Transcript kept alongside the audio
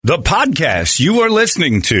The podcast you are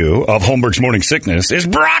listening to of Holmbergs Morning Sickness is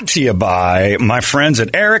brought to you by my friends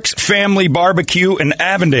at Eric's Family Barbecue in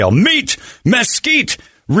Avondale. Meet, mesquite,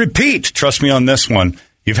 repeat. Trust me on this one.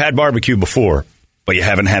 You've had barbecue before, but you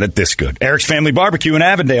haven't had it this good. Eric's Family Barbecue in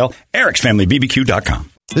Avondale, ericsfamilybbq.com.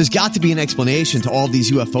 There's got to be an explanation to all these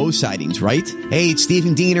UFO sightings, right? Hey, it's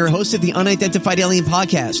Stephen Diener, host of the Unidentified Alien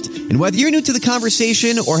Podcast. And whether you're new to the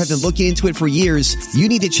conversation or have been looking into it for years, you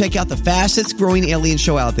need to check out the fastest growing alien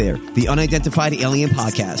show out there, the Unidentified Alien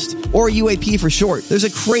Podcast, or UAP for short. There's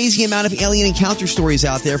a crazy amount of alien encounter stories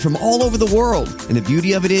out there from all over the world. And the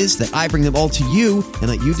beauty of it is that I bring them all to you and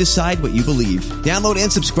let you decide what you believe. Download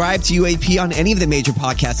and subscribe to UAP on any of the major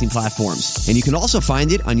podcasting platforms. And you can also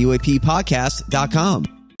find it on UAPpodcast.com.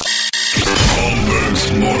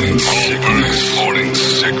 Holmbergs Morning Sickness. Morning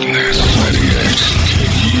Sickness. 98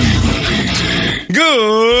 KUPD.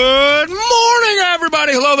 Good morning,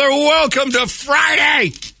 everybody. Hello there. Welcome to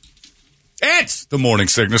Friday. It's the Morning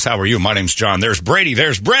Sickness. How are you? My name's John. There's Brady.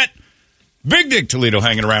 There's Brett. Big Dick Toledo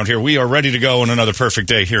hanging around here. We are ready to go on another perfect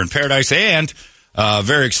day here in paradise. And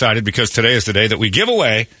very excited because today is the day that we give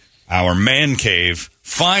away our man cave,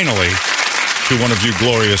 finally, to one of you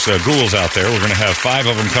glorious ghouls out there. We're going to have 5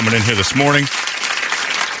 of them coming in here this morning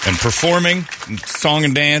and performing song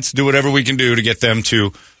and dance, do whatever we can do to get them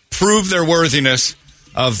to prove their worthiness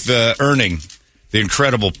of earning the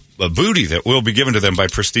incredible booty that will be given to them by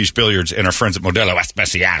Prestige Billiards and our friends at Modelo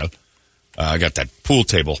Especial. I got that pool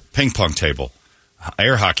table, ping pong table,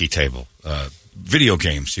 air hockey table, video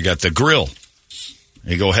games. You got the grill.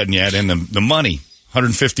 You go ahead and you add in the money,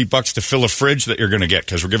 $150 to fill a fridge that you're going to get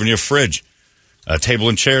because we're giving you a fridge. A table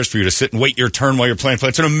and chairs for you to sit and wait your turn while you're playing.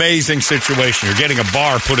 It's an amazing situation. You're getting a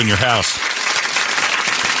bar put in your house.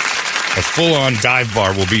 A full-on dive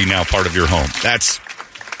bar will be now part of your home. That's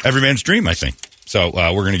every man's dream, I think. So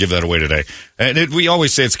we're going to give that away today. And we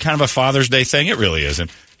always say it's kind of a Father's Day thing. It really isn't.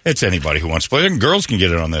 It's anybody who wants to play. And girls can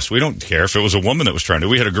get in on this. We don't care if it was a woman that was trying to.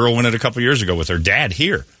 We had a girl win it a couple years ago with her dad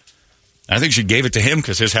here. I think she gave it to him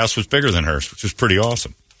because his house was bigger than hers, which was pretty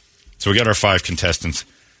awesome. So we got our 5 contestants.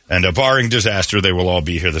 And barring disaster, they will all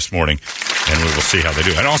be here this morning, and we will see how they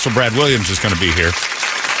do. And also, Brad Williams is going to be here,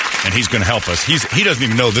 and he's going to help us. He doesn't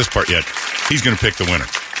even know this part yet. He's going to pick the winner.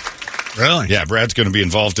 Really? Yeah, Brad's going to be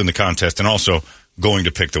involved in the contest and also going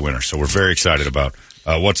to pick the winner. So we're very excited about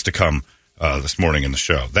what's to come this morning in the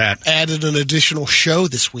show. That added an additional show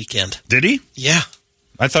this weekend. Did he? Yeah.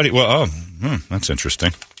 I thought that's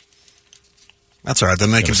interesting. That's all right.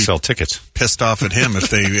 Then they can sell tickets. Pissed off at him if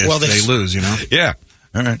they lose, you know? Yeah.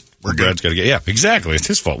 All right. Brad's got to get. Yeah, exactly. It's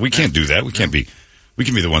his fault. We can't do that. We can be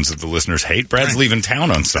the ones that the listeners hate. Brad's leaving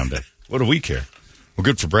town on Sunday. What do we care? Well,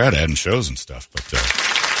 good for Brad adding shows and stuff. But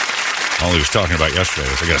all he was talking about yesterday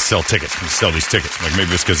was I got to sell tickets. I'm sell these tickets. Like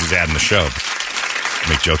maybe it's because he's adding the show.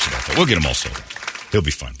 Make jokes about that. We'll get him all sold out. He'll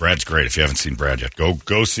be fun. Brad's great. If you haven't seen Brad yet,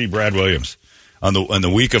 go see Brad Williams on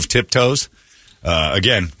the week of Tiptoes.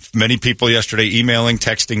 Again, many people yesterday emailing,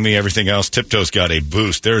 texting me, everything else. Tiptoes got a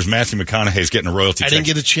boost. There's Matthew McConaughey's getting a royalty check. I didn't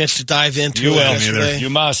get a chance to dive into it yesterday. You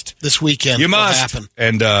must. This weekend. You must. Happen.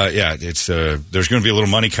 And, it's there's going to be a little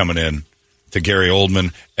money coming in to Gary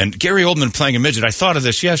Oldman. And Gary Oldman playing a midget. I thought of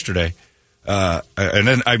this yesterday. And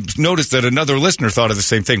then I noticed that another listener thought of the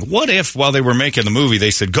same thing. What if, while they were making the movie, they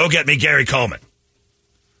said, go get me Gary Coleman?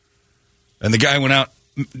 And the guy went out.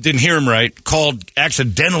 Didn't hear him right. Called,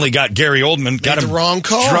 accidentally got Gary Oldman. Got him the wrong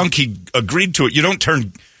call. Drunk. He agreed to it. You don't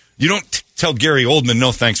tell Gary Oldman,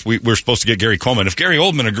 no thanks, we're supposed to get Gary Coleman. If Gary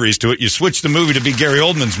Oldman agrees to it, you switch the movie to be Gary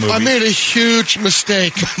Oldman's movie. I made a huge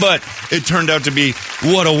mistake. But it turned out to be,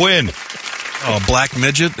 what a win. Oh, Black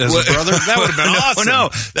Midget as a brother? That would have been awesome. No,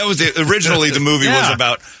 that was originally the movie was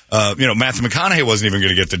about, Matthew McConaughey wasn't even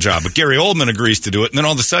going to get the job, but Gary Oldman agrees to do it, and then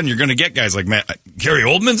all of a sudden you're going to get guys like Gary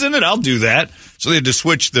Oldman's in it? I'll do that. So they had to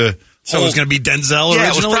switch the... So it was going to be Denzel originally? Yeah,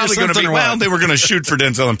 it was probably going to be... Well, they were going to shoot for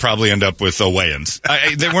Denzel and probably end up with Wayans.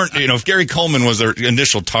 They weren't, if Gary Coleman was their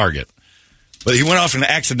initial target. But he went off and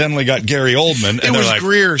accidentally got Gary Oldman. And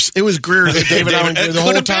Greer's. It was Greer that David Allen Greer the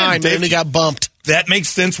whole time, and he got bumped. That makes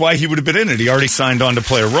sense why he would have been in it. He already signed on to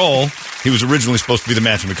play a role. He was originally supposed to be the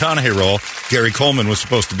Matthew McConaughey role. Gary Coleman was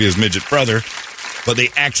supposed to be his midget brother. But they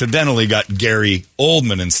accidentally got Gary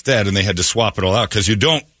Oldman instead, and they had to swap it all out because you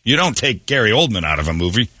don't take Gary Oldman out of a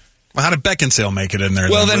movie. Well, how did Beckinsale make it in there?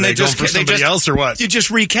 Well, then they just for somebody else or what? You just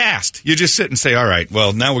recast. You just sit and say, all right,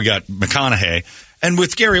 well, now we got McConaughey. And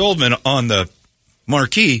with Gary Oldman on the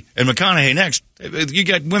marquee and McConaughey next, you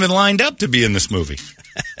got women lined up to be in this movie.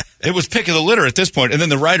 It was pick of the litter at this point. And then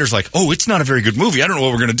the writer's like, oh, it's not a very good movie. I don't know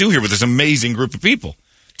what we're going to do here with this amazing group of people.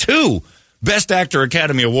 2 Best Actor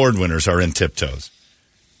Academy Award winners are in Tiptoes.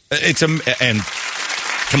 And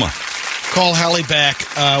Come on. Call Halle back.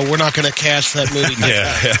 We're not going to cast that movie.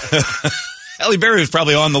 Yeah. Halle Berry was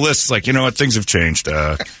probably on the list. It's like, you know what? Things have changed.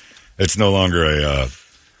 It's no longer a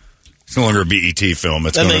BET film.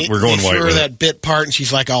 We're going they white threw with her that bit part, and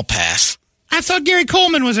she's like, I'll pass. I thought Gary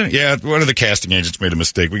Coleman was in it. Yeah, one of the casting agents made a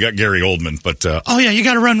mistake. We got Gary Oldman, but you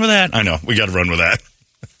got to run with that. I know, we got to run with that.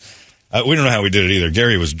 We don't know how we did it either.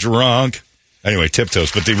 Gary was drunk. Anyway,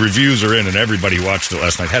 Tiptoes, but the reviews are in, and everybody watched it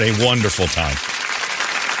last night. Had a wonderful time.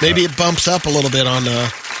 Maybe it bumps up a little bit on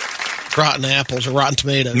Rotten Apples or Rotten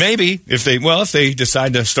Tomatoes. Maybe if they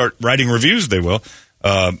decide to start writing reviews, they will.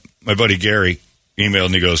 My buddy Gary emailed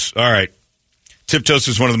and he goes, "All right. Tiptoes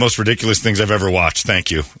is one of the most ridiculous things I've ever watched.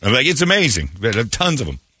 Thank you." I'm like, it's amazing. Tons of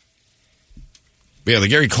them. But yeah, the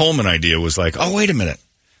Gary Coleman idea was like, oh, wait a minute.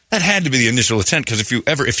 That had to be the initial intent, because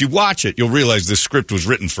if you watch it, you'll realize this script was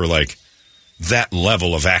written for like that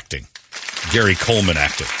level of acting. Gary Coleman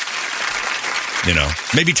acting. You know,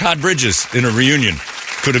 maybe Todd Bridges in a reunion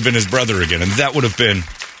could have been his brother again, and that would have been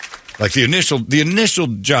like the initial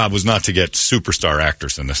job was not to get superstar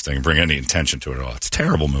actors in this thing, bring any attention to it at all. It's a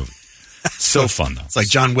terrible movie. So fun, though. It's like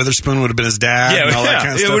John Witherspoon would have been his dad and all that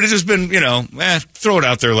kind of stuff. It would have just been, throw it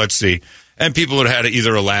out there, let's see. And people would have had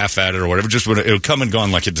either a laugh at it or whatever. It would come and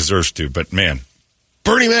gone like it deserves to. But, man.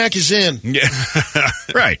 Bernie Mac is in. Yeah.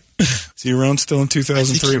 Right. Is he around still in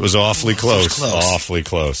 2003? It was awfully close. Awfully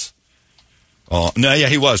close. Oh, no, yeah,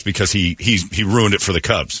 he was, because he ruined it for the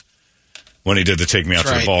Cubs when he did the Take Me Out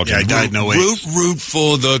to the Ball game. Yeah, he died no way. Root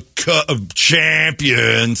for the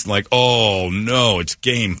champions. Like, oh, no, it's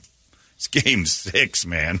game 6,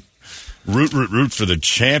 man. Root for the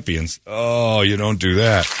champions. Oh, you don't do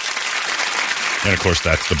that. And, of course,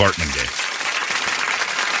 that's the Bartman game.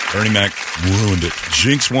 Bernie Mac ruined it.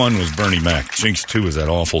 Jinx 1 was Bernie Mac. Jinx 2 is that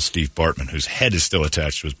awful Steve Bartman, whose head is still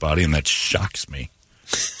attached to his body, and that shocks me.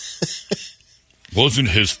 Wasn't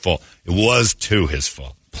his fault. It was, too, his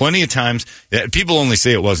fault. Plenty of times, people only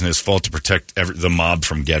say it wasn't his fault to protect the mob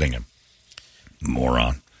from getting him.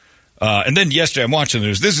 Moron. And then yesterday, I'm watching the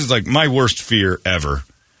news. This is like my worst fear ever.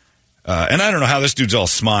 And I don't know how this dude's all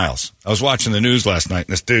smiles. I was watching the news last night,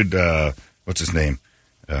 and this dude, what's his name?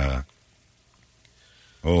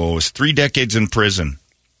 Was 3 decades in prison.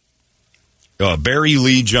 Barry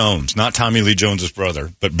Lee Jones, not Tommy Lee Jones'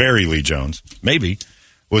 brother, but Barry Lee Jones, maybe,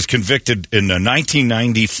 was convicted in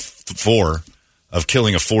 1994 of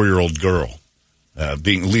killing a 4-year-old girl,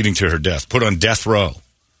 leading to her death, put on death row.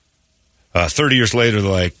 30 years later,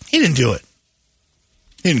 they're like, he didn't do it.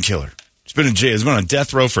 He didn't kill her. He's been in jail. He's been on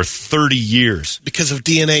death row for 30 years. Because of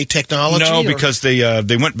DNA technology? No, because they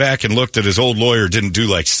went back and looked at his old lawyer, didn't do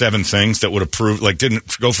like 7 things that would have proved, like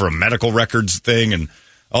didn't go for a medical records thing and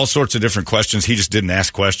all sorts of different questions. He just didn't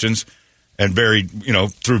ask questions. And Barry,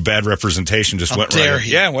 through bad representation, just went right.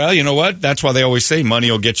 Yeah, well, you know what? That's why they always say money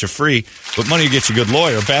will get you free, but money will get you a good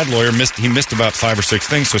lawyer. Bad lawyer, he missed about 5 or 6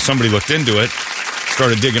 things, so somebody looked into it,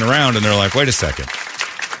 started digging around, and they're like, wait a second.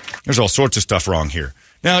 There's all sorts of stuff wrong here.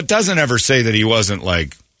 Now, it doesn't ever say that he wasn't,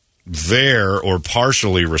 like, there or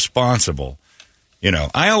partially responsible.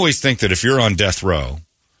 I always think that if you're on death row,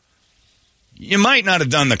 you might not have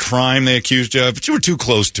done the crime they accused you of, but you were too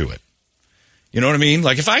close to it. You know what I mean?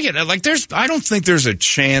 Like, if I get, like, I don't think there's a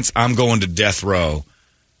chance I'm going to death row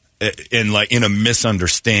in a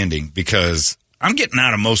misunderstanding, because I'm getting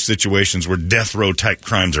out of most situations where death row type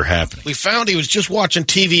crimes are happening. We found he was just watching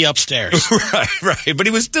TV upstairs. Right. But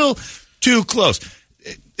he was still too close.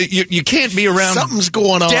 You can't be around. Something's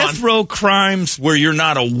going on. Death row crimes where you're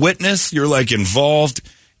not a witness, you're like involved.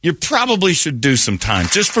 You probably should do some time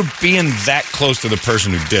just for being that close to the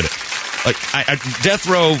person who did it. Like, death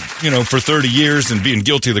row, for 30 years and being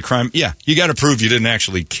guilty of the crime, yeah, you got to prove you didn't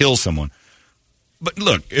actually kill someone. But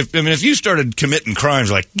look, if you started committing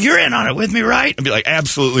crimes like, you're in on it with me, right? I'd be like,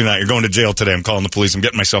 absolutely not. You're going to jail today. I'm calling the police. I'm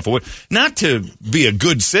getting myself away. Not to be a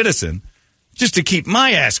good citizen, just to keep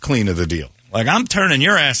my ass clean of the deal. Like, I'm turning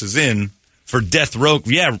your asses in for death row.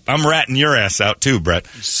 Yeah, I'm ratting your ass out too, Brett.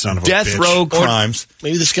 Son of a death bitch. row crimes. Or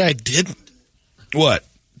maybe this guy didn't. What?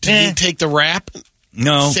 Did he take the rap?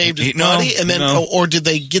 No. Saved his body? And then, or did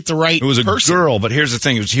they get the right person? It was a girl, but here's the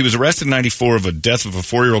thing. He was arrested in 94 of a death of a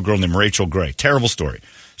 4-year-old girl named Rachel Gray. Terrible story.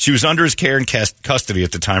 She was under his care and custody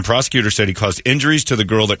at the time. Prosecutor said he caused injuries to the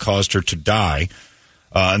girl that caused her to die.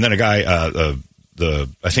 And then a guy,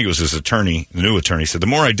 I think it was his attorney, the new attorney, said, the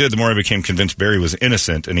more I did, the more I became convinced Barry was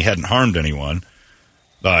innocent and he hadn't harmed anyone.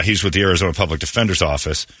 He's with the Arizona Public Defender's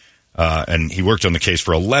Office, and he worked on the case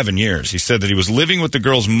for 11 years. He said that he was living with the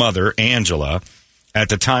girl's mother, Angela, at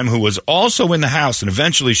the time, who was also in the house, and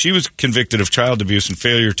eventually she was convicted of child abuse and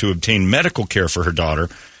failure to obtain medical care for her daughter.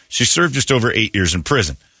 She served just over 8 years in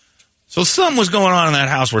prison. So something was going on in that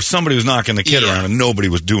house where somebody was knocking the kid around and nobody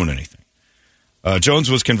was doing anything.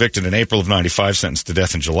 Jones was convicted in April of 95, sentenced to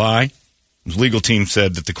death in July. His legal team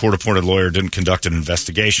said that the court-appointed lawyer didn't conduct an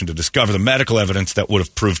investigation to discover the medical evidence that would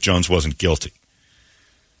have proved Jones wasn't guilty.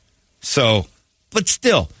 So, but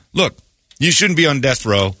still, look, you shouldn't be on death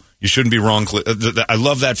row. You shouldn't be wrong. I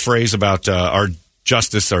love that phrase about our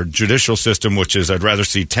justice, our judicial system, which is I'd rather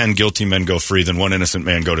see 10 guilty men go free than one innocent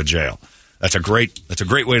man go to jail. That's a great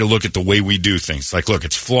way to look at the way we do things. Like, look,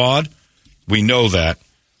 it's flawed. We know that.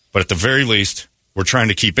 But at the very least, we're trying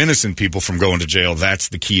to keep innocent people from going to jail. That's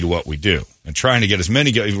the key to what we do. And trying to get as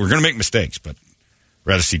many guys. We're going to make mistakes, but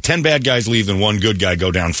rather see 10 bad guys leave than one good guy go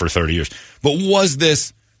down for 30 years. But was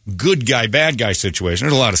this good guy, bad guy situation?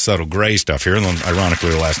 There's a lot of subtle gray stuff here. And ironically,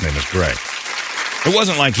 the last name is Gray. It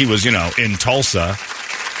wasn't like he was, in Tulsa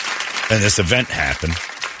and this event happened.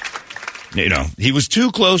 He was too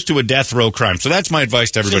close to a death row crime. So that's my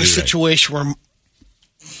advice to everybody. It's in a situation where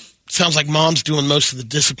sounds like mom's doing most of the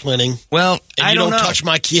disciplining. Well, I don't know. Touch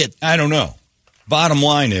my kid. I don't know. Bottom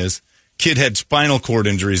line is, kid had spinal cord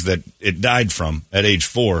injuries that it died from at age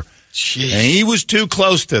 4. Jeez. And he was too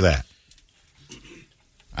close to that.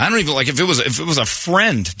 I don't even if it was a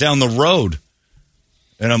friend down the road,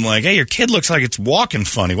 and I'm like, hey, your kid looks like it's walking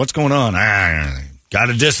funny. What's going on? Got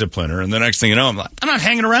to discipline her. And the next thing you know, I'm not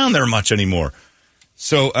hanging around there much anymore.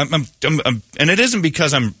 So I'm and it isn't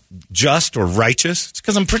because I'm just or righteous. It's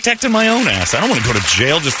because I'm protecting my own ass. I don't want to go to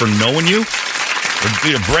jail just for knowing you.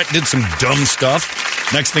 Brett did some dumb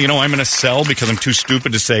stuff. Next thing you know, I'm in a cell because I'm too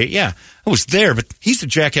stupid to say, yeah, I was there, but he's the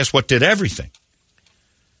jackass what did everything.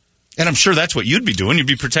 And I'm sure that's what you'd be doing. You'd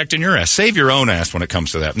be protecting your ass. Save your own ass when it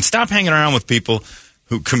comes to that. And stop hanging around with people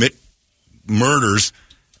who commit murders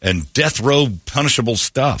and death row punishable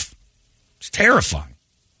stuff. It's terrifying.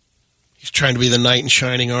 He's trying to be the knight in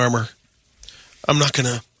shining armor. I'm not going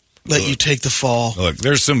to let you take the fall. Look,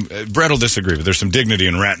 there's some, Brett will disagree, but there's some dignity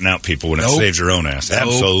in ratting out people when it saves your own ass. Nope.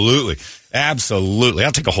 Absolutely. Absolutely.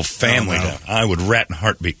 I'll take a whole family down. I would rat in a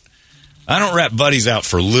heartbeat. I don't rat buddies out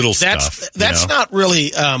for little stuff. That's not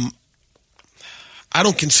really, I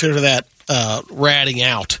don't consider that ratting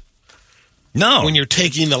out. No. When you're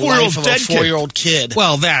taking the life of a 4-year-old kid.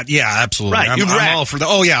 Well, that, yeah, absolutely. Right. I'm all for that.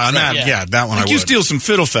 Oh, yeah, on that, that one I would. You steal some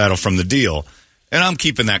fiddle-faddle from the deal, and I'm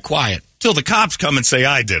keeping that quiet till the cops come and say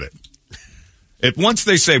I did it. Once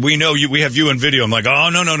they say, we know you, we have you on video, I'm like, oh,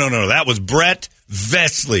 no. That was Brett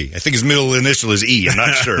Vesley. I think his middle initial is E. I'm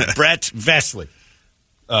not sure. Brett Vesley.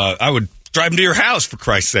 I would drive them to your house, for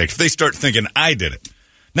Christ's sake, if they start thinking I did it.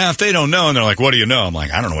 Now, if they don't know, and they're like, what do you know? I'm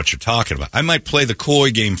like, I don't know what you're talking about. I might play the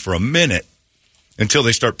coy game for a minute, until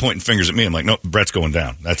they start pointing fingers at me. I'm like, nope, Brett's going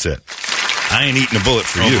down. That's it. I ain't eating a bullet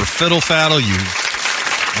for you. Over fiddle-faddle, you...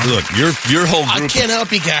 Look, your whole group... I can't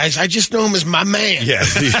help you guys. I just know him as my man. Yeah.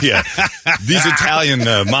 These Italian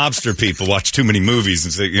mobster people watch too many movies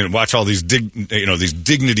and say, watch all these these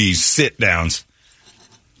dignity sit-downs.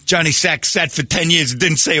 Johnny Sack sat for 10 years and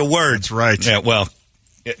didn't say a word. That's right. Yeah, well,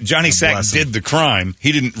 Johnny Sack did the crime.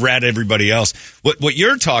 He didn't rat everybody else. What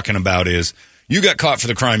you're talking about is you got caught for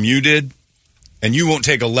the crime you did, and you won't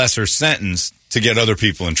take a lesser sentence to get other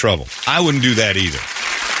people in trouble. I wouldn't do that either.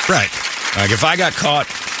 Right. Like, if I got caught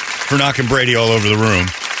for knocking Brady all over the room,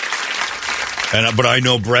 but I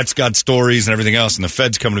know Brett's got stories and everything else, and the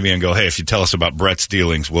feds come to me and go, hey, if you tell us about Brett's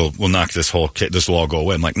dealings, we'll knock this will all go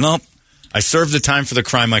away. I'm like, nope. I served the time for the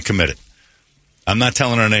crime I committed. I'm not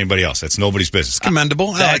telling on anybody else. That's nobody's business.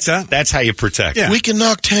 Commendable. I like that. That's how you protect. Yeah. We can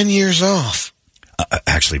knock 10 years off.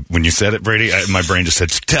 Actually, when you said it, Brady, my brain just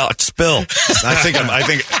said, spill. I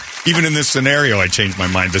think even in this scenario, I changed my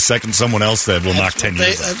mind. The second someone else said, we'll knock 10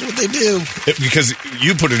 years off. That's what they do. Because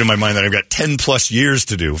you put it in my mind that I've got 10 plus years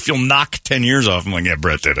to do. If you'll knock 10 years off, I'm like, yeah,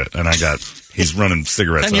 Brett did it. And he's running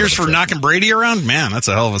cigarettes 10 years for knocking Brady around? Man, that's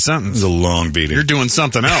a hell of a sentence. It was a long beating. You're doing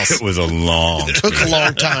something else. It was a long It took a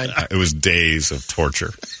long time. It was days of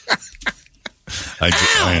torture.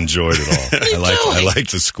 I enjoyed it all. I like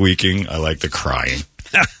the squeaking. I like the crying.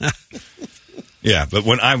 Yeah, but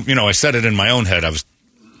when I said it in my own head,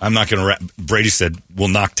 I'm not going to. Brady said we'll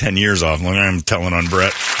knock 10 years off. I'm telling on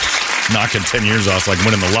Brett, knocking 10 years off like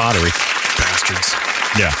winning the lottery. Bastards.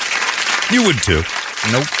 Yeah, you would too.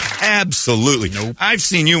 Nope. Absolutely. Nope. I've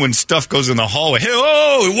seen you when stuff goes in the hallway. Hey,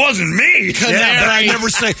 oh, it wasn't me. Yeah, but I never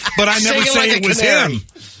say. But I never say it was him.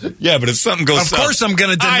 Yeah, but if something goes south, of course I'm going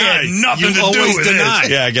to deny. I had nothing to do with deny.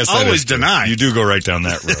 it. Yeah, I guess that always is true. deny. You do go right down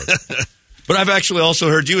that road. But I've actually also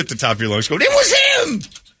heard you at the top of your lungs go, it was him.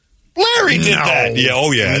 Larry did that. Yeah,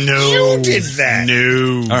 oh yeah. No. You did that.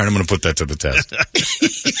 No. All right, I'm going to put that to the test.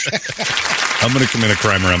 I'm going to commit a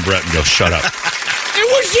crime around Brett and go, shut up. It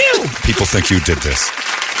was you. People think you did this.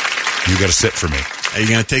 You got to sit for me. Are you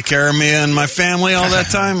going to take care of me and my family all that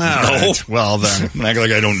time? All right. Well, then. Act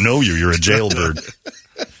like I don't know you. You're a jailbird.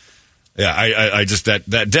 Yeah, I just,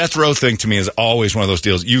 that death row thing to me is always one of those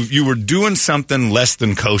deals. You were doing something less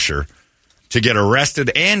than kosher to get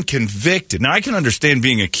arrested and convicted. Now, I can understand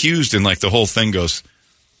being accused and like the whole thing goes,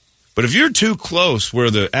 but if you're too close where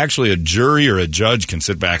actually a jury or a judge can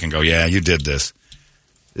sit back and go, yeah, you did this,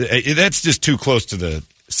 that's just too close to the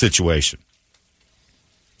situation.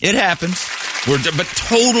 It happens. But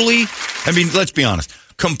totally, I mean, let's be honest,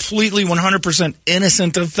 completely 100%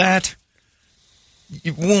 innocent of that,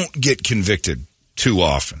 you won't get convicted too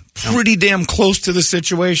often. Pretty damn close to the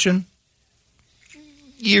situation,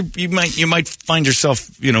 you might find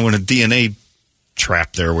yourself, in a DNA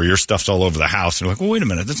trap there where your stuff's all over the house. And you're like, well, wait a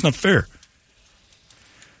minute, that's not fair.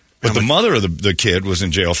 But the mother of the kid was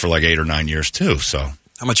in jail for like 8 or 9 years too, so.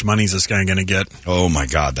 How much money is this guy going to get? Oh, my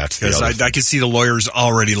God, that's the other I can see the lawyers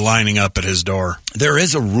already lining up at his door. There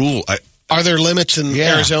is a rule. Are there limits in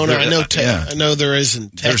Arizona? I know there is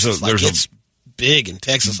in Texas. It's big in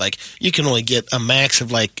Texas. Like, you can only get a max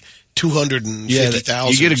of like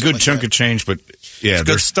 $250,000. You get a good chunk of change, but it's a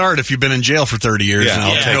good start if you've been in jail for 30 years. Yeah,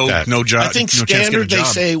 I'll take that. No job. I think standard they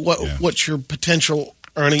say what's your potential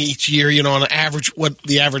earning each year, on an average, what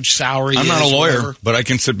the average salary is. I'm not a lawyer, but I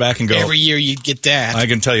can sit back and go. Every year you'd get that. I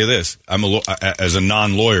can tell you this. As a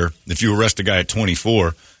non-lawyer, if you arrest a guy at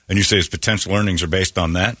 24 and you say his potential earnings are based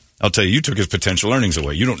on that, I'll tell you took his potential earnings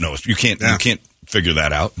away. You don't know. You can't figure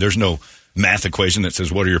that out. There's no math equation that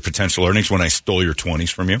says what are your potential earnings when I stole your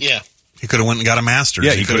 20s from you. Yeah. He could have went and got a master's.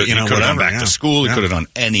 Yeah, he could have gone back to school. He could have done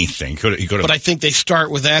anything. But I think they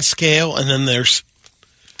start with that scale, and then there's,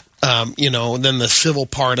 then the civil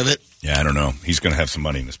part of it. Yeah, I don't know. He's going to have some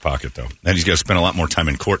money in his pocket, though. And he's got to spend a lot more time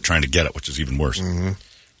in court trying to get it, which is even worse. Mm-hmm.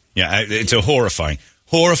 Yeah, it's a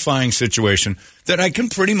horrifying situation that I can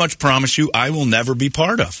pretty much promise you I will never be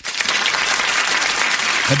part of.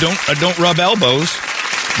 I don't rub elbows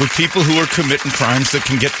with people who are committing crimes that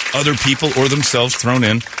can get other people or themselves thrown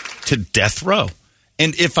in to death row.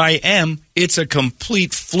 And if I am, it's a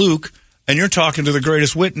complete fluke, and you're talking to the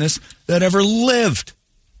greatest witness that ever lived.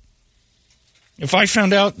 If I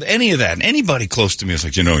found out any of that, anybody close to me is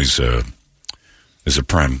like, he's a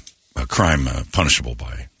crime punishable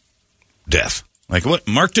by death. Like, what?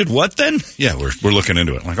 Mark did what then? Yeah, we're looking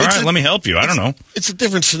into it. Like, all right, let me help you. I don't know. It's a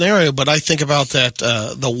different scenario, but I think about that,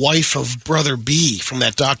 the wife of Brother B from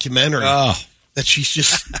that documentary. Oh. That she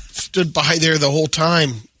just stood by there the whole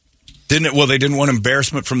time. Didn't it? Well, they didn't want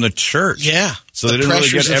embarrassment from the church. Yeah. So they didn't really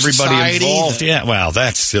get everybody involved. Yeah, well,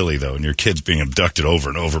 that's silly, though. And your kid's being abducted over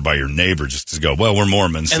and over by your neighbor just to go, well, we're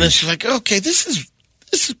Mormons. And then she's like, okay, this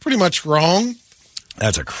is pretty much wrong.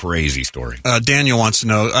 That's a crazy story. Daniel wants to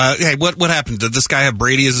know, hey, what happened? Did this guy have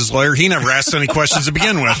Brady as his lawyer? He never asked any questions to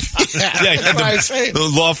begin with.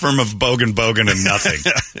 The law firm of Bogan and nothing.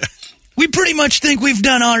 We pretty much think we've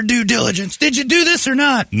done our due diligence. Did you do this or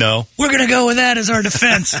not? No. We're going to go with that as our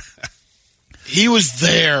defense. He was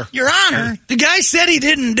there. Your Honor, the guy said he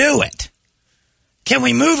didn't do it. Can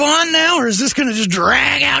we move on now, or is this going to just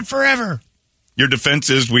drag out forever? Your defense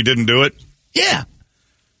is we didn't do it? Yeah.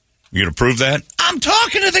 You going to prove that? I'm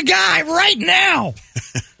talking to the guy right now.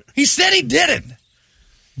 He said he didn't.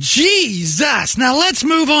 Jesus. Now let's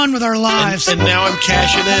move on with our lives. And now I'm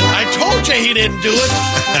cashing in. I told you he didn't do it.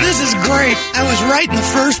 This is great. I was right in the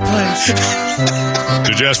first place.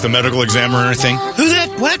 Did you ask the medical examiner or anything? Who's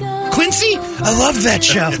that? What? Quincy? I love that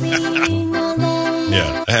show.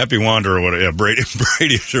 Yeah, Happy Wanderer or whatever. Yeah,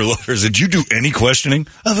 Brady's your lawyer. Did you do any questioning?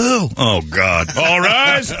 Of who? Oh, God. All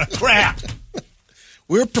rise. Crap.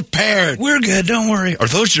 We're prepared. We're good. Don't worry. Are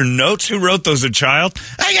those your notes? Who wrote those, a child?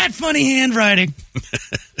 I got funny handwriting.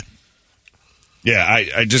 Yeah,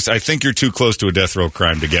 I think you're too close to a death row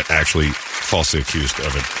crime to get actually falsely accused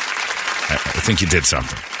of it. I think you did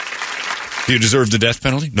something. Do you deserve the death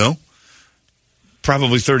penalty? No.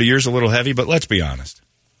 Probably 30 years, a little heavy, but let's be honest.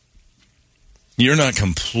 You're not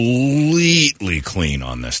completely clean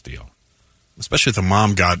on this deal. Especially if the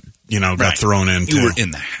mom got thrown in, too. You were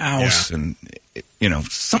in the house, and,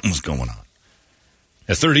 something was going on.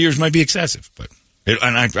 30 years might be excessive, but...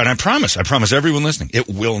 I promise everyone listening, it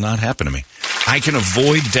will not happen to me. I can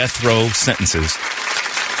avoid death row sentences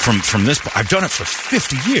from this. I've done it for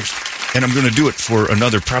 50 years, and I'm going to do it for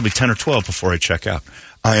another probably 10 or 12 before I check out.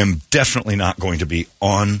 I am definitely not going to be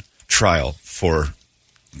on trial for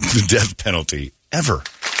the death penalty ever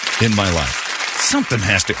in my life. Something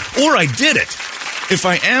has to, or I did it. If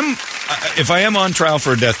I am on trial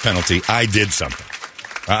for a death penalty, I did something.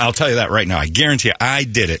 I'll tell you that right now. I guarantee you, I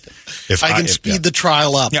did it. If I can speed the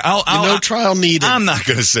trial up. Yeah, no trial needed. I'm not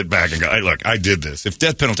going to sit back and go, hey, look, I did this. If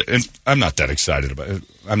death penalty, and I'm not that excited about it.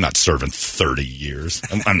 I'm not serving 30 years.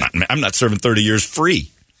 I'm not serving 30 years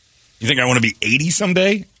free. You think I want to be 80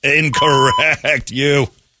 someday? Incorrect, you.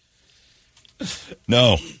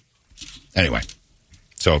 No. Anyway,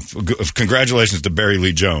 so congratulations to Barry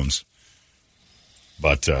Lee Jones.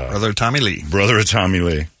 But brother of Tommy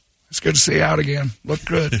Lee. It's good to see you out again. Look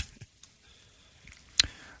good.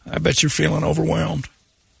 I bet you're feeling overwhelmed.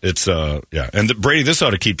 It's yeah. And Brady, this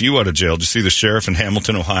ought to keep you out of jail. Did you see the sheriff in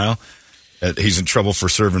Hamilton, Ohio? He's in trouble for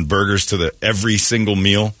serving burgers to every single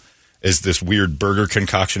meal. Is this weird burger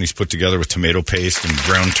concoction he's put together with tomato paste and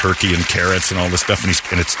ground turkey and carrots and all this stuff,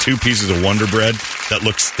 and it's 2 pieces of Wonder Bread that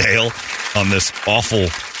look stale on this awful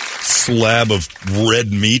slab of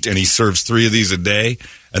red meat, and he serves 3 of these a day.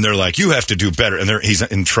 And they're like, you have to do better. And he's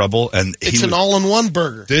in trouble. And it's an all-in-one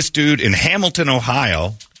burger. This dude in Hamilton,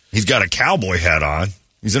 Ohio, he's got a cowboy hat on.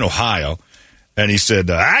 He's in Ohio, and he said,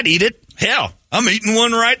 "I'd eat it. Hell, I'm eating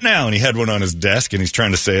one right now." And he had one on his desk, and he's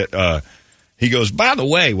trying to say it. He goes, by the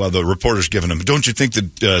way, while the reporter's giving him, don't you think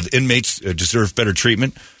that the inmates deserve better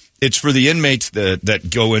treatment? It's for the inmates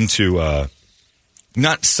that go into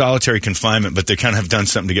not solitary confinement, but they kind of have done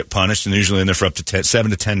something to get punished, and they're usually in there for up to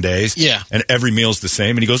 7 to 10 days. Yeah. And every meal's the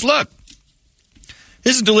same. And he goes, look,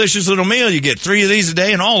 this is a delicious little meal. You get 3 of these a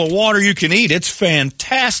day and all the water you can eat. It's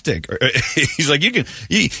fantastic. He's like,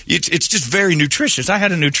 it's just very nutritious. I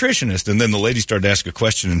had a nutritionist. And then the lady started to ask a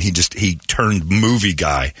question, and he turned movie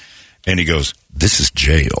guy. And he goes, this is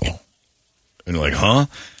jail. And you're like, huh?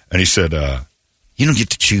 And he said, you don't get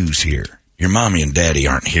to choose here. Your mommy and daddy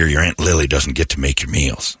aren't here. Your Aunt Lily doesn't get to make your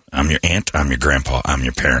meals. I'm your aunt. I'm your grandpa. I'm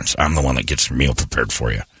your parents. I'm the one that gets your meal prepared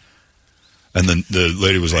for you. And then the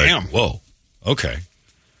lady was like, whoa, okay.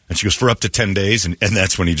 And she goes, for up to 10 days. And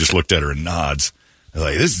that's when he just looked at her and nods. They're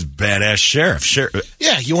like, this is badass sheriff.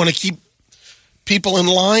 Yeah, you want to keep people in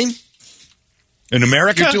line? In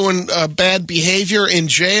America? You're doing bad behavior in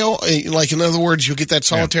jail. Like, in other words, you'll get that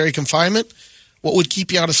solitary confinement. What would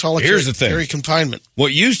keep you out of solitary confinement?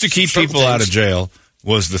 What used to keep people out of jail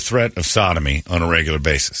was the threat of sodomy on a regular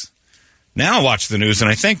basis. Now I watch the news,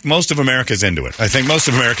 and I think most of America's into it. I think most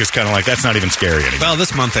of America's kind of like, that's not even scary anymore. Well,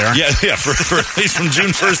 this month they are. Yeah, for at least from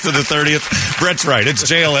June 1st to the 30th. Brett's right. It's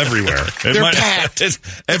jail everywhere. They're packed.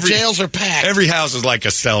 The jails are packed. Every house is like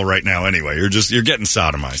a cell right now anyway. You're getting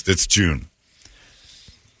sodomized. It's June.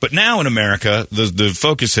 But now in America, the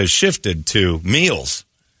focus has shifted to meals.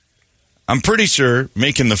 I'm pretty sure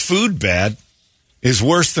making the food bad is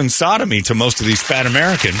worse than sodomy to most of these fat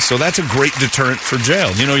Americans. So that's a great deterrent for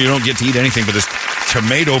jail. You know, you don't get to eat anything but this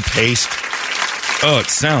tomato paste. Oh, it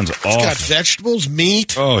sounds awful. It's got vegetables,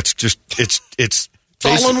 meat. Oh, it's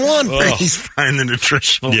all in one. Oh. He's finding the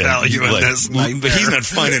nutritional value in this. But he's not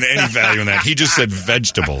finding any value in that. He just said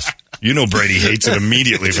vegetables. You know Brady hates it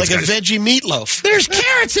immediately. It's like a veggie meatloaf. There's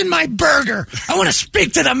carrots in my burger. I want to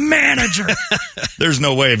speak to the manager. There's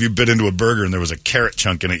no way if you bit into a burger and there was a carrot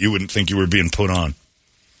chunk in it, you wouldn't think you were being put on.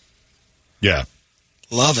 Yeah.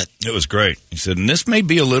 Love it. It was great. He said, and this may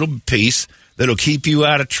be a little piece that'll keep you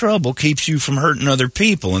out of trouble, keeps you from hurting other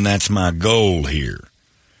people, and that's my goal here.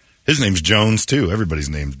 His name's Jones, too. Everybody's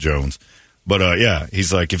name's Jones. But, yeah,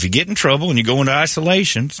 he's like, if you get in trouble and you go into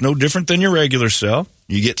isolation, it's no different than your regular cell.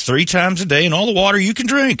 You get 3 times a day and all the water you can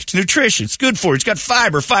drink. It's nutrition. It's good for you. It's got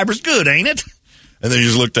fiber. Fiber's good, ain't it? And then he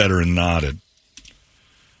just looked at her and nodded.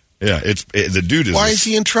 Yeah, the dude is... Why is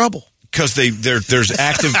he in trouble? Because there's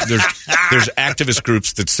activist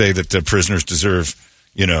groups that say that prisoners deserve,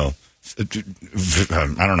 I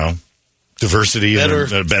don't know, diversity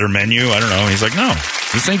and a better menu. I don't know. And he's like, no,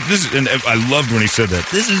 this. And I loved when he said that.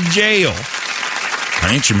 This is jail.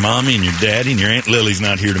 I ain't your mommy and your daddy, and your Aunt Lily's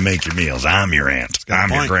not here to make your meals. I'm your aunt. I'm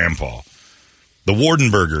your grandpa. The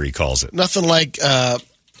Wardenburger, he calls it. Nothing like,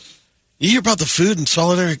 you hear about the food in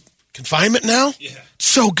solitary confinement now? Yeah.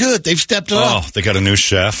 So good. They've stepped it up. Oh, they got a new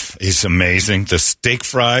chef. He's amazing. The steak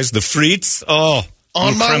fries, the frites. Oh.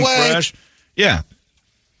 On my way. Fresh. Yeah.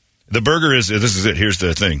 The burger this is it. Here's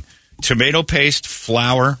the thing. Tomato paste,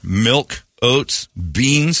 flour, milk, oats,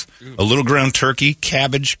 beans, a little ground turkey,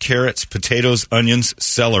 cabbage, carrots, potatoes, onions,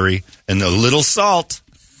 celery, and a little salt.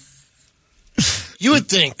 You would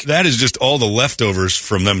think. That is just all the leftovers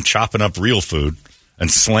from them chopping up real food and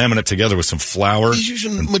slamming it together with some flour. He's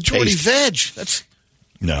using majority veg. That's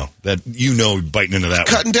biting into that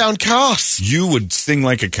cutting down costs. You would sing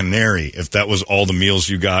like a canary if that was all the meals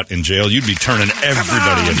you got in jail. You'd be turning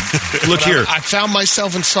everybody in. Look here. I found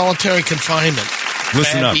myself in solitary confinement.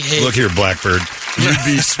 Listen up. behavior. Look here, Blackbird. You'd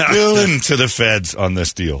be spilling to the feds on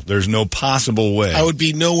this deal. There's no possible way. I would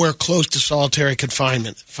be nowhere close to solitary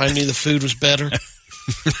confinement if I knew the food was better.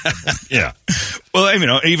 Yeah. Well, I mean,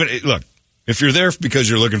 even look, if you're there because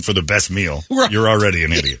you're looking for the best meal, you're already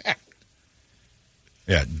an idiot.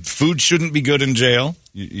 Yeah, food shouldn't be good in jail.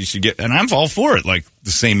 You should get, and I'm all for it, like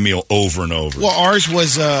the same meal over and over. Well, ours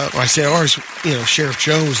was, I say ours, Sheriff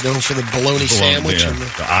Joe was known for the bologna sandwich. Yeah,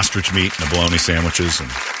 the ostrich meat and the bologna sandwiches. And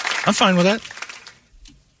I'm fine with that.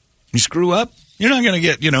 You screw up, you're not going to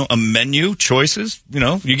get, a menu choices.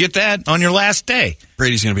 You get that on your last day.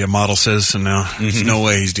 Brady's going to be a model citizen now. There's no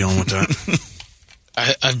way he's dealing with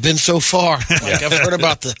that. I've been so far. I've heard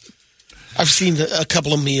about I've seen a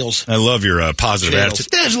couple of meals. I love your positive attitude.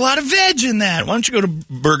 There's a lot of veg in that. Why don't you go to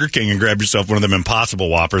Burger King and grab yourself one of them Impossible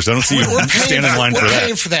Whoppers? I don't see you stand in line for that. We're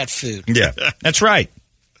paying for that food. Yeah, that's right.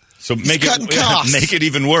 So make it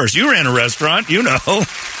even worse. You ran a restaurant, You're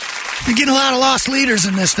getting a lot of lost leaders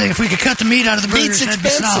in this thing. If we could cut the meat out of the burgers, that'd be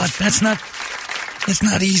solid. It's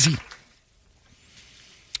not easy.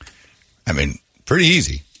 I mean, pretty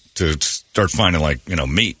easy to start finding,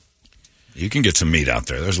 meat. You can get some meat out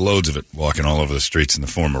there. There's loads of it walking all over the streets in the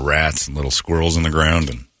form of rats and little squirrels in the ground,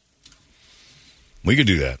 and we could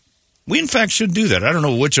do that. We, in fact, should do that. I don't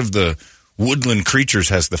know which of the woodland creatures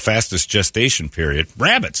has the fastest gestation period.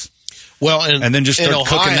 Rabbits. Well, and then just start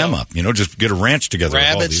cooking them up. Just get a ranch together.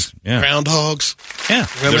 Rabbits, with all these. groundhogs. Yeah.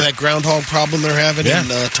 Remember that groundhog problem they're having in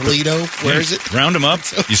Toledo? Where is it? Round them up.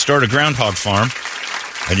 You start a groundhog farm,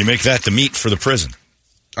 and you make that the meat for the prison.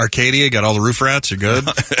 Arcadia, got all the roof rats. You're good.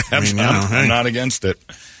 I'm not against it.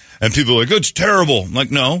 And people are like, it's terrible. I'm like,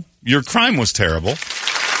 no, your crime was terrible.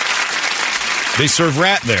 They serve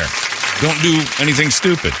rat there. Don't do anything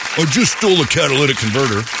stupid. I just stole a catalytic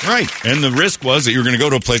converter. Right. And the risk was that you're going to go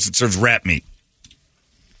to a place that serves rat meat.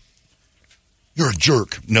 You're a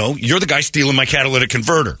jerk. No, you're the guy stealing my catalytic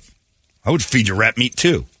converter. I would feed you rat meat,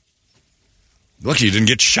 too. Lucky you didn't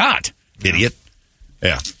get shot, idiot.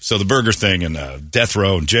 Yeah, so the burger thing and death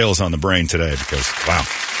row and jail is on the brain today because, wow.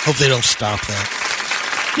 Hope they don't stop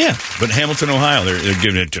that. Yeah, but Hamilton, Ohio, they're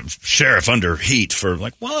giving it to sheriff under heat for,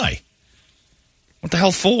 why? What the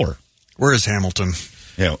hell for? Where is Hamilton?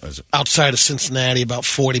 Yeah, outside of Cincinnati, about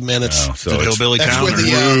 40 minutes. Oh, so the hillbilly town?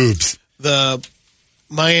 That's where the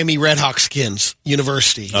Miami Red Hawk Skins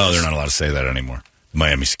University. Oh, they're not allowed to say that anymore.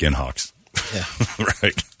 Miami Skinhawks. Yeah.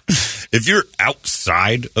 Right. If you're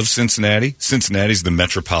outside of Cincinnati, Cincinnati's the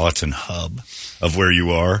metropolitan hub of where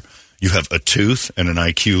you are. You have a tooth and an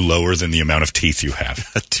IQ lower than the amount of teeth you have.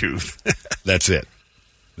 A tooth. That's it.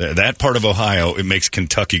 That part of Ohio, it makes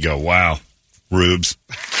Kentucky go, wow, rubes.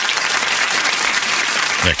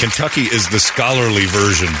 Yeah, Kentucky is the scholarly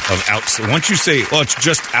version of outside. Once you say, well, it's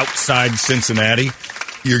just outside Cincinnati,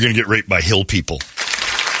 you're going to get raped by hill people.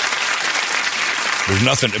 There's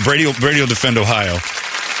nothing. Brady will defend Ohio.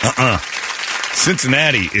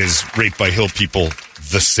 Cincinnati is raped by hill people,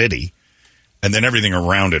 the city, and then everything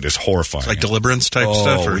around it is horrifying. It's like Deliverance type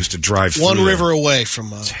stuff? Or we used to drive through one river away from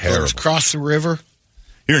cross the river.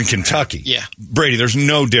 You're in Kentucky. Yeah. Brady, there's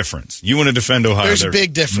no difference. You want to defend Ohio. There's a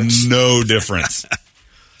big difference. No difference.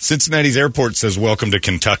 Cincinnati's airport says, welcome to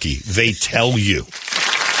Kentucky. They tell you.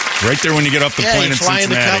 Right there when you get off the plane in fly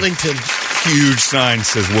Cincinnati. into Covington. Huge sign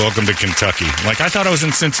says, welcome to Kentucky. I thought I was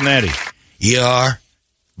in Cincinnati. You are?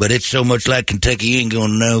 But it's so much like Kentucky, you ain't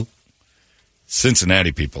going to know.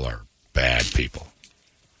 Cincinnati people are bad people.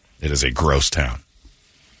 It is a gross town.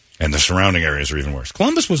 And the surrounding areas are even worse.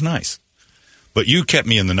 Columbus was nice. But you kept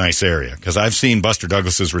me in the nice area, because I've seen Buster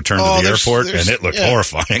Douglas's return to the airport, and it looked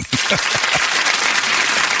horrifying.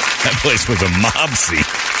 That place was a mob scene.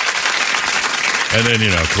 And then,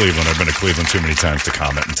 Cleveland. I've been to Cleveland too many times to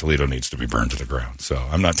comment, and Toledo needs to be burned to the ground. So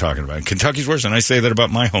I'm not talking about it. Kentucky's worse, and I say that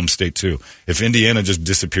about my home state, too. If Indiana just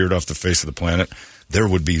disappeared off the face of the planet, there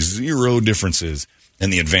would be zero differences in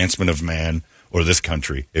the advancement of man or this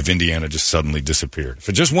country if Indiana just suddenly disappeared. If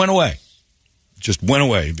it just went away.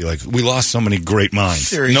 It'd be like, we lost so many great minds.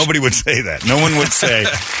 Seriously. Nobody would say that. No one would say.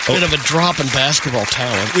 Bit of a drop in basketball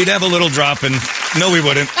talent. We'd have a little drop in. No, we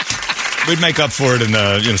wouldn't. We'd make up for it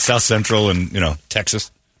in South Central and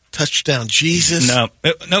Texas. Touchdown, Jesus. No.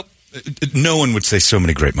 No one would say so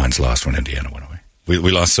many great minds lost when Indiana went away.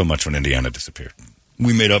 We lost so much when Indiana disappeared.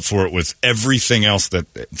 We made up for it with everything else that.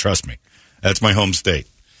 Trust me, that's my home state.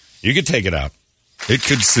 You could take it out. It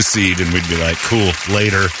could secede, and we'd be like, cool,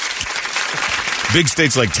 later. Big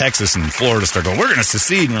states like Texas and Florida start going, we're going to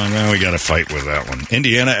secede. And I'm like, we got to fight with that one.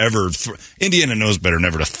 Indiana knows better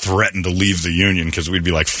never to threaten to leave the Union, because we'd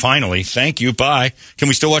be like, finally, thank you, bye. Can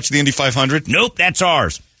we still watch the Indy 500? Nope, that's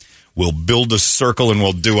ours. We'll build a circle and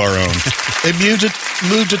we'll do our own. They moved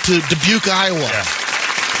it to Dubuque, Iowa. Yeah.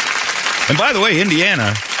 And by the way,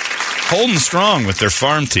 Indiana, holding strong with their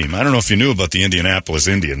farm team. I don't know if you knew about the Indianapolis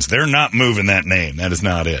Indians. They're not moving that name. That is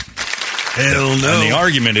not it. Hell no. And the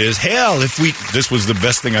argument is, this was the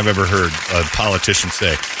best thing I've ever heard a politician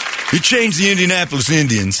say. You change the Indianapolis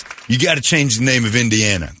Indians, you got to change the name of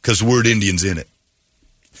Indiana because the word Indian's in it.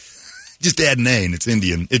 Just add an A and it's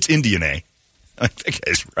Indian. It's Indian-A. I think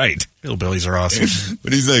he's right. Hillbillies are awesome.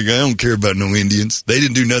 But he's like, I don't care about no Indians. They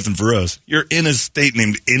didn't do nothing for us. You're in a state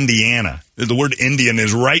named Indiana. The word Indian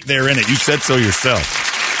is right there in it. You said so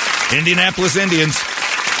yourself. Indianapolis Indians.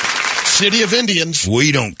 City of Indians.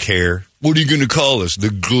 We don't care. What are you going to call us? The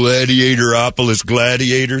Gladiatoropolis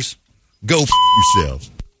Gladiators? Go yourselves.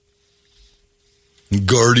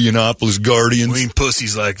 Guardianopolis Guardians. We ain't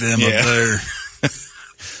pussies like them up there.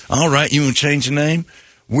 All right, you want to change the name?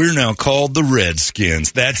 We're now called the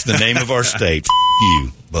Redskins. That's the name of our state.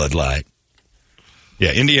 You, Bud Light.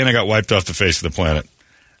 Yeah, Indiana got wiped off the face of the planet.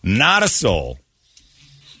 Not a soul.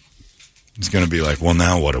 It's going to be like, well,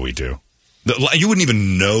 now what do we do? You wouldn't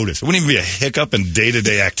even notice. It wouldn't even be a hiccup in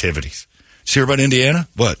day-to-day activities. You hear about Indiana?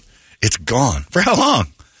 What? It's gone. For how long?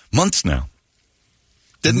 Months now.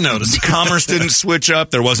 Didn't notice. Commerce didn't switch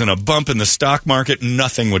up. There wasn't a bump in the stock market.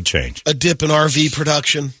 Nothing would change. A dip in RV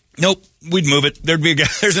production. Nope. We'd move it. There'd be a guy.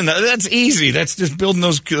 There's another. That's easy. That's just building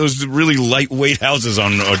those really lightweight houses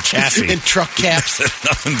on a chassis. And truck caps. There's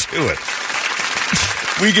nothing to it.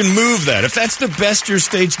 We can move that. If that's the best your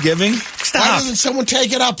state's giving, stop. Why doesn't someone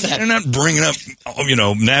take it up then? They're not bringing up,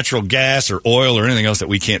 natural gas or oil or anything else that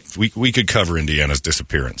we can't. We could cover Indiana's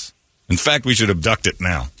disappearance. In fact, we should abduct it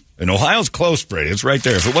now. And Ohio's close, Brady. It's right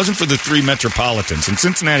there. If it wasn't for the three metropolitans, and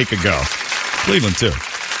Cincinnati could go. Cleveland, too.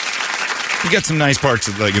 You got some nice parts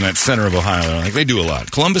in that center of Ohio. They do a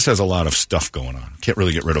lot. Columbus has a lot of stuff going on. Can't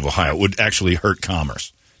really get rid of Ohio. It would actually hurt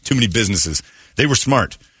commerce. Too many businesses. They were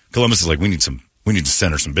smart. Columbus is like, we need to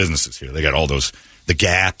center some businesses here. They got all those, the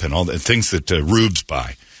Gap and all the things that Rube's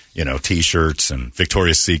buy. T-shirts and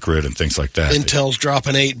Victoria's Secret and things like that. Intel's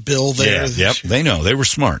dropping $8 billion there. Yeah, yep. They know. They were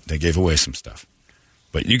smart. They gave away some stuff.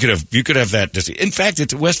 But you could have that. In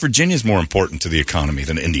fact, West Virginia is more important to the economy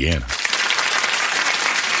than Indiana.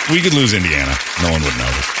 We could lose Indiana. No one would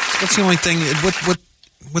notice. That's the only thing.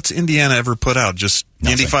 What's Indiana ever put out? Just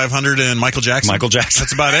nothing. Indy 500 and Michael Jackson? Michael Jackson.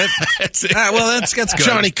 That's about it? That's it. That's good.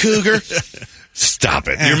 Johnny Cougar. Stop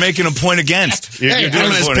it. You're making a point against. You're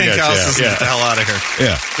doing his pink house. Get the hell out of here.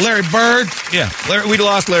 Yeah. Larry Bird. Yeah. We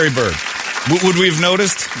lost Larry Bird. Would we have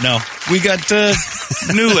noticed? No. We got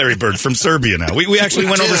new Larry Bird from Serbia now. We actually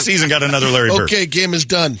went overseas and got another Larry Bird. Okay, game is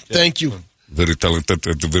done. Thank you. Very talented,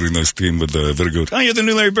 very nice team, but very good. Oh, you're the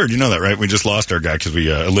new Larry Bird. You know that, right? We just lost our guy because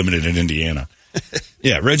we eliminated Indiana.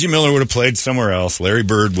 Yeah, Reggie Miller would have played somewhere else. Larry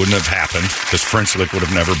Bird wouldn't have happened because French Lick would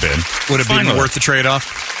have never been. Would it be worth the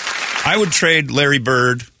trade-off? I would trade Larry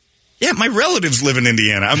Bird. Yeah, my relatives live in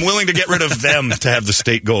Indiana. I'm willing to get rid of them to have the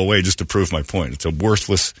state go away just to prove my point. It's a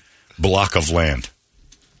worthless block of land.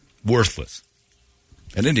 Worthless.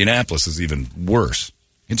 And Indianapolis is even worse.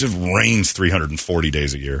 It just rains 340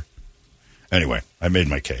 days a year. Anyway, I made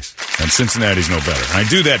my case. And Cincinnati's no better. And I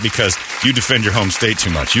do that because you defend your home state too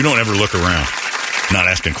much. You don't ever look around. Not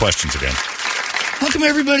asking questions again. How come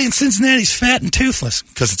everybody in Cincinnati's fat and toothless?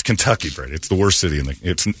 Because it's Kentucky, Brady. It's the worst city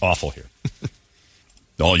it's awful here.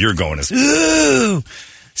 All you're going is, ooh,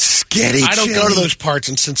 sketty. I don't go to those parts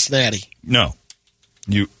in Cincinnati. No.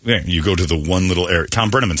 You go to the one little area.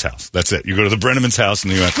 Tom Brenneman's house. That's it. You go to the Brenneman's house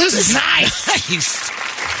and you went, this is nice. This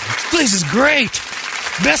place is great.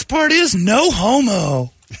 Best part is no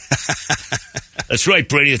homo. That's right,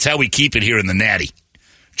 Brady. That's how we keep it here in the Natty.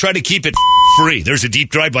 Try to keep it free. There's a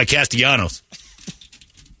deep drive by Castellanos.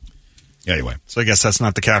 Anyway. So I guess that's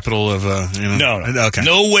not the capital of, No. Okay.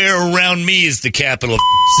 Nowhere around me is the capital of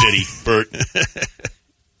city, Bert.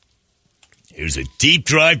 Here's a deep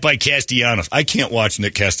drive by Castellanos. I can't watch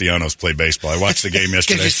Nick Castellanos play baseball. I watched the game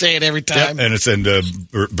yesterday. Because you say it every time. Yep, and it's in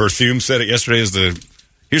Berthume said it yesterday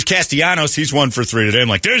here's Castellanos. He's 1 for 3 today. I'm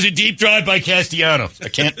like, there's a deep drive by Castellanos. I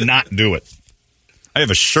can't not do it. I have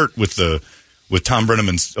a shirt with Tom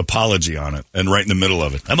Brenneman's apology on it, and right in the middle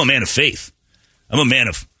of it. I'm a man of faith. I'm a man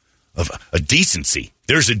of a decency.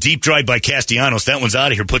 There's a deep drive by Castellanos. That one's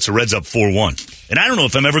out of here. Puts the Reds up 4-1. And I don't know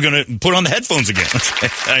if I'm ever going to put on the headphones again.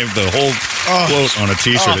 I have the whole quote on a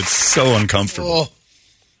T-shirt. It's so uncomfortable.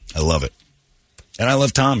 I love it. And I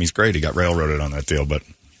love Tom. He's great. He got railroaded on that deal, but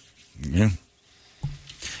yeah.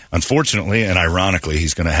 Unfortunately and ironically,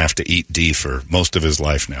 he's going to have to eat D for most of his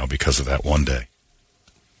life now because of that one day.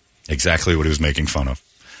 Exactly what he was making fun of.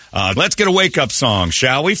 Let's get a wake-up song,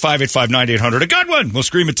 shall we? 585-9800. A good one! We'll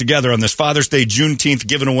scream it together on this Father's Day, Juneteenth,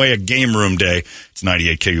 giving away a game room day. It's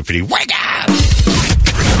 98 KUPD. Wake up!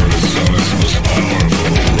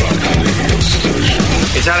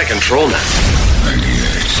 It's out of control now. 98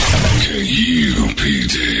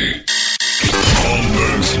 KUPD.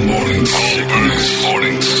 Holmbergs Morning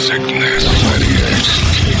Sickness. 98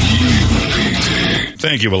 KUPD.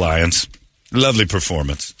 Thank you, Alliance. Lovely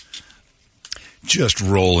performance. Just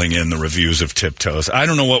rolling in the reviews of Tiptoes. I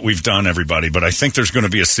don't know what we've done, everybody, but I think there's going to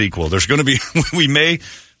be a sequel. There's going to be we may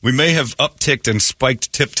have upticked and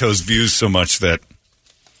spiked Tiptoes views so much that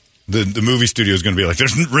the movie studio is going to be like,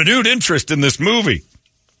 there's renewed interest in this movie.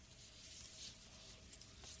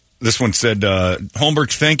 This one said,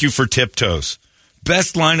 Holmberg, thank you for Tiptoes.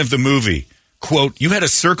 Best line of the movie. Quote, you had a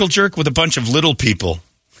circle jerk with a bunch of little people.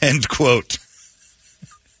 End quote.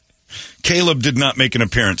 Caleb did not make an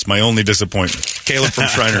appearance. My only disappointment. Caleb from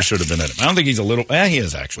Shriner should have been in it. I don't think he's a little... he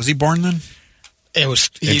is, actually. Was he born then? It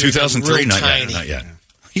was... In 2003? Not tiny. yet.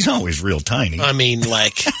 He's always real tiny. I mean,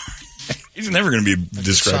 like... He's never going to be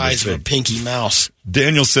described as size of a pinky mouse.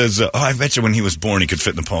 Daniel says, I bet you when he was born he could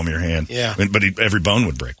fit in the palm of your hand. Yeah. But every bone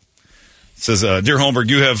would break. Says, Dear Holmberg,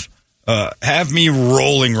 you have me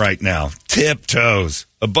rolling right now. Tiptoes.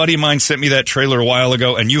 A buddy of mine sent me that trailer a while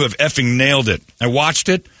ago, and you have effing nailed it. I watched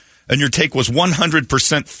it, and your take was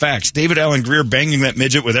 100% facts. David Alan Grier banging that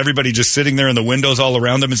midget with everybody just sitting there in the windows all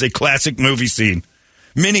around them is a classic movie scene.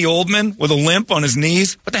 Minnie Oldman with a limp on his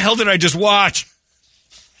knees. What the hell did I just watch?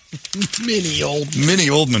 Minnie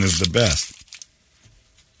Oldman is the best.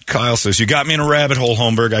 Kyle says, you got me in a rabbit hole,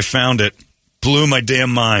 Holmberg. I found it. Blew my damn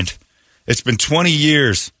mind. It's been 20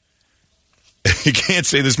 years. You can't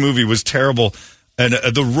say this movie was terrible. And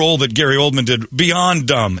the role that Gary Oldman did, beyond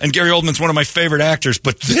dumb. And Gary Oldman's one of my favorite actors.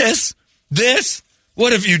 But this,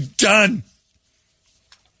 what have you done?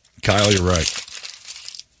 Kyle, you're right.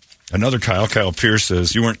 Another Kyle Pierce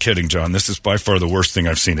says, you weren't kidding, John. This is by far the worst thing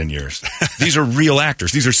I've seen in years. These are real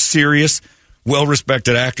actors. These are serious,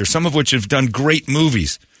 well-respected actors, some of which have done great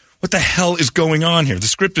movies. What the hell is going on here? The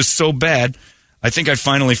script is so bad, I think I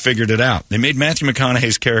finally figured it out. They made Matthew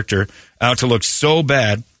McConaughey's character out to look so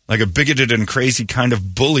bad, like a bigoted and crazy kind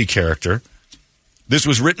of bully character. This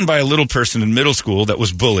was written by a little person in middle school that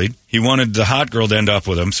was bullied. He wanted the hot girl to end up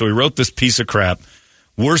with him, so he wrote this piece of crap.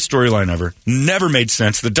 Worst storyline ever. Never made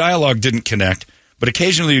sense. The dialogue didn't connect, but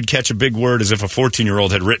occasionally you'd catch a big word as if a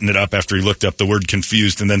 14-year-old had written it up after he looked up the word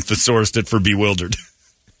confused and then thesaurused it for bewildered.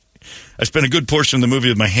 I spent a good portion of the movie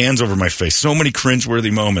with my hands over my face. So many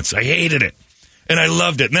cringeworthy moments. I hated it. And I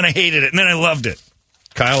loved it. And then I hated it. And then I loved it.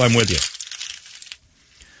 Kyle, I'm with you.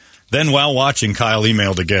 Then while watching, Kyle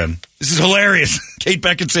emailed again. This is hilarious. Kate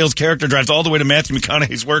Beckinsale's character drives all the way to Matthew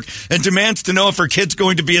McConaughey's work and demands to know if her kid's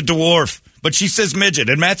going to be a dwarf. But she says midget,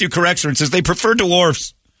 and Matthew corrects her and says they prefer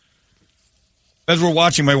dwarfs. As we're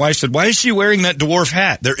watching, my wife said, why is she wearing that dwarf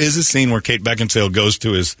hat? There is a scene where Kate Beckinsale goes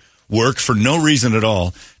to his work for no reason at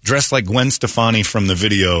all, dressed like Gwen Stefani from the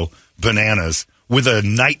video Bananas, with a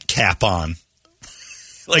nightcap on.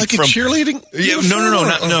 Like a cheerleading? Yeah,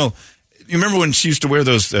 no. You remember when she used to wear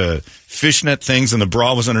those fishnet things and the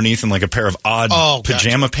bra was underneath and like a pair of odd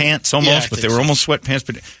pajama pants almost, but they were almost sweatpants.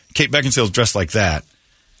 But Kate Beckinsale's dressed like that.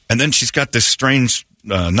 And then she's got this strange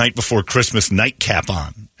night before Christmas nightcap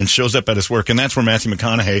on and shows up at his work. And that's where Matthew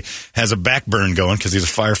McConaughey has a backburn going because he's a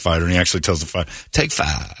firefighter and he actually tells the fire, take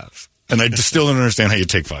 5. And I just still don't understand how you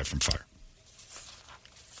take 5 from fire.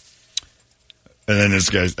 And then this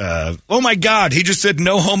guy's, oh my God, he just said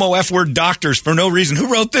no homo F-word doctors for no reason.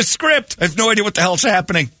 Who wrote this script? I have no idea what the hell's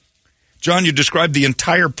happening. John, you described the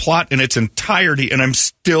entire plot in its entirety, and I'm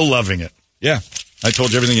still loving it. Yeah, I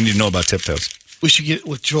told you everything you need to know about Tiptoes. We should get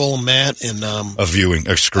with Joel and Matt and a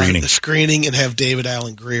screening. The screening and have David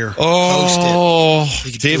Alan Grier host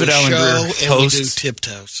it. David Alan Grier hosts. And we do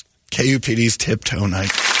Tiptoes. KUPD's Tiptoe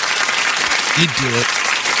Night. You'd do it.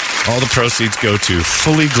 All the proceeds go to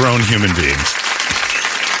fully grown human beings.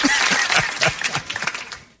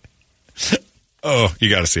 Oh, you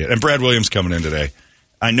got to see it. And Brad Williams coming in today.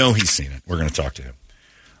 I know he's seen it. We're going to talk to him.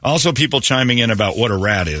 Also, people chiming in about what a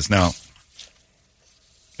rat is. Now,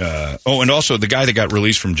 and also the guy that got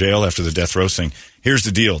released from jail after the death row thing. Here's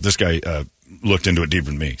the deal. This guy looked into it deeper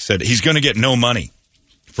than me. Said he's going to get no money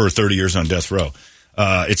for 30 years on death row.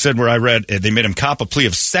 It said where I read, they made him cop a plea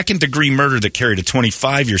of second-degree murder that carried a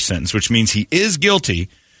 25-year sentence, which means he is guilty,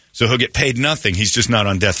 so he'll get paid nothing. He's just not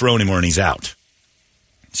on death row anymore, and he's out.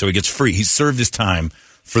 So he gets free. He's served his time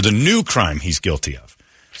for the new crime he's guilty of.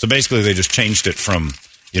 So basically they just changed it from,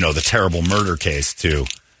 the terrible murder case to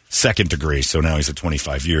second degree. So now he's at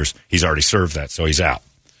 25 years. He's already served that, so he's out.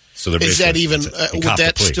 So is that even, would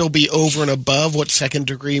that still be over and above what second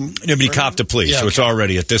degree? It'd be cop to plea. So it's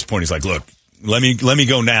already, at this point, he's like, look, let me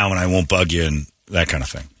go now and I won't bug you and that kind of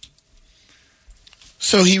thing.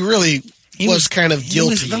 So he was kind of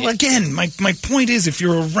guilty. Again, my point is, if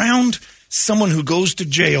you're around someone who goes to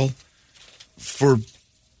jail for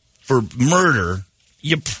murder,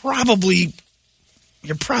 you're probably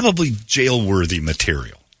jail-worthy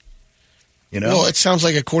material. You know? Well, it sounds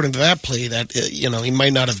like, according to that plea, that he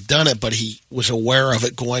might not have done it, but he was aware of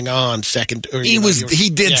it going on. He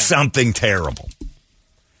did something terrible,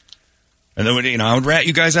 and then I would rat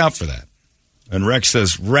you guys out for that. And Rex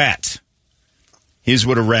says, "Rat." Here's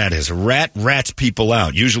what a rat is: a rat rats people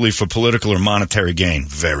out, usually for political or monetary gain.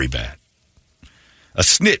 Very bad. A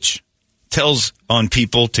snitch tells on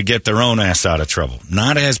people to get their own ass out of trouble.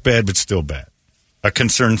 Not as bad, but still bad. A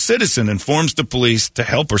concerned citizen informs the police to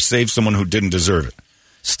help or save someone who didn't deserve it.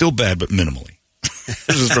 Still bad, but minimally.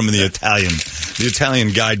 This is from the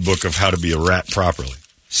Italian guidebook of how to be a rat properly.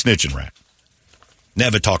 Snitch and rat.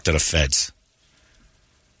 Never talk to the feds.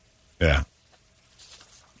 Yeah.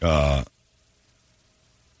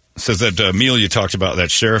 Says that meal you talked about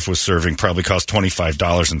that sheriff was serving probably cost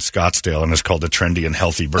 $25 in Scottsdale and is called a trendy and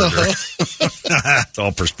healthy burger. It's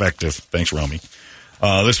all perspective. Thanks, Romy.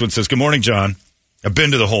 This one says, good morning, John. I've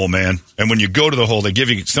been to the hole, man. And when you go to the hole, they give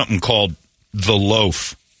you something called the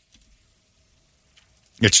loaf.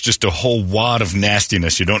 It's just a whole wad of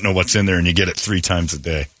nastiness. You don't know what's in there, and you get it 3 times a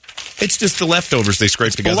day. It's just the leftovers they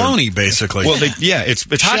scrape together. Bologna, basically. Well,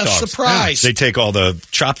 it's hot dogs. Surprise. Yeah. They take all the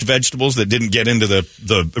chopped vegetables that didn't get into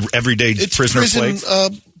the everyday prisoner plates.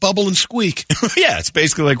 Bubble and squeak. Yeah, it's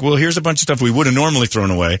basically like, well, here's a bunch of stuff we would have normally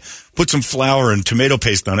thrown away. Put some flour and tomato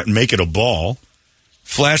paste on it and make it a ball.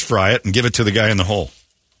 Flash fry it and give it to the guy in the hole.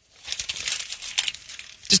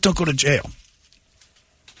 Just don't go to jail.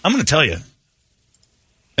 I'm going to tell you.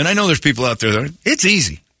 And I know there's people out there that it's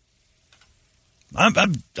easy. I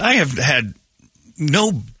have had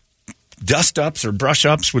no dust-ups or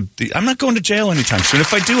brush-ups with I'm not going to jail anytime soon.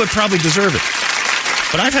 If I do, I probably deserve it.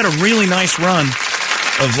 But I've had a really nice run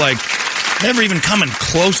of, never even coming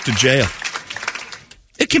close to jail.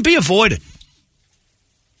 It can be avoided.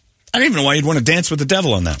 I don't even know why you'd want to dance with the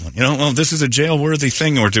devil on that one. Well, this is a jail-worthy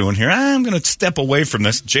thing we're doing here. I'm going to step away from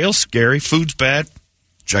this. Jail's scary. Food's bad.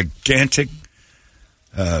 Gigantic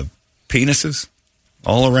penises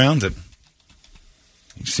all around it.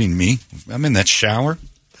 You've seen me. I'm in that shower.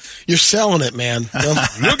 You're selling it, man.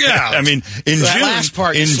 Look out. I mean, in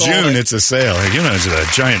June, it's a sale. It's a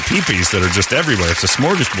giant peepees that are just everywhere. It's a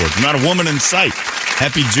smorgasbord. Not a woman in sight.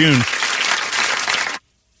 Happy June.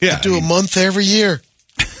 Yeah. I do a month every year.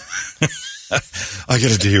 I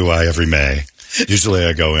get a DUI every May. Usually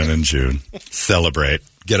I go in June. Celebrate.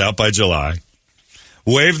 Get out by July.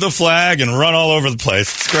 Wave the flag and run all over the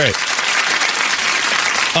place. It's great.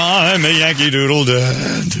 I'm a Yankee Doodle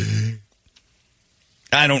Dandy.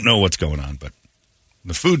 I don't know what's going on, but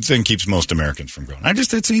the food thing keeps most Americans from going.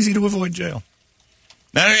 It's easy to avoid jail.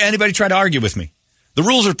 Now, anybody try to argue with me? The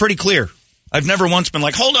rules are pretty clear. I've never once been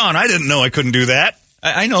like, hold on, I didn't know I couldn't do that.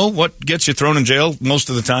 I know what gets you thrown in jail most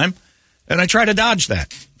of the time, and I try to dodge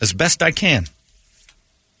that as best I can.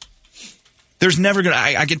 There's never going to,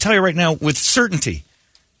 I can tell you right now with certainty,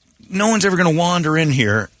 no one's ever going to wander in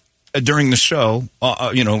here during the show,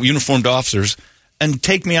 uniformed officers, and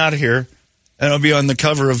take me out of here, and I'll be on the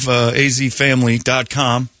cover of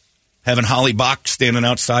azfamily.com having Holly Bach standing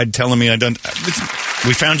outside telling me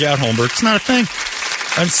we found you out, Holmberg. It's not a thing.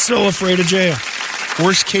 I'm so afraid of jail.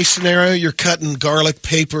 Worst case scenario, you're cutting garlic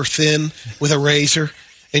paper thin with a razor,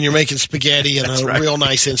 and you're making spaghetti in a real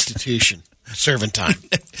nice institution. Serving time.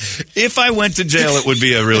 If I went to jail, it would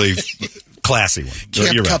be a really classy one.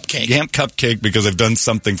 Camp Cupcake. Camp Cupcake, because I've done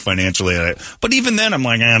something financially. But even then, I'm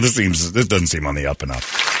like, this doesn't seem on the up and up.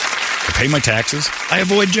 I pay my taxes. I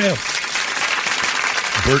avoid jail.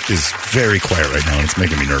 Bert is very quiet right now, and it's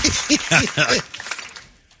making me nervous.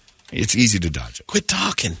 It's easy to dodge it. Quit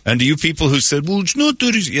talking. And to you people who said, well, it's not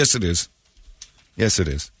that easy. Yes, it is. Yes, it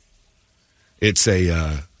is. It's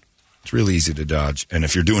really easy to dodge. And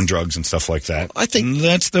if you're doing drugs and stuff like that, I think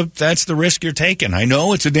that's the risk you're taking. I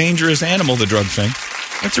know it's a dangerous animal, the drug thing.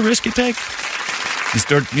 That's a risk you take. You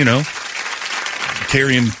start,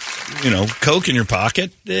 carrying, coke in your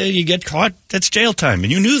pocket, you get caught, that's jail time.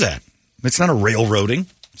 And you knew that. It's not a railroading.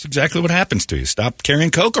 It's exactly what happens to you. Stop carrying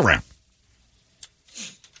coke around.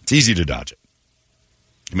 It's easy to dodge it.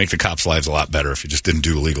 You make the cops' lives a lot better if you just didn't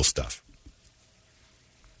do illegal stuff.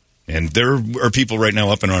 And there are people right now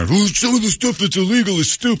up in arms. Some of the stuff that's illegal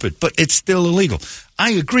is stupid, but it's still illegal.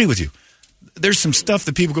 I agree with you. There's some stuff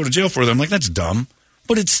that people go to jail for that I'm like, that's dumb.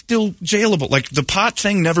 but it's still jailable. Like, the pot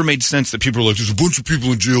thing never made sense that people are like, there's a bunch of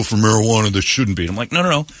people in jail for marijuana that shouldn't be. And I'm like,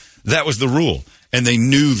 no. That was the rule. And they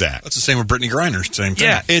knew that. That's the same with Brittany Griner. Same thing.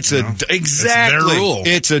 Yeah, exactly. It's their rule.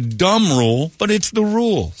 It's a dumb rule, but it's the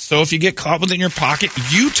rule. So if you get caught with it in your pocket,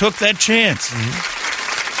 you took that chance.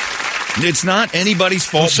 Mm-hmm. It's not anybody's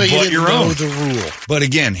fault so but your own. The rule. But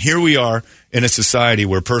again, here we are in a society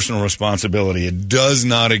where personal responsibility, it does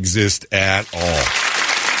not exist at all.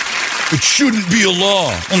 It shouldn't be a law.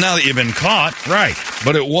 Well, now that you've been caught, right.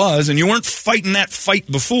 But it was, and you weren't fighting that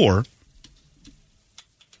fight before.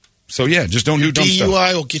 So, yeah, just don't do dumb stuff.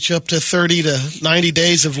 DUI will get you up to 30 to 90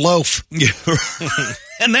 days of loaf. Yeah,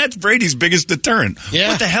 and that's Brady's biggest deterrent. Yeah.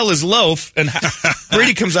 What the hell is loaf? And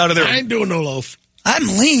Brady comes out of there. I ain't doing no loaf. I'm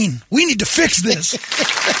lean. We need to fix this.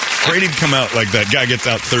 Brady'd come out like that guy gets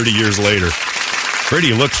out 30 years later. Brady,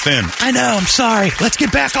 you look thin. I know. I'm sorry. Let's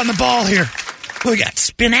get back on the ball here. We got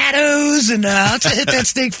spinatos and let's hit that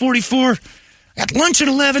steak 44. Got lunch at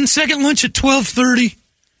 11, second lunch at 12:30.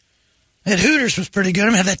 That Hooters was pretty good. I'm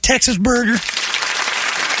going to have that Texas burger.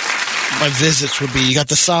 My visits would be, you got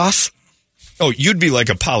the sauce? Oh, you'd be like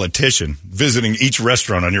a politician visiting each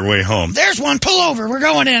restaurant on your way home. There's one. Pull over. We're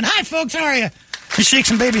going in. Hi, folks. How are you? You shake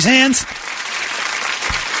some babies' hands.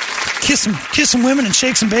 Kiss some women and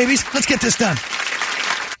shake some babies. Let's get this done.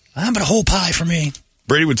 But a whole pie for me.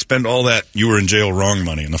 Brady would spend all that you were in jail wrong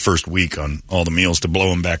money in the first week on all the meals to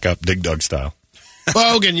blow him back up, Dig Dug style.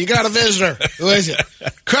 Bogan, you got a visitor. Who is it?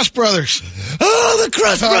 Crust Brothers. Oh, the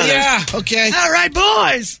Crust Brothers. Yeah, okay. All right,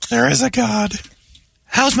 boys. There is a God.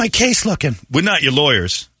 How's my case looking? We're not your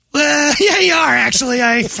lawyers. Yeah, you are, actually.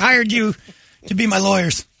 I hired you to be my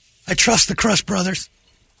lawyers. I trust the Crust Brothers.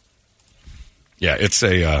 Yeah,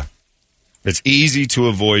 it's easy to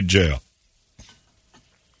avoid jail.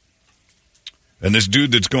 And this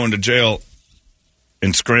dude that's going to jail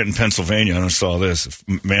in Scranton, Pennsylvania, I saw this,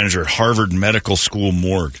 manager at Harvard Medical School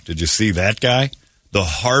morgue. Did you see that guy? The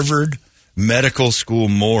Harvard Medical School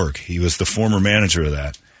morgue. He was the former manager of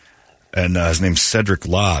that. And his name's Cedric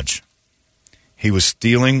Lodge. He was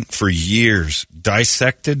stealing for years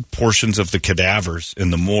dissected portions of the cadavers in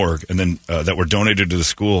the morgue and then that were donated to the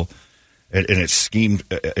school. And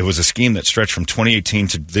it was a scheme that stretched from 2018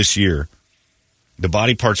 to this year. The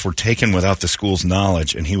body parts were taken without the school's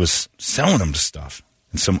knowledge, and he was selling them to stuff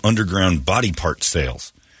in some underground body part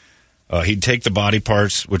sales. He'd take the body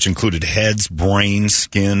parts, which included heads, brains,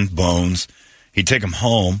 skin, bones. He'd take them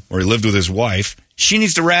home, where he lived with his wife. She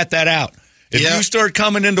needs to rat that out. If you start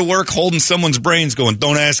coming into work holding someone's brains going,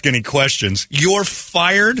 don't ask any questions, you're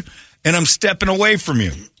fired, and I'm stepping away from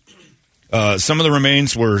you. Some of the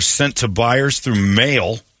remains were sent to buyers through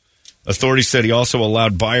mail. Authorities said he also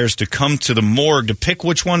allowed buyers to come to the morgue to pick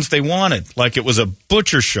which ones they wanted, like it was a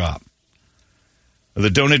butcher shop. They're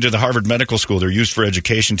donated to the Harvard Medical School. They're used for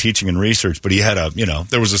education, teaching, and research. But he had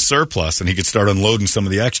there was a surplus, and he could start unloading some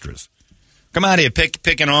of the extras. Come out here,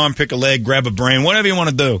 pick an arm, pick a leg, grab a brain, whatever you want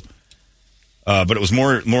to do. But it was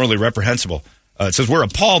morally reprehensible. It says, we're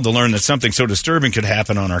appalled to learn that something so disturbing could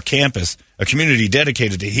happen on our campus, a community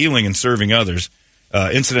dedicated to healing and serving others.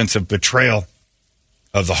 Incidents of betrayal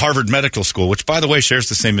of the Harvard Medical School, which, by the way, shares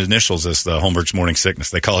the same initials as the Holmbergs Morning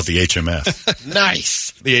Sickness. They call it the HMS.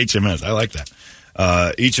 Nice. The HMS. I like that.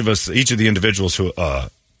 Each of the individuals who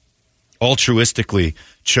altruistically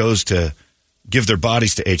chose to give their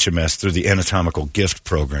bodies to HMS through the anatomical gift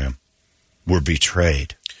program were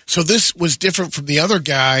betrayed. So this was different from the other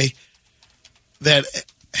guy that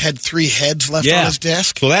had 3 heads left on his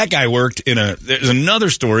desk? So that guy worked there's another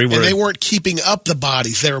story where... And they weren't keeping up the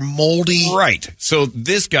bodies. They were moldy. Right. So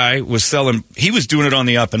this guy was he was doing it on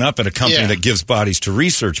the up and up at a company that gives bodies to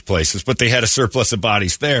research places, but they had a surplus of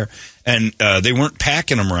bodies there, and they weren't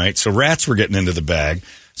packing them right, so rats were getting into the bag.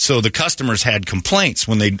 So the customers had complaints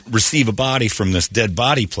when they receive a body from this dead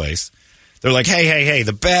body place. They're like, hey,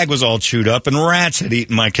 the bag was all chewed up and rats had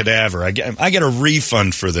eaten my cadaver. I get a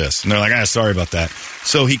refund for this. And they're like, sorry about that.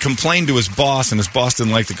 So he complained to his boss, and his boss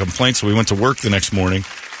didn't like the complaint, so he went to work the next morning,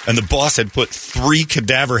 and the boss had put 3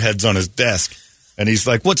 cadaver heads on his desk. And he's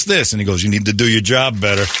like, what's this? And he goes, you need to do your job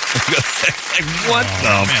better. Like, what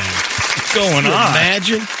what's going on?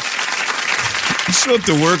 Imagine. You show up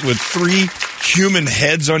to work with 3 human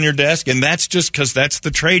heads on your desk, and that's just because that's the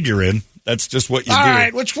trade you're in. That's just what you do. All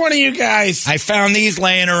right, which one of you guys? I found these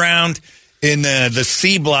laying around in the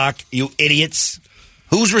C block, you idiots.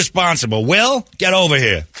 Who's responsible? Will, get over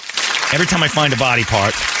here. Every time I find a body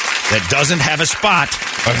part that doesn't have a spot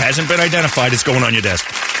or hasn't been identified, it's going on your desk.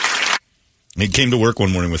 And he came to work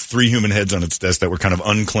one morning with 3 human heads on its desk that were kind of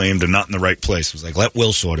unclaimed and not in the right place. It was like, let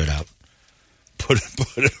Will sort it out. Put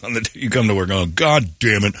it on you come to work, oh, God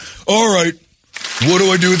damn it. All right. What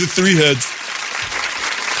do I do with the 3 heads?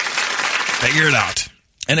 Figure it out.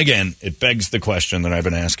 And again, it begs the question that I've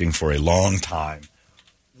been asking for a long time.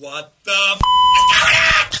 What the f*** is going on?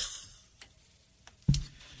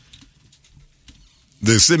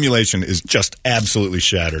 The simulation is just absolutely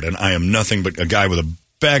shattered, and I am nothing but a guy with a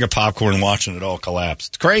bag of popcorn watching it all collapse.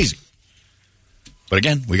 It's crazy. But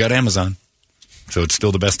again, we got Amazon, so it's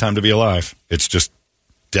still the best time to be alive. It's just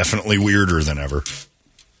definitely weirder than ever.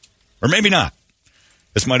 Or maybe not.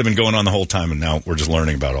 This might have been going on the whole time, and now we're just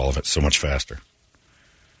learning about all of it so much faster.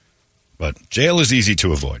 But jail is easy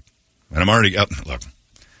to avoid. And I'm already up. Look.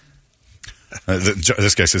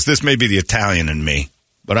 This guy says, this may be the Italian in me,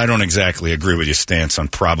 but I don't exactly agree with your stance on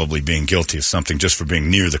probably being guilty of something just for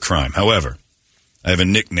being near the crime. However, I have a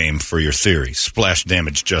nickname for your theory, splash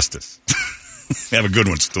damage justice. Have a good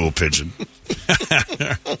one, stool pigeon.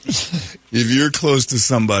 If you're close to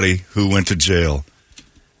somebody who went to jail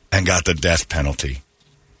and got the death penalty,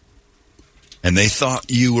 and they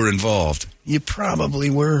thought you were involved, you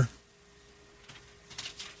probably were.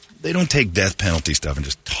 They don't take death penalty stuff and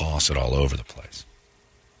just toss it all over the place.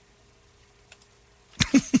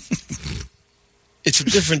 It's a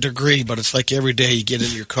different degree, but it's like every day you get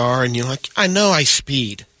in your car and you're like, I know I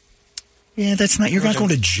speed. Yeah, that's not. You're not going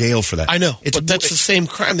to jail for that. I know, but that's the same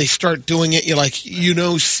crime. They start doing it. You're like,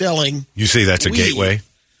 selling. You say that's weed. A gateway?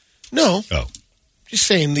 No. Oh. Just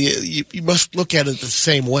saying, you must look at it the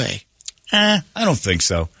same way. I don't think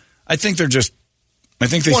so. I think they're just.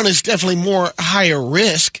 One is definitely more higher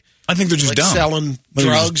risk. I think they're just dumb. Selling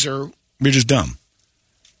drugs or. You're just dumb.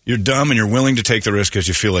 You're dumb and you're willing to take the risk because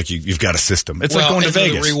you feel like you've got a system. It's like going to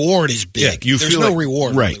Vegas. The reward is big. Yeah, There's no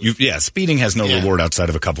reward. Right. Speeding has no reward outside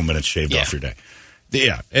of a couple minutes shaved off your day.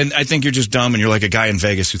 Yeah. And I think you're just dumb and you're like a guy in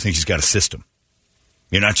Vegas who thinks he's got a system.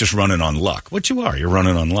 You're not just running on luck. What you are, you're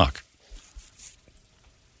running on luck.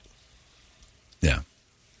 Yeah.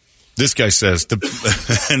 This guy says,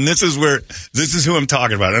 and this is who I'm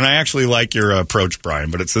talking about. And I actually like your approach, Brian,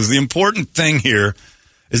 but it says the important thing here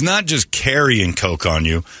is not just carrying coke on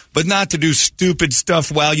you, but not to do stupid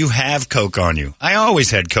stuff while you have coke on you. I always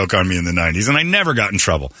had coke on me in the 90s, and I never got in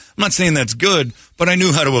trouble. I'm not saying that's good, but I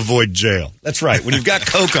knew how to avoid jail. That's right. When you've got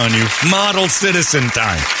coke on you, model citizen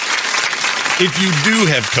time. If you do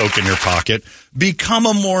have coke in your pocket, become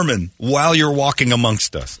a Mormon while you're walking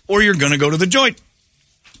amongst us, or you're going to go to the joint.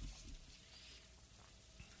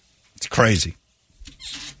 It's crazy.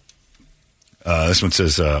 This one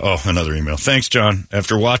says, another email. Thanks, John.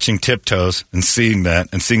 After watching Tiptoes and seeing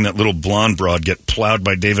that little blonde broad get plowed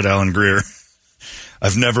by David Alan Grier,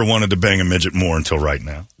 I've never wanted to bang a midget more until right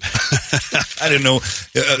now. I didn't know.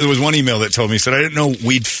 There was one email that told me, said, I didn't know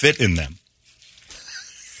we'd fit in them.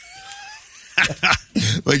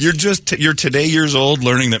 Like, you're today years old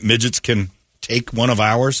learning that midgets can take one of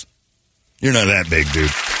ours? You're not that big, dude.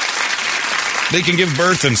 They can give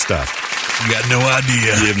birth and stuff. You got no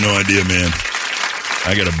idea. You have no idea, man.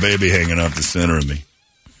 I got a baby hanging off the center of me.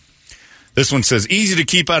 This one says, easy to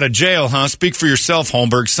keep out of jail, huh? Speak for yourself,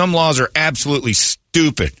 Holmberg. Some laws are absolutely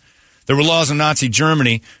stupid. There were laws in Nazi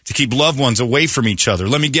Germany to keep loved ones away from each other.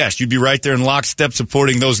 Let me guess, you'd be right there in lockstep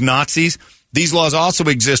supporting those Nazis? These laws also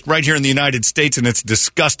exist right here in the United States, and it's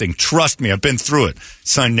disgusting. Trust me, I've been through it.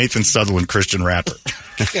 Signed, Nathan Sutherland, Christian rapper.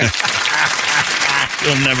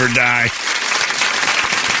 You'll never die.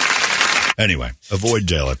 Anyway, avoid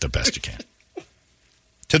jail at the best you can.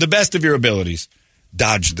 To the best of your abilities,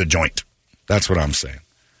 dodge the joint. That's what I'm saying.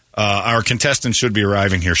 Our contestants should be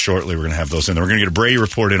arriving here shortly. We're going to have those in there. We're going to get a Brady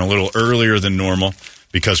report in a little earlier than normal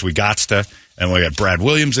because we got to. And we got Brad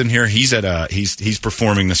Williams in here. He's he's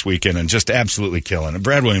performing this weekend and just absolutely killing. And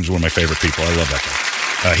Brad Williams is one of my favorite people. I love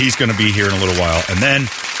that guy. He's going to be here in a little while. And then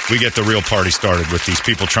we get the real party started with these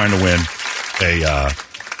people trying to win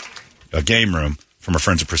a game room from our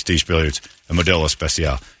friends at Prestige Billiards and Modelo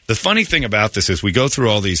Especial. The funny thing about this is we go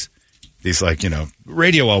through all these like,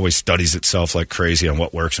 radio always studies itself like crazy on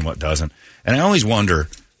what works and what doesn't. And I always wonder,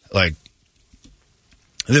 like,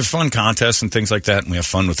 they're fun contests and things like that, and we have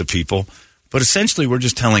fun with the people. But essentially, we're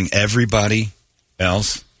just telling everybody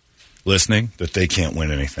else listening that they can't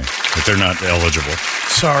win anything, that they're not eligible.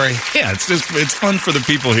 Sorry. Yeah, it's fun for the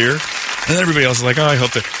people here. And everybody else is like, I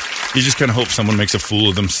hope that... You just kind of hope someone makes a fool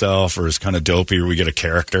of themselves or is kind of dopey or we get a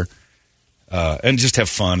character. And just have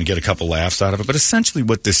fun and get a couple laughs out of it. But essentially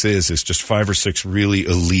what this is just 5 or 6 really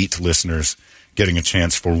elite listeners getting a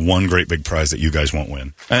chance for one great big prize that you guys won't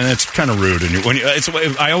win. And it's kind of rude.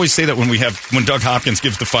 And I always say that when Doug Hopkins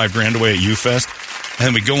gives the $5,000 away at UFest,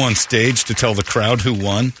 and we go on stage to tell the crowd who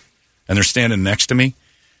won, and they're standing next to me.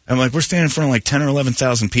 I'm like, we're standing in front of like 10 or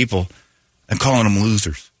 11,000 people and calling them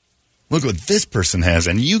losers. Look what this person has,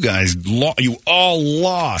 and you guys, you all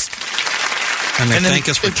lost. And they thank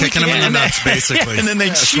us for kicking them in the nuts, basically. And then they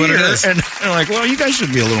cheer, and they're like, well, you guys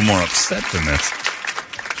should be a little more upset than this.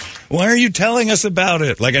 Why are you telling us about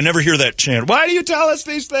it? Like, I never hear that chant. Why do you tell us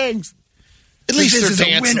these things? At least they're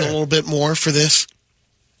dancing a little bit more for this.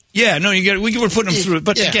 Yeah, no, we're putting them through it.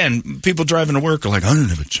 But again, people driving to work are like, I don't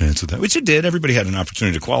have a chance of that. Which you did. Everybody had an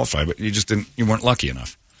opportunity to qualify, but you weren't lucky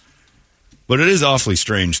enough. But it is awfully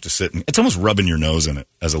strange to sit and it's almost rubbing your nose in it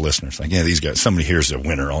as a listener. It's like, yeah, these guys, somebody here's a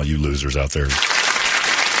winner, all you losers out there.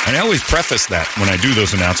 And I always preface that when I do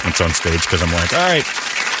those announcements on stage because I'm like, all right,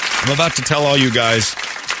 I'm about to tell all you guys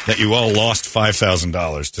that you all lost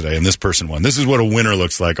 $5,000 today and this person won. This is what a winner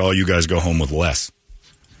looks like. All you guys go home with less.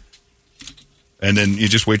 And then you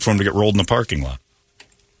just wait for them to get rolled in the parking lot.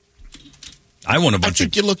 I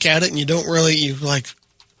think you look at it and you don't really, you like,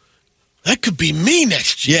 that could be me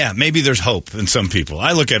next year. Yeah, maybe there's hope in some people.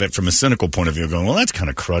 I look at it from a cynical point of view going, well, that's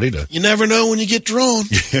kind of cruddy. You never know when you get drawn.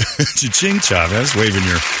 Cha-ching, Chavez, waving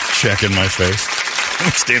your check in my face.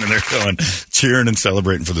 I'm standing there going, cheering and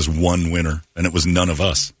celebrating for this one winner, and it was none of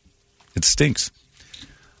us. It stinks.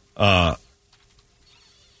 Wow,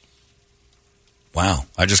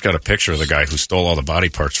 I just got a picture of the guy who stole all the body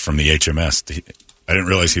parts from the HMS. I didn't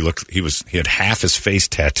realize he had half his face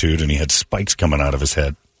tattooed and he had spikes coming out of his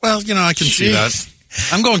head. Well, I can see that.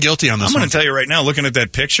 I'm going guilty on this I'm going to tell you right now, looking at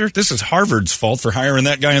that picture, this is Harvard's fault for hiring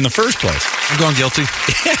that guy in the first place. I'm going guilty.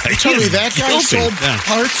 Yeah, you tell me that guy sold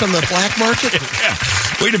parts on the black market? Yeah.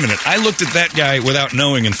 Wait a minute. I looked at that guy without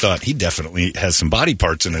knowing and thought, he definitely has some body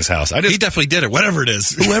parts in his house. He definitely did it, whatever it is.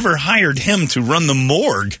 Whoever hired him to run the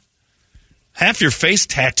morgue, half your face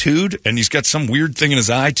tattooed, and he's got some weird thing in his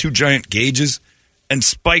eye, 2 giant gauges, and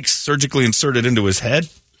spikes surgically inserted into his head.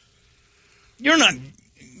 You're not.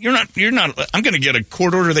 I'm going to get a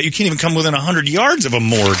court order that you can't even come within 100 yards of a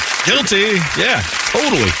morgue. Guilty. Yeah,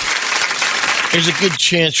 totally. There's a good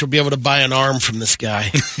chance you'll be able to buy an arm from this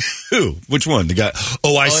guy. Who? Which one? The guy?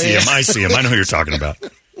 Oh, I see him. I see him. I know who you're talking about.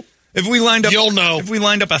 If we lined up, you'll know. If we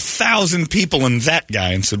lined up 1,000 people in that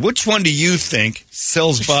guy and said, which one do you think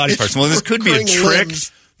sells body parts? Well, this could be a trick,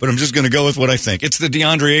 but I'm just going to go with what I think. It's the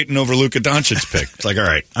DeAndre Ayton over Luka Doncic pick. It's like, all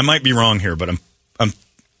right, I might be wrong here, but I'm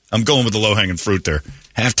going with the low-hanging fruit there.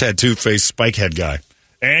 Half tattoo face spike head guy.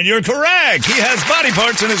 And you're correct. He has body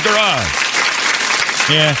parts in his garage.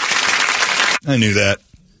 Yeah. I knew that.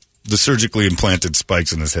 The surgically implanted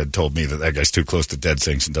spikes in his head told me that guy's too close to dead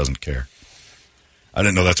things and doesn't care. I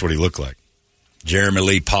didn't know that's what he looked like. Jeremy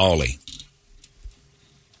Lee Pauley.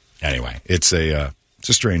 Anyway, it's a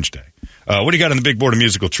strange day. What do you got on the big board of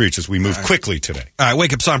musical treats as we move quickly today? All right,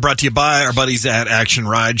 Wake Up Song brought to you by our buddies at Action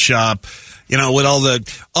Ride Shop. With all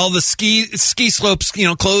the ski slopes,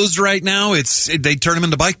 closed right now, they turn them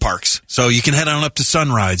into bike parks. So you can head on up to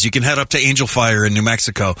Sunrise. You can head up to Angel Fire in New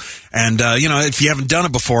Mexico. And, if you haven't done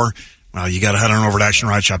it before, well, you got to head on over to Action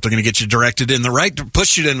Ride Shop. They're going to get you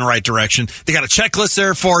push you in the right direction. They got a checklist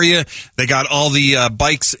there for you. They got all the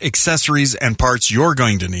bikes, accessories, and parts you're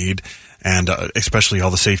going to need. And especially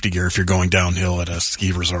all the safety gear if you're going downhill at a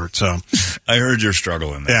ski resort. So I heard your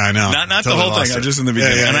struggle in there. Yeah, I know. Not the whole thing. Just in the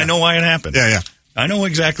beginning. And I know why it happened. Yeah. I know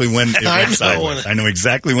exactly when it went sideways. I know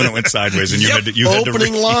exactly when it went sideways, and you had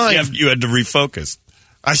to refocus.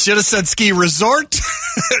 I should have said ski resort,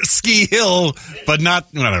 ski hill, but not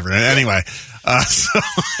whatever. Anyway,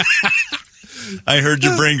 I heard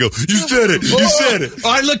your brain go, you said it. You said it.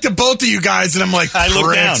 I looked at both of you guys, and I'm like, I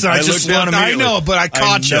looked down. I know, but I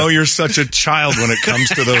caught you. I know you're such a child when it comes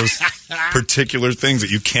to those particular things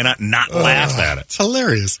that you cannot not laugh at it. It's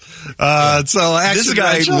hilarious. This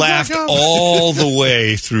guy laughed all the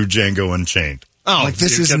way through Django Unchained. Oh,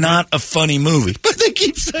 this is not a funny movie. But they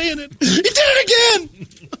keep saying it. He did it again.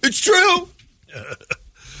 It's true.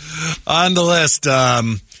 On the list,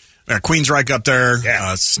 Queensryche up there,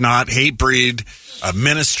 Snot, Hatebreed,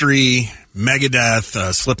 Ministry,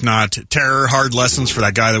 Megadeth, Slipknot, Terror, Hard Lessons for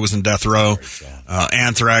that guy that was in Death Row,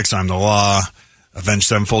 Anthrax, I'm the Law, Avenged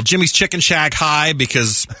Sevenfold, Jimmy's Chicken Shack High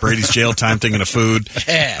because Brady's jail time thinking of food,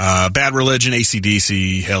 Bad Religion,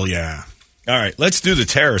 AC/DC, hell yeah. All right, let's do the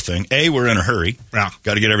Terror thing. A, we're in a hurry. Yeah.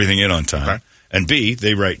 Got to get everything in on time. Okay. And B,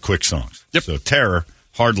 they write quick songs. Yep. So Terror,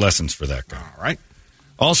 Hard Lessons for that guy. All right.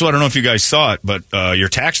 Also, I don't know if you guys saw it, but your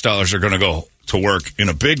tax dollars are going to go to work in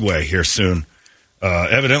a big way here soon.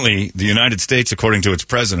 Evidently, the United States, according to its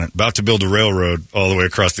president, about to build a railroad all the way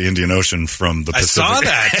across the Indian Ocean from the Pacific. I saw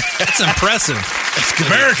that. That's impressive. It's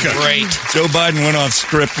America. Great. Joe Biden went off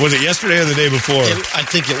script. Was it yesterday or the day before? I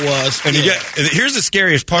think it was. And here's the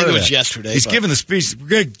scariest part of it. It was yesterday. He's giving the speech. We're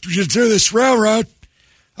going to do this railroad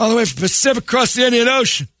all the way from the Pacific across the Indian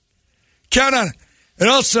Ocean. Count on it.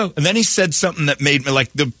 And then he said something that made me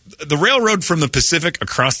like the railroad from the Pacific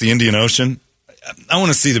across the Indian Ocean. I want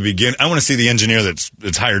to see I want to see the engineer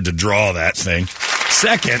that's hired to draw that thing.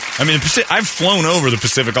 Second, I mean, I've flown over the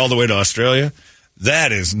Pacific all the way to Australia.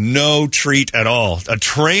 That is no treat at all. A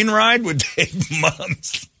train ride would take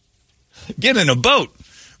months. Get in a boat.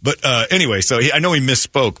 But anyway, so I know he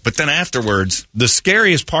misspoke. But then afterwards, the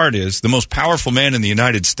scariest part is the most powerful man in the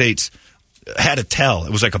United States had a tell.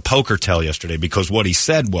 It was like a poker tell yesterday because what he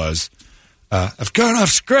said was, I've gone off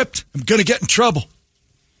script. I'm going to get in trouble.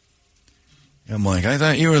 I'm like, I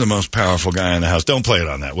thought you were the most powerful guy in the house. Don't play it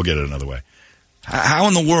on that. We'll get it another way. How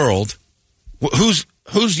in the world?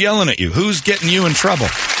 Who's yelling at you? Who's getting you in trouble?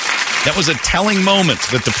 That was a telling moment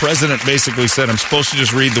that the president basically said, I'm supposed to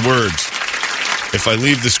just read the words. If I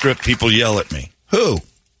leave the script, people yell at me. Who?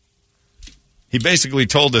 He basically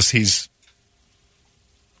told us he's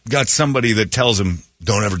got somebody that tells him,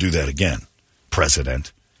 don't ever do that again,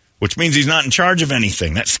 president. Which means he's not in charge of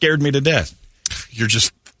anything. That scared me to death. You're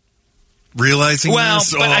just realizing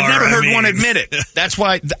this? But I've never heard one admit it. That's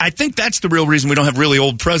why I think that's the real reason we don't have really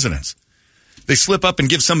old presidents. They slip up and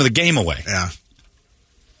give some of the game away. Yeah.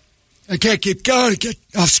 I can't keep going. Get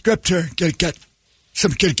off script here. Get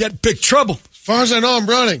in big trouble. As far as I know, I'm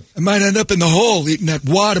running. I might end up in the hole eating that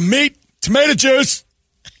wad of meat, tomato juice.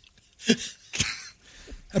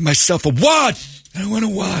 Have myself a wad. I don't want a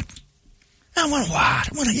wad. I want a wad.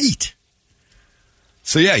 I want to eat.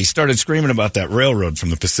 So, yeah, he started screaming about that railroad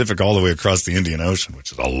from the Pacific all the way across the Indian Ocean,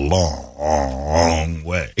 which is a long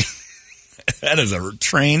way. That is a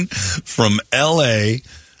train from L.A.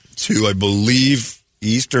 to, I believe,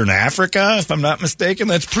 Eastern Africa, if I'm not mistaken.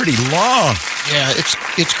 That's pretty long. Yeah,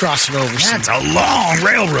 it's crossing over. That's a long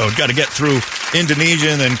railroad. Got to get through Indonesia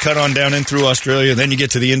and then cut on down in through Australia. Then you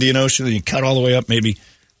get to the Indian Ocean, and you cut all the way up, maybe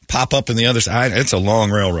pop up in the other side. It's a long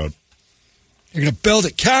railroad. You're going to build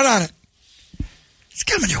it. Count on it. It's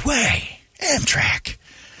coming your way. Amtrak.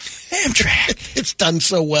 It's done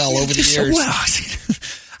so well over the years. So well.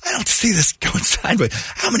 I don't see this going sideways.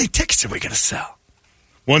 How many tickets are we going to sell?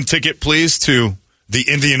 One ticket, please, to the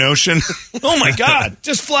Indian Ocean. Oh, my God.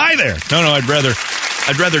 Just fly there. No, I'd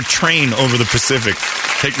rather train over the Pacific.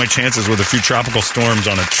 Take my chances with a few tropical storms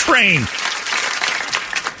on a train.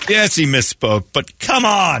 Yes, he misspoke, but come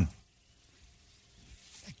on.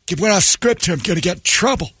 Get went off script here. I'm going to get in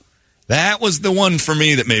trouble. That was the one for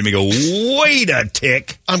me that made me go, wait a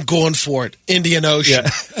tick. I'm going for it. Indian Ocean.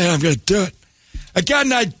 Yeah. And I'm going to do it. I got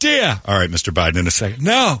an idea. All right, Mr. Biden, in a second.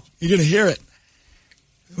 No, you're going to hear it.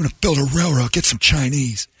 I'm going to build a railroad. Get some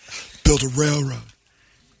Chinese. Build a railroad.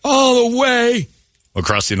 All the way.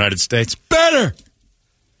 Across the United States? Better.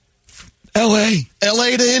 L.A.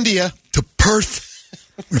 L.A. to India. To Perth.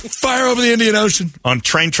 We're going to fire over the Indian Ocean. On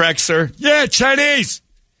train tracks, sir? Yeah, Chinese.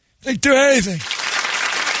 They do anything.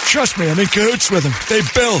 Trust me, I'm in cahoots with them. They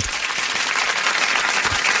build.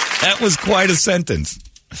 That was quite a sentence.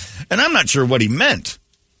 And I'm not sure what he meant.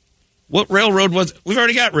 What railroad was... We've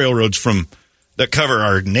already got railroads that cover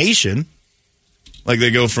our nation. Like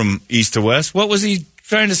they go from east to west. What was he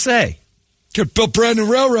trying to say? Could build brand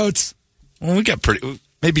new railroads. Well, we got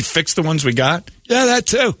maybe fix the ones we got? Yeah, that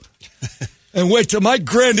too. And wait till my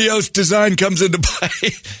grandiose design comes into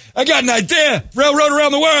play. I got an idea. Railroad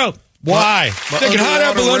around the world. Why? They can hot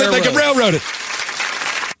air balloon it. They can railroad it.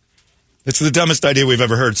 It's the dumbest idea we've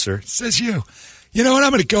ever heard, sir. Says you. You know what? I'm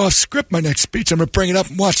going to go off script my next speech. I'm going to bring it up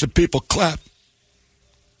and watch the people clap.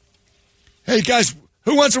 Hey, guys,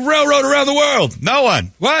 who wants a railroad around the world? No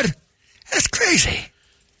one. What? That's crazy.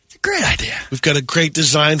 It's a great idea. We've got a great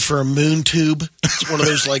design for a moon tube. It's one of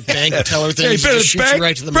those, like, bank teller things. Hey, that shoots you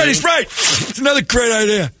right to the moon. Brady's right. It's another great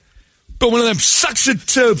idea. But one of them suction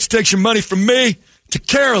tubes takes your money from me to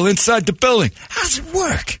Carol inside the building. How does it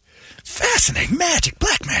work? Fascinating. Magic.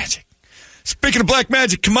 Black magic. Speaking of black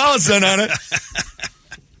magic, Kamala's done on it.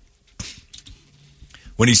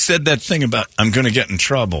 When he said that thing about, I'm going to get in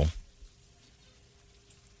trouble,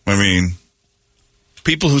 I mean,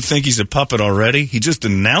 people who think he's a puppet already, he just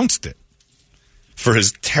announced it for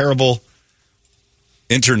his terrible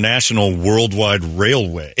international worldwide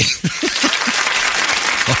railway.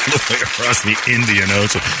 All the way across the Indian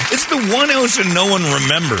Ocean. It's the one ocean no one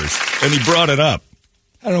remembers, and he brought it up.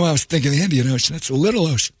 I don't know why I was thinking the Indian Ocean. That's a little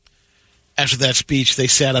ocean. After that speech, they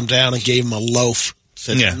sat him down and gave him a loaf.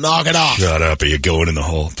 Said, knock it off. Shut up, or you're going in the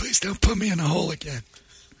hole. Please don't put me in the hole again.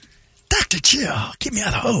 Dr. Jill, get me out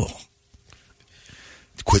of the hole.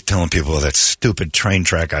 Quit telling people that stupid train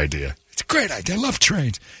track idea. It's a great idea. I love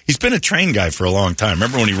trains. He's been a train guy for a long time.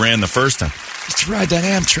 Remember when he ran the first time? Used to ride that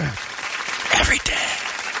Amtrak. Every day.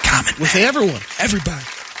 Common with man. everyone. Everybody.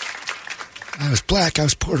 I was black. I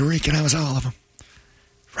was Puerto Rican. I was all of them.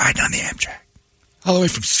 riding on the Amtrak. All the way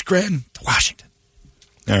from Scranton to Washington.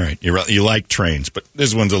 All right, you like trains, but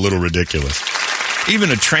this one's a little ridiculous.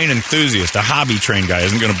 Even a train enthusiast, a hobby train guy,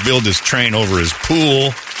 isn't going to build his train over his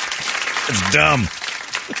pool. It's dumb.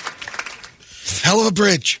 Hell of a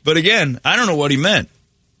bridge. But again, I don't know what he meant.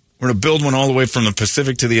 We're going to build one all the way from the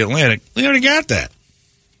Pacific to the Atlantic. We already got that.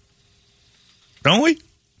 Don't we?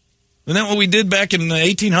 Isn't that what we did back in the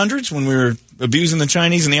 1800s when we were abusing the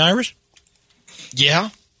Chinese and the Irish? Yeah.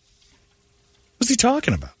 What's he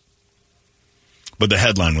talking about? But the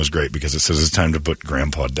headline was great because it says it's time to put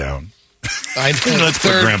Grandpa down. I know. Let's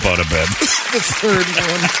put Grandpa to bed. The third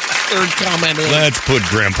comment. Let's put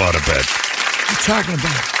Grandpa to bed. What are you talking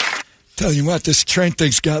about? Tell you what, this train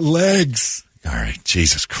thing's got legs. All right,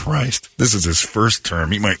 Jesus Christ. This is his first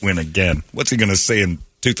term. He might win again. What's he going to say in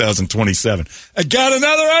 2027? I got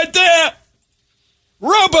another idea.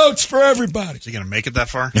 Rowboats for everybody. Is he going to make it that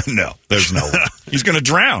far? No, there's no way. He's going to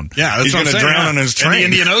drown. Yeah, that's he's going to drown on his train.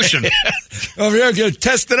 In the Indian Ocean. Over here, I'm going to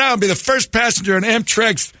test it out and be the first passenger on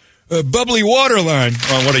Amtrak's bubbly water line.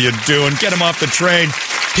 Oh, what are you doing? Get him off the train.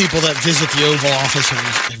 People that visit the Oval Office,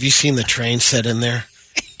 have you seen the train set in there?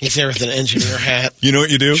 He's there with an engineer hat. You know what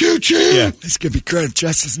you do? Choo-choo. Yeah. This could be credit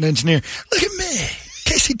just as an engineer. Look at me,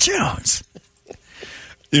 Casey Jones.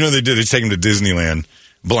 You know what they do? They take him to Disneyland,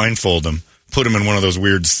 blindfold him, put him in one of those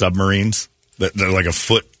weird submarines that they're like a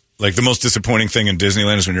foot. Like the most disappointing thing in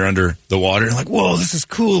Disneyland is when you're under the water. You're like, whoa, this is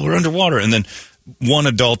cool. We're underwater. And then one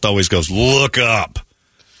adult always goes, look up.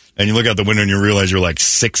 And you look out the window and you realize you're like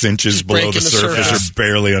 6 inches below the surface. You're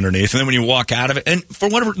barely underneath. And then when you walk out of it, and for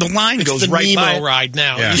whatever, the line goes right Nemo by. Nemo ride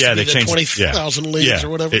now. Yeah, they changed 20,000 leagues or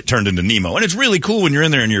whatever. It turned into Nemo. And it's really cool when you're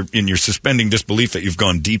in there and you're suspending disbelief that you've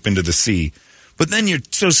gone deep into the sea. But then you're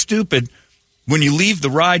so stupid when you leave the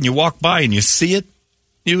ride and you walk by and you see it,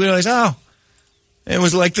 you realize, oh, it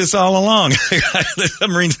was like this all along. The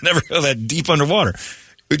submarines never go that deep underwater.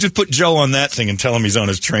 We just put Joe on that thing and tell him he's on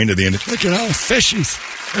his train to the end. Look at all the fishies.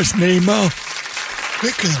 There's Nemo.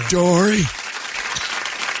 Look at Dory.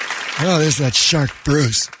 Oh, there's that shark,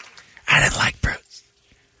 Bruce. I didn't like Bruce.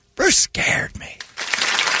 Bruce scared me.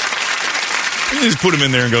 You just put him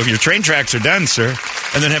in there and go, your train tracks are done, sir.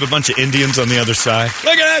 And then have a bunch of Indians on the other side.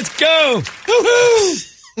 Look at us go! Woohoo!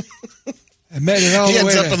 I made it all the way. He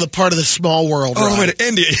ends up in the part of the small world. All the way to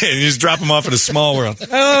India. Yeah, you just drop him off at a small world.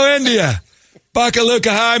 Hello, India. Bakaluka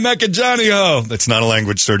hi, Mecca Johnny ho. That's not a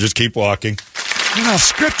language, sir. Just keep walking. Went off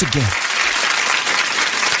script again.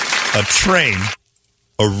 A train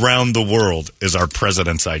around the world is our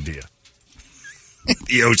president's idea.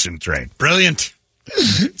 The ocean train. Brilliant.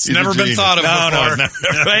 It's never been thought of before.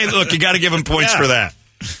 No. Hey, look, you got to give him points for that.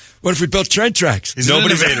 What if we built train tracks?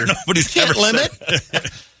 Nobody's ever limit.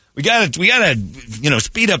 We gotta,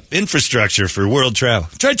 speed up infrastructure for world travel.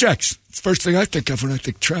 Train tracks. It's the first thing I think of when I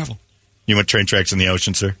think travel. You want train tracks in the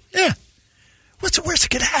ocean, sir? Yeah. Where's it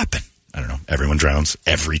going to happen? I don't know. Everyone drowns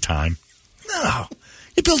every time. No.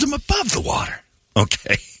 You build them above the water.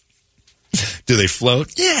 Okay. Do they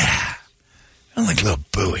float? Yeah. I like little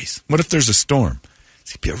buoys. What if there's a storm?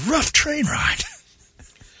 It's going to be a rough train ride.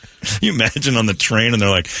 You imagine on the train and they're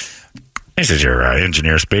like, this is your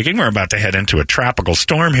engineer speaking. We're about to head into a tropical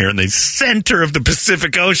storm here in the center of the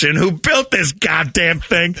Pacific Ocean. Who built this goddamn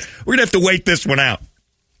thing? We're going to have to wait this one out.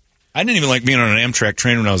 I didn't even like being on an Amtrak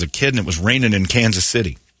train when I was a kid and it was raining in Kansas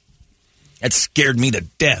City. That scared me to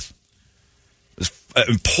death. It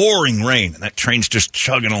was pouring rain and that train's just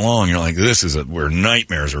chugging along. You're like, this is where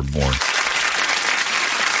nightmares are born.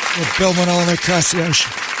 We'll build one all the way across the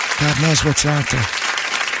ocean. God knows what's out there.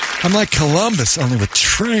 I'm like Columbus, only with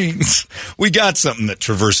trains. We got something that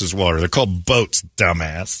traverses water. They're called boats,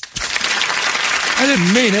 dumbass. I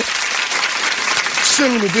didn't mean it.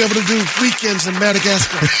 Soon we'll be able to do weekends in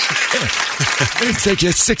Madagascar. It'll take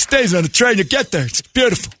you 6 days on a train to get there. It's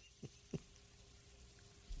beautiful.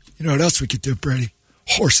 You know what else we could do, Brady?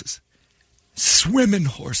 Horses. Swimming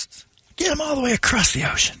horses. Get them all the way across the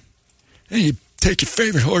ocean. Then you take your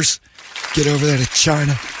favorite horse, get over there to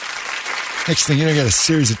China. Next thing you know, you got a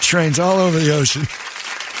series of trains all over the ocean.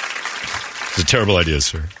 It's a terrible idea,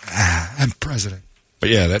 sir. I'm president. But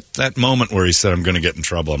yeah, that moment where he said, I'm going to get in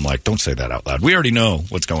trouble, I'm like, don't say that out loud. We already know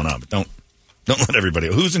what's going on, but don't let everybody...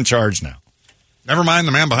 Who's in charge now? Never mind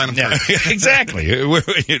the man behind him. Yeah, exactly.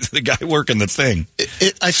 The guy working the thing.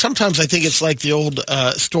 Sometimes I think it's like the old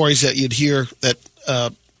stories that you'd hear that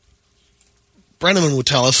Brenneman would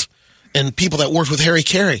tell us, and people that worked with Harry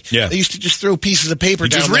Carey. Yeah. They used to just throw pieces of paper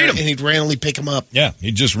down there, and he'd randomly pick them up. Yeah,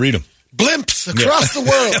 he'd just read them. Blimps across the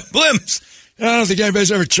world. Blimps. I don't think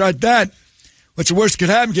anybody's ever tried that. What's the worst could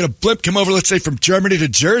happen? Get a blimp come over, let's say, from Germany to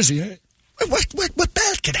Jersey. What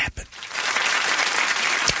bad could happen?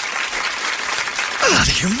 Oh,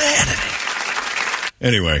 the humanity.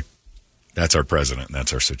 Anyway, that's our president, and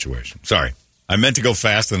that's our situation. Sorry. I meant to go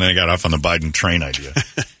fast, and then I got off on the Biden train idea.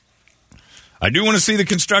 I do want to see the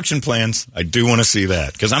construction plans. I do want to see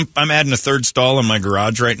that. Because I'm adding a third stall in my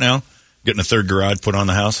garage right now. Getting a third garage put on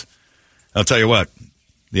the house. I'll tell you what.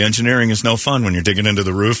 The engineering is no fun when you're digging into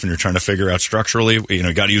the roof and you're trying to figure out structurally.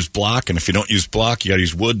 You got to use block, and if you don't use block, you got to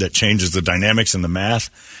use wood. That changes the dynamics and the math.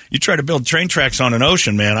 You try to build train tracks on an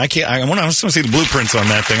ocean, man. I want to see the blueprints on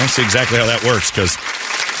that thing. I want to see exactly how that works, because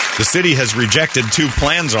the city has rejected 2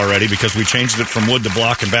 plans already because we changed it from wood to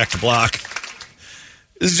block and back to block.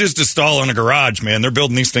 This is just a stall in a garage, man. They're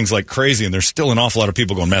building these things like crazy, and there's still an awful lot of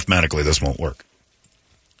people going, mathematically, this won't work.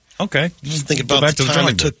 Okay. Just think about the time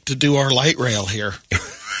it took to do our light rail here.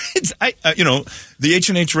 The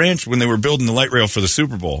H&H Ranch, when they were building the light rail for the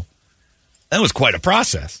Super Bowl, that was quite a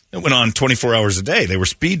process. It went on 24 hours a day. They were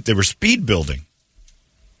speed building.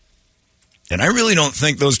 And I really don't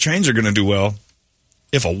think those trains are going to do well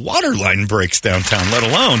if a water line breaks downtown, let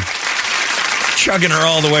alone chugging her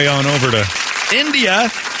all the way on over to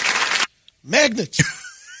India. Magnets.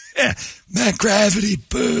 Yeah. Gravity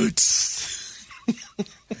boots.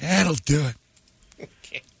 That'll do it.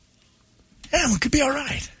 Okay. Yeah, it could be all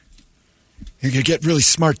right. You're going to get really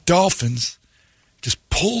smart dolphins. Just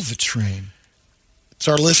pull the train. It's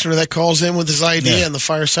our listener that calls in with his idea in the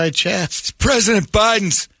fireside chats. It's President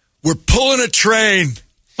Biden's, we're pulling a train.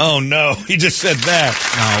 Oh, no. He just said that.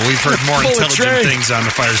 No, we've heard more intelligent things on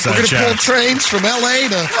the fireside chat. We're going to pull chat. trains from L.A.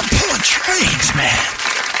 to... I'm pulling trains, man.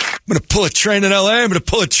 I'm going to pull a train in L.A. I'm going to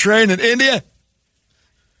pull a train in India.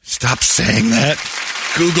 Stop saying that.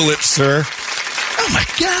 Google it, sir. Oh, my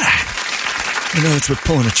God. You know, it's with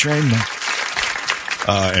pulling a train now.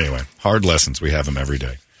 Anyway, hard lessons. We have them every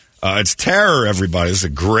day. It's Terror, everybody. This is a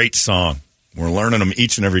great song. We're learning them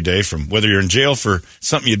each and every day, from whether you're in jail for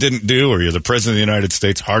something you didn't do or you're the President of the United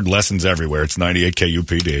States. Hard lessons everywhere. It's 98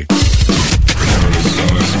 KUPD.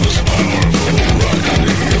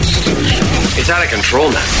 It's out of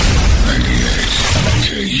control now. 98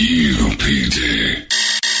 KUPD.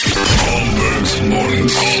 Holmbergs Morning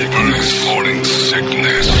Sickness. Morning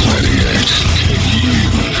Sickness. 98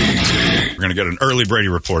 KUPD. We're going to get an early Brady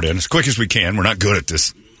report in as quick as we can. We're not good at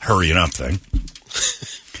this hurrying up thing.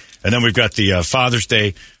 And then we've got the Father's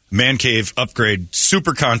Day Man Cave Upgrade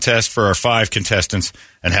Super Contest for our 5 contestants,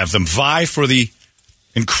 and have them vie for the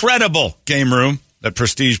incredible game room that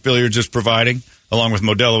Prestige Billiards is providing, along with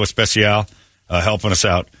Modelo Especial helping us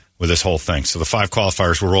out with this whole thing. So the 5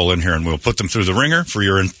 qualifiers will roll in here, and we'll put them through the ringer for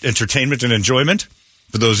your entertainment and enjoyment.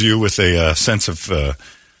 For those of you with a sense of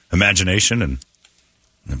imagination and,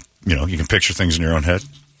 you can picture things in your own head,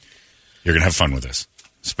 you're going to have fun with this,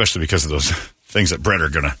 especially because of those things that Brett are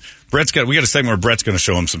going to... we got a segment where Brett's going to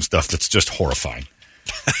show him some stuff that's just horrifying.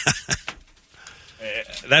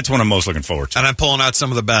 That's what I'm most looking forward to. And I'm pulling out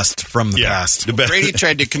some of the best from the past. The best. Brady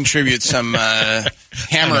tried to contribute some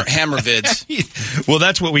hammer vids. Well,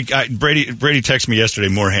 that's what we got. Brady texted me yesterday,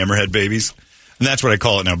 more hammerhead babies. And that's what I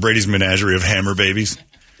call it now, Brady's menagerie of hammer babies.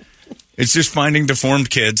 It's just finding deformed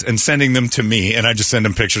kids and sending them to me, and I just send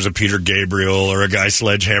him pictures of Peter Gabriel or a guy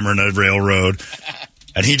sledgehammering a railroad.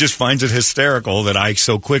 And he just finds it hysterical that I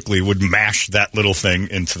so quickly would mash that little thing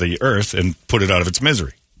into the earth and put it out of its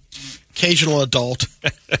misery. Occasional adult.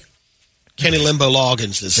 Kenny Limbo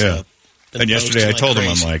Loggins is... And yesterday I told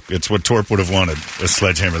him, I'm like, it's what Torp would have wanted, a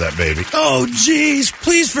sledgehammer that baby. Oh, geez,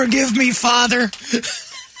 please forgive me, Father.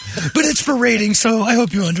 But it's for ratings, so I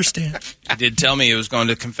hope you understand. He did tell me he was going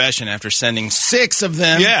to confession after sending 6 of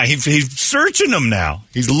them. Yeah, he's searching them now.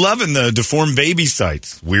 He's loving the deformed baby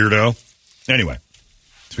sites. Weirdo. Anyway,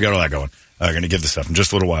 so we got all that going. I'm going to give this up in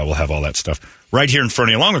just a little while. We'll have all that stuff right here in front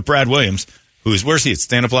of you, along with Brad Williams, where's he at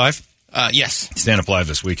Stand Up Live? Yes. Stand Up Live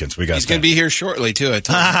this weekend, so we got He's going to be here shortly, too, I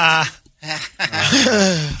told him.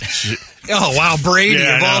 Oh, wow, Brady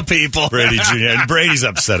of all people. Brady Jr. And Brady's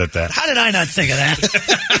upset at that. How did I not think of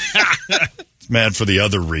that? He's mad for the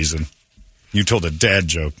other reason. You told a dad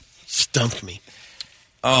joke. Stumped me.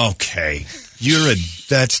 Okay.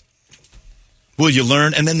 Will you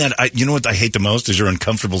learn? And then you know what I hate the most is your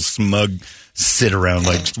uncomfortable, smug sit around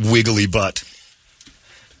like wiggly butt.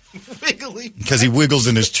 Wiggly. Because he wiggles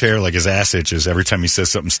in his chair like his ass itches every time he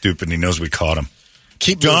says something stupid and he knows we caught him.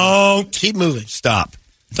 Keep moving. Stop.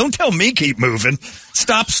 Don't tell me keep moving.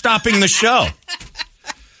 Stop stopping the show.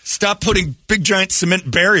 Stop putting big giant cement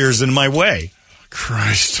barriers in my way.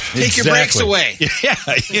 Christ. Take your brakes away.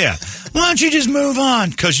 Yeah. Why don't you just move on?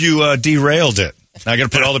 Because you derailed it. Now I got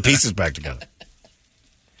to put all the pieces back together.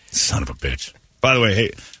 Son of a bitch. By the way,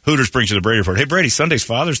 hey, Hooters brings you the Brady Report. Hey, Brady, Sunday's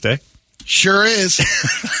Father's Day. Sure is.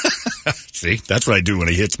 See, that's what I do when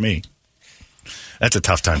he hits me. That's a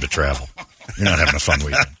tough time to travel. You're not having a fun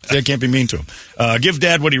weekend. See, I can't be mean to him. Give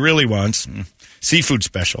Dad what he really wants. Seafood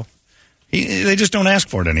special. They just don't ask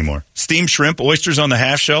for it anymore. Steamed shrimp, oysters on the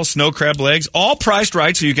half shell, snow crab legs, all priced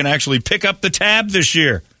right so you can actually pick up the tab this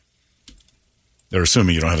year. They're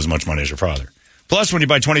assuming you don't have as much money as your father. Plus, when you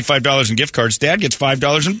buy $25 in gift cards, Dad gets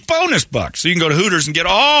 $5 in bonus bucks. So you can go to Hooters and get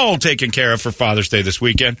all taken care of for Father's Day this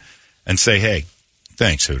weekend and say, hey,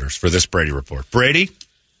 thanks, Hooters, for this Brady Report. Brady,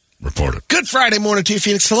 report it. Good Friday morning to you,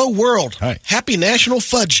 Phoenix. Hello, world. Hi. Happy National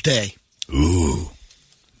Fudge Day. Ooh.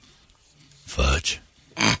 Fudge.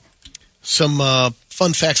 Some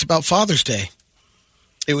fun facts about Father's Day.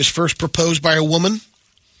 It was first proposed by a woman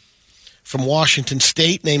from Washington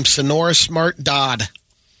State named Sonora Smart Dodd.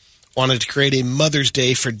 Wanted to create a Mother's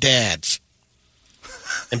Day for dads.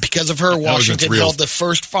 And because of her, Washington held the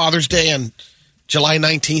first Father's Day on July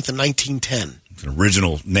 19th in 1910. The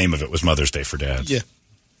original name of it was Mother's Day for dads. Yeah.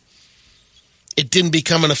 It didn't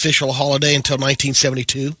become an official holiday until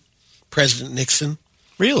 1972. President Nixon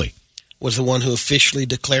Really? was the one who officially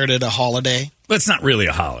declared it a holiday. But it's not really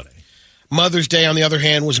a holiday. Mother's Day, on the other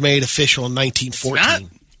hand, was made official in 1914.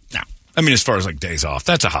 No. I mean, as far as like days off,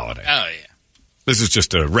 that's a holiday. Oh, yeah. This is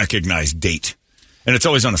just a recognized date. And it's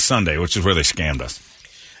always on a Sunday, which is where they scammed us.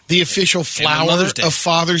 The official flower of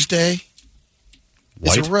Father's Day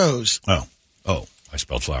is a rose. Oh, I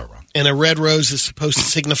spelled flower wrong. And a red rose is supposed to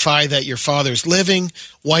signify that your father's living.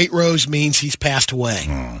 White rose means he's passed away.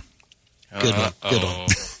 Good one. Good one.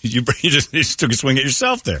 You just took a swing at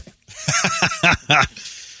yourself there.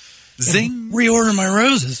 Zing. Reorder my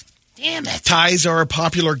roses. Damn it. Ties are a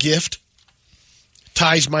popular gift.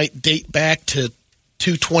 Ties might date back to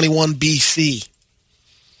 221 BC,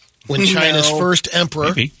 when China's first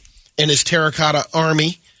emperor and his terracotta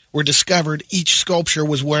army were discovered. Each sculpture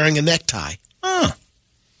was wearing a necktie.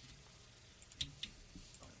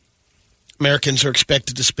 Americans are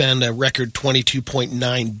expected to spend a record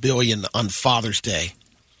 $22.9 billion on Father's Day.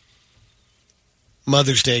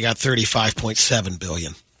 Mother's Day got $35.7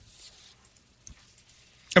 billion.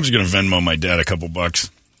 I'm just going to Venmo my dad a couple bucks.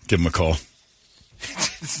 Give him a call.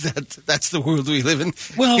 That's the world we live in.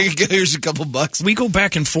 Well, here's a couple bucks. We go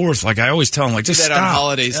back and forth. Like I always tell him, like just that stop. on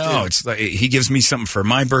holidays too. No, it's like he gives me something for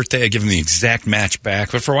my birthday. I give him the exact match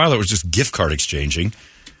back. But for a while, it was just gift card exchanging.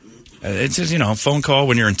 It's just phone call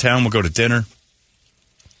when you're in town. We'll go to dinner.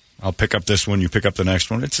 I'll pick up this one. You pick up the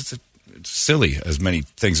next one. It's silly as many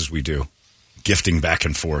things as we do. Gifting back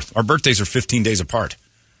and forth. Our birthdays are 15 days apart.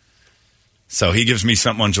 So he gives me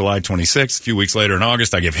something on July 26th. A few weeks later in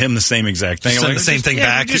August, I give him the same exact thing. Send the same thing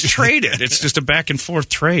back. Just trade it. It's just a back and forth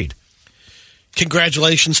trade.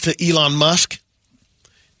 Congratulations to Elon Musk.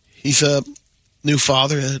 He's a new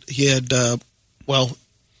father. He had,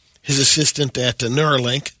 his assistant at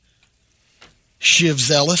Neuralink, Shiv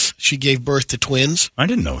Zealous. She gave birth to twins. I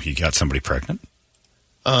didn't know he got somebody pregnant.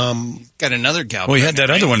 Got another gal. Well, he had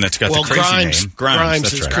that other one that's got the crazy name.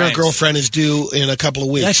 Grimes, his current girlfriend, is due in a couple of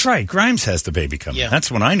weeks. That's right. Grimes has the baby coming. Yeah.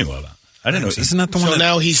 That's what I knew about. I didn't know. Isn't that the one? So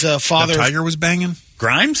now he's a father. That Tiger was banging?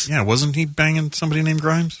 Grimes? Yeah, wasn't he banging somebody named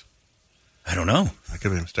Grimes? I don't know. I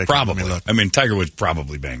could be mistaken. Probably. I mean, Tiger would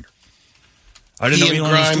probably bang her. I didn't know he and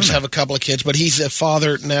Grimes have a couple of kids, but he's a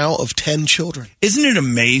father now of 10 children. Isn't it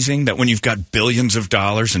amazing that when you've got billions of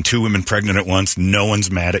dollars and two women pregnant at once, no one's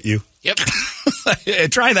mad at you? Yep.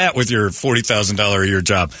 Try that with your $40,000 a year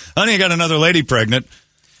job. Honey, I got another lady pregnant.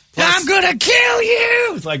 I'm going to kill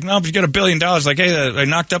you. It's like, no, but you got $1 billion. Like, hey, I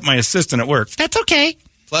knocked up my assistant at work. That's okay.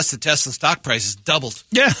 Plus, the Tesla stock price has doubled.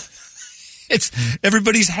 Yeah.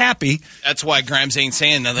 Everybody's happy. That's why Grimes ain't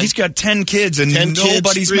saying nothing. He's got 10 kids and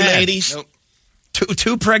nobody's three mad. Ladies. Nope.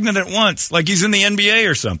 Two pregnant at once, like he's in the NBA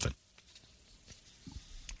or something.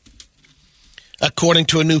 According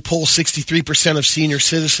to a new poll, 63% of senior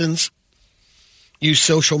citizens use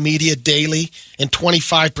social media daily, and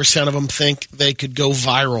 25% of them think they could go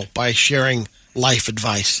viral by sharing life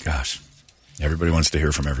advice. Gosh, everybody wants to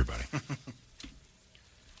hear from everybody.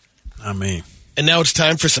 Not me. And now it's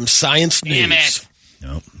time for some science news. Damn it.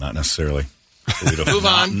 No, not necessarily. Move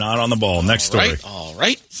on. Not on the ball. Next story. All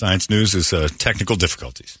right. Science news is technical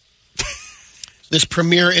difficulties. This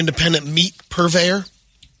premier independent meat purveyor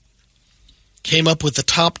came up with the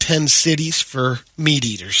top 10 cities for meat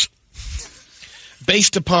eaters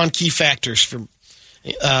based upon key factors from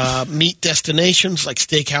meat destinations like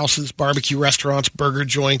steakhouses, barbecue restaurants, burger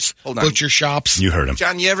joints, butcher shops. You heard him.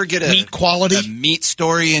 John, you ever get meat quality? A meat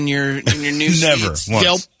story in your news Never. feeds? Once.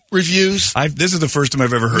 Yelp reviews. This is the first time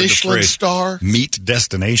I've ever heard Michelin the phrase star. meat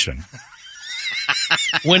destination.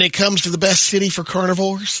 When it comes to the best city for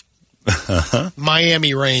carnivores,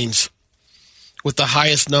 Miami reigns with the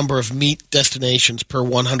highest number of meat destinations per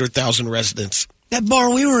 100,000 residents. That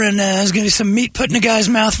bar we were in, there's going to be some meat put in a guy's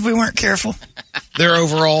mouth if we weren't careful. Their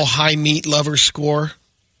overall high meat lover score,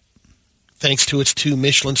 thanks to its 2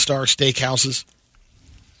 Michelin star steakhouses,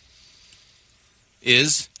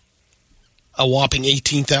 is a whopping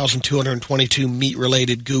 18,222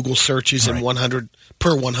 meat-related Google searches and 100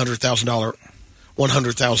 per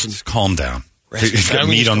 $100,000. Calm down. He's got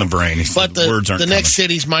meat on the brain. But words aren't the next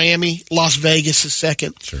city's Miami. Las Vegas is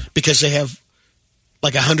second because they have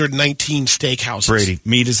like 119 steakhouses. Brady,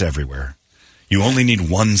 meat is everywhere. You only need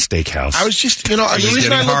one steakhouse. I was just, the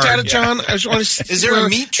reason I looked at it, John, I just want to is there a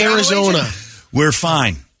meat Arizona? Agent? We're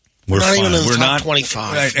fine. We're not fine. even in the We're top not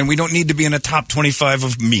 25. Right, and we don't need to be in a top 25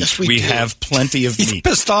 of meat. Yes, we do. have plenty of He's meat.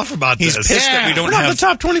 pissed off about He's this. pissed that we don't We're not have in the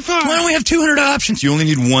top 25. Why don't we have 200 options? You only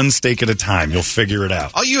need one steak at a time. You'll figure it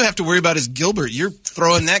out. All you have to worry about is Gilbert. You're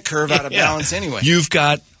throwing that curve out of balance anyway. You've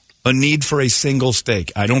got a need for a single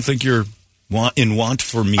steak. I don't think you're in want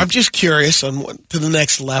for meat. I'm just curious to the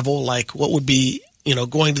next level, like what would be,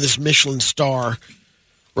 going to this Michelin star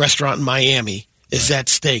restaurant in Miami. Is that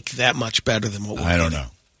steak that much better than what I don't know.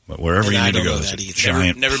 But wherever you need to go,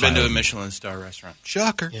 never been to a Michelin star restaurant.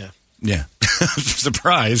 Shocker. Yeah.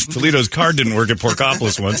 Surprise. Toledo's car didn't work at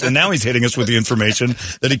Porkopolis once, and now he's hitting us with the information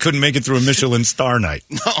that he couldn't make it through a Michelin star night.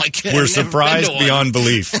 No, I can't. We're surprised beyond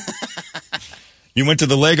belief. You went to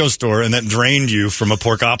the Lego store, and that drained you from a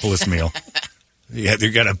Porkopolis meal.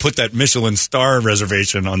 You got to put that Michelin star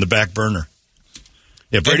reservation on the back burner.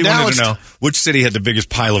 Yeah, Brady wanted to know which city had the biggest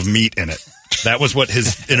pile of meat in it. That was what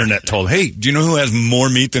his internet told. Hey, do you know who has more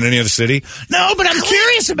meat than any other city? No, but I'm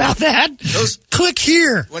curious about that. Click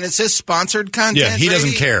here. When it says sponsored content, yeah, he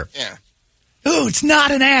doesn't care. Yeah. Oh, it's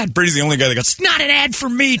not an ad. Brady's the only guy that got... It's not an ad for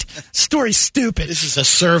meat. Story's stupid. This is a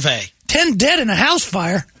survey. 10 dead in a house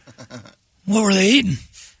fire. What were they eating?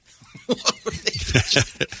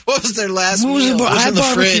 What was their last meal? What was in the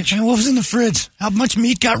fridge? What was in the fridge? How much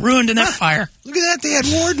meat got ruined in that fire? Look at that. They had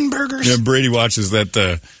Warden burgers. Yeah, Brady watches that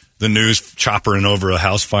the news choppering over a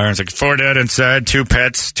house fire. And it's like 4 dead inside, 2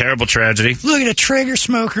 pets, terrible tragedy. Look at a Traeger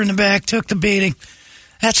smoker in the back, took the beating.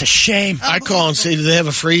 That's a shame. I call and say, do they have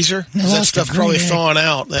a freezer? That stuff's probably thawing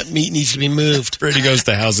out. That meat needs to be moved. Brady goes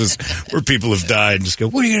to houses where people have died and just go,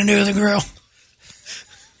 what are you going to do with the grill?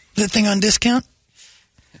 Is that thing on discount?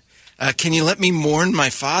 Can you let me mourn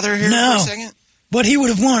my father here for a second? What he would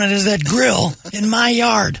have wanted is that grill in my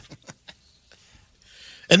yard.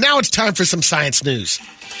 And now it's time for some science news.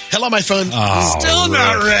 Hello, my phone. Oh, Still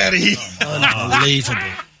not ready. Unbelievable.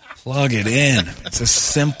 Plug it in. It's a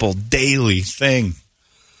simple daily thing.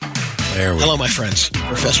 There we go. Hello, my friends.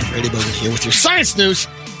 Professor Brady Bogan here with your science news.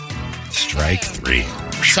 Strike 3.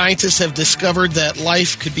 Scientists have discovered that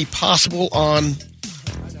life could be possible on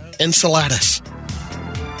Enceladus.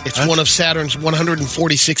 It's one of Saturn's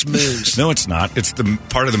 146 moons. No, it's not. It's the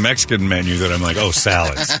part of the Mexican menu that I'm like, oh,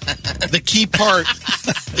 salads. The key part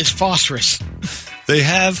is phosphorus. They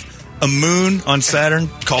have a moon on Saturn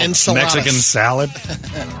called Enceladus. Mexican salad.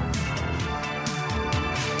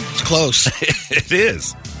 It's close. It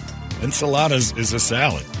is. Enchiladas is a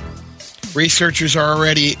salad. Researchers are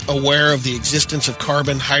already aware of the existence of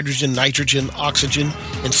carbon, hydrogen, nitrogen, oxygen,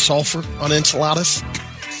 and sulfur on Enceladus.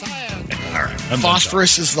 All right.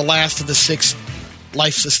 Phosphorus is the last of the 6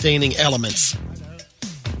 life-sustaining elements.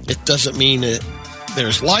 It doesn't mean that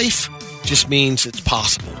there's life, just means it's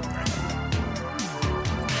possible.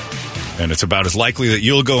 And it's about as likely that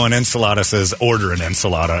you'll go on Enceladus as order an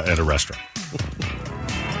enchilada at a restaurant.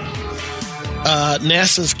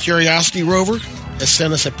 NASA's Curiosity rover has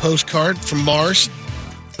sent us a postcard from Mars.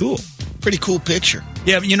 Cool. Pretty cool picture.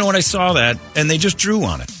 Yeah, but you know what? I saw that, and they just drew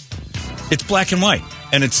on it. It's black and white,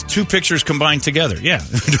 and it's 2 pictures combined together. Yeah.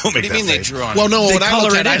 Don't make What do you mean they drew on it? Well, no, They when I color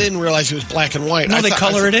looked it at it, I in. didn't realize it was black and white. No, they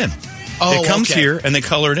color it in. Oh, it comes okay. here, and they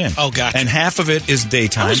color it in. Oh, gotcha. And half of it is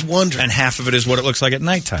daytime. I was wondering. And half of it is what it looks like at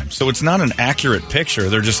nighttime. So it's not an accurate picture.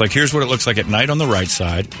 They're just like, here's what it looks like at night on the right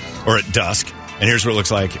side, or at dusk, and here's what it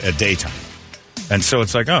looks like at daytime. And so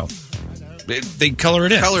it's like, oh, they color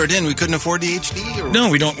it in. Color it in. We couldn't afford the HD? Or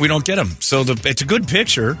No, we don't get them. So it's a good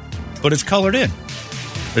picture, but it's colored in.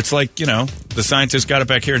 It's like, the scientists got it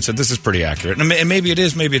back here and said, this is pretty accurate. And maybe it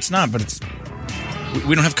is, maybe it's not, but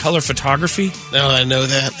we don't have color photography. Now that I know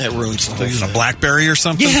that, that ruins the whole Using a thing. BlackBerry or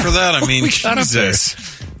something for that? I mean, We got up there.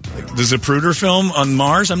 Jesus. The Zapruder film on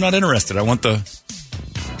Mars, I'm not interested. I want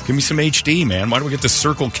give me some HD, man. Why do we get the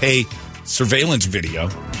Circle K surveillance video?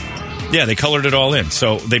 Yeah, they colored it all in.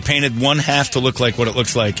 So they painted one half to look like what it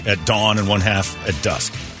looks like at dawn and one half at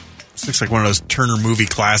dusk. This looks like one of those Turner movie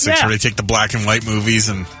classics Yeah. where they take the black and white movies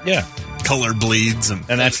and Yeah. color bleeds. And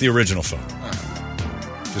And that's the original film.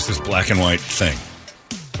 Just this black and white thing.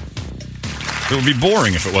 It would be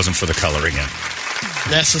boring if it wasn't for the coloring in.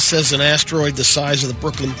 NASA says an asteroid the size of the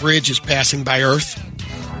Brooklyn Bridge is passing by Earth.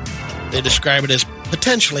 They describe it as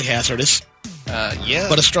potentially hazardous. Yeah.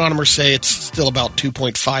 But astronomers say it's still about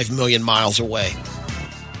 2.5 million miles away.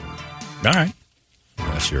 All right.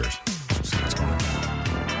 That's yours.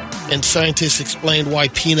 And scientists explained why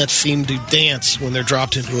peanuts seem to dance when they're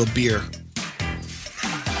dropped into a beer.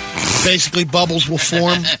 Basically, bubbles will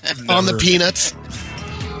form on the peanuts,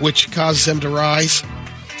 which causes them to rise.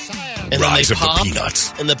 And Rise then they of the pop,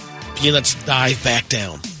 peanuts. and the peanuts dive back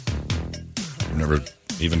down. I've never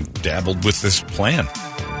even dabbled with this plan.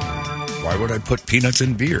 Why would I put peanuts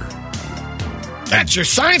in beer? That's your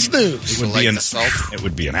science news. It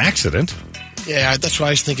would be an accident. Yeah, that's what I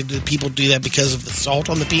was thinking. Do people do that because of the salt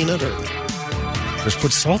on the peanut? Or just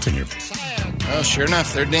put salt in your... Oh, sure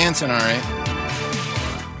enough, they're dancing all right.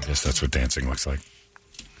 I guess that's what dancing looks like.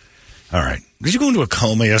 All right. Did you go into a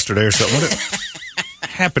coma yesterday or something? What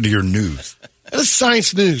happened to your news? That's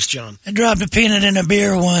science news, John. I dropped a peanut in a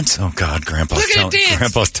beer once. Oh, God,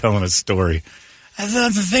 Grandpa's telling a story. I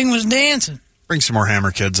thought the thing was dancing. Bring some more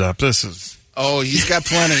Hammer kids up. This is... Oh, he's got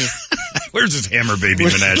plenty. Where's his Hammer Baby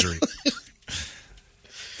menagerie?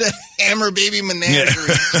 The Hammer Baby menagerie.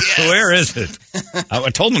 Yeah. Yes. Where is it? I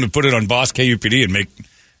told him to put it on Boss KUPD and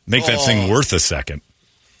make that thing worth a second.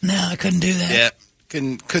 No, I couldn't do that. Yeah,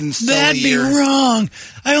 couldn't sell That'd be wrong.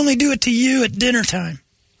 I only do it to you at dinner time.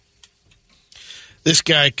 This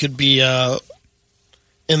guy could be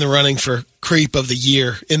in the running for Creep of the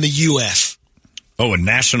Year in the U.S. Oh, a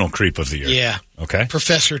National Creep of the Year. Yeah. Okay.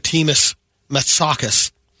 Professor Timus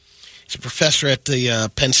Matsakis. He's a professor at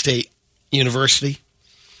the Penn State University.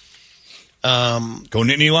 Go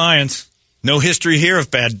Nittany Lions. No history here of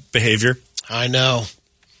bad behavior. I know.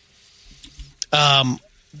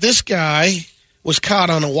 This guy was caught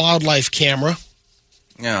on a wildlife camera.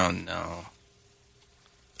 Oh, no.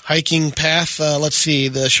 Hiking path. Let's see.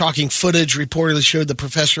 The shocking footage reportedly showed the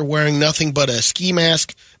professor wearing nothing but a ski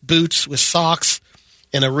mask, boots with socks,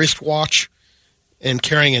 and a wristwatch, and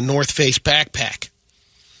carrying a North Face backpack.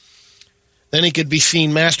 Then he could be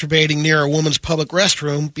seen masturbating near a woman's public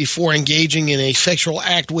restroom before engaging in a sexual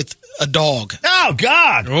act with a dog. Oh,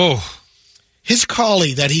 God. Oh. His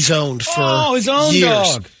collie that he's owned for his own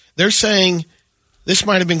years. dog. They're saying this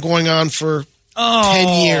might have been going on for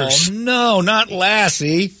 10 years. No, not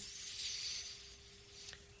Lassie.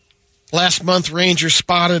 Last month, rangers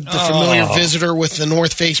spotted the familiar visitor with the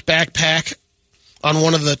North Face backpack on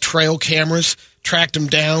one of the trail cameras, tracked him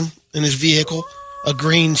down in his vehicle, a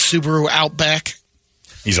green Subaru Outback.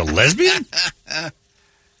 He's a lesbian? Oh,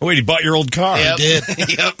 wait, he bought your old car. Yep. He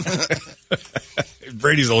did. Yep.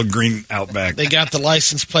 Brady's old green Outback. They got the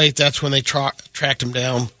license plate. That's when they tracked him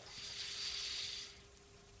down.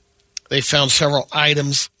 They found several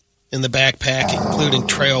items in the backpack, including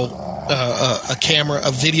a camera,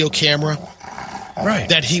 a video camera. Right.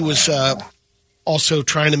 That he was also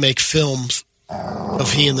trying to make films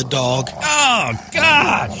of he and the dog. Oh,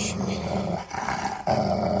 gosh.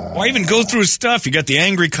 Why even go through his stuff? You got the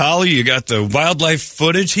angry collie, you got the wildlife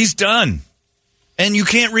footage. He's done. And you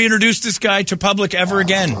can't reintroduce this guy to public ever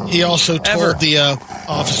again. He also told the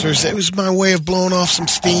officers it was my way of blowing off some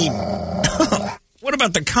steam. What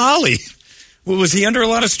about the collie? Well, was he under a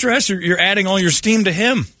lot of stress? You're adding all your steam to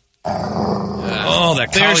him. Oh,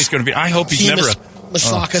 that collie's going to be... I hope he's never...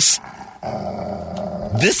 Matsakis.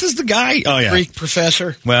 This is the guy? Oh, yeah. Greek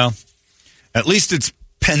professor. Well, at least it's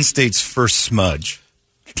Penn State's first smudge.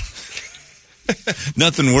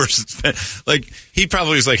 Nothing worse. Like, he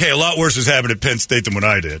probably was like, hey, a lot worse has happened at Penn State than what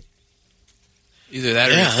I did. Either that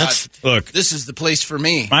or he thought, look, this is the place for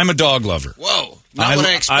me. I'm a dog lover. Whoa. Not what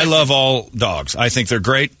I expected. I love all dogs. I think they're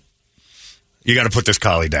great. You got to put this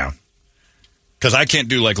collie down. Because I can't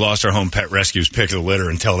do like Lost Our Home Pet Rescue's Pick of the Litter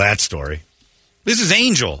and tell that story. This is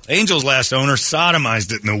Angel. Angel's last owner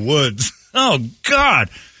sodomized it in the woods. Oh, God.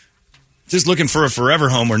 Just looking for a forever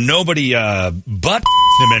home where nobody butt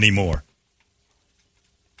him anymore.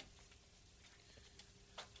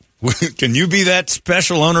 Can you be that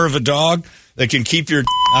special owner of a dog that can keep your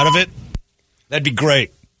out of it? That'd be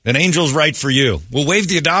great. An Angel's right for you. We'll waive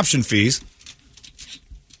the adoption fees.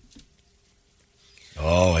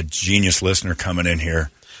 Oh, a genius listener coming in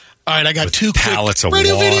here. All right, I got two pallets of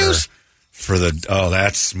radio water videos for the. Oh,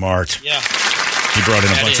 that's smart. Yeah, he brought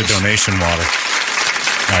in a bunch of donation water.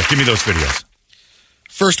 All right, give me those videos.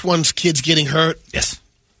 First one's kids getting hurt. Yes,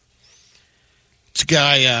 it's a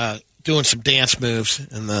guy doing some dance moves,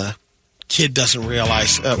 and the kid doesn't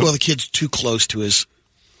realize. The kid's too close to his.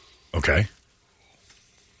 Okay.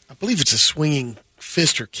 I believe it's a swinging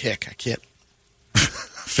fist or kick. I can't.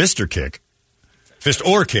 Fist or kick? Fist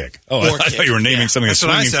or kick. Oh, I thought you were naming something a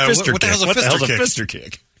swinging fister what the kick. hell's a What the fister hell's a kick? fister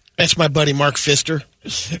kick? That's my buddy Mark Pfister.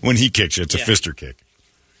 When he kicks you, it's a fister kick.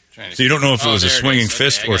 So you don't know if it was a swinging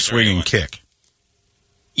fist or swinging kick.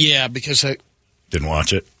 Yeah, because I didn't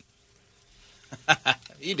watch it.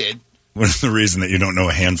 He did. What is the reason that you don't know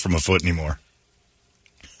a hand from a foot anymore?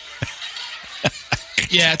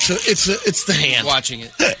 Yeah, it's the hand. Watching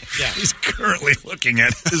it. Yeah. He's currently looking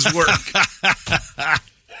at his work.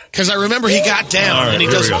 Because I remember he got down and he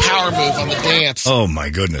does a power move on the dance. Oh, my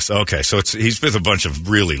goodness. Okay, so he's with a bunch of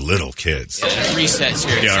really little kids. Yeah, resets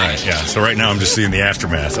here. Yeah, all right, yeah. So right now I'm just seeing the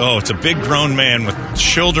aftermath. Oh, it's a big grown man with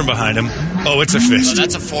children behind him. Oh, it's a fist. Oh,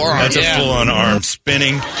 that's a forearm. That's a full-on arm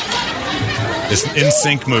spinning. This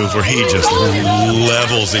in-sync move where he just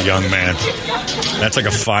levels a young man. That's like a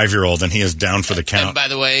 5-year-old, and he is down for the count. And by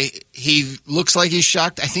the way, he looks like he's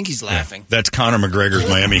shocked. I think he's laughing. Yeah, that's Conor McGregor's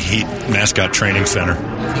Miami Heat mascot training center.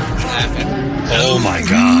 Laughing. Oh, my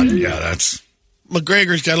God. Yeah, that's...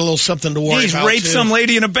 McGregor's got a little something to worry He's about, raped too. some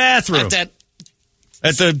lady in a bathroom.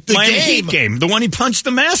 At the Miami Heat game. The one he punched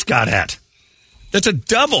the mascot at. That's a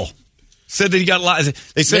double. Said that he got lots.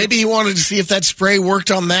 They said maybe he wanted to see if that spray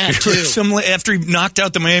worked on that, too. After he knocked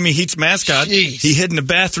out the Miami Heat's mascot, he hid in the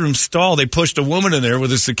bathroom stall. They pushed a woman in there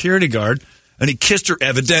with a security guard, and he kissed her,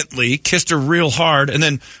 kissed her real hard. And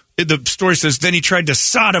then the story says, then he tried to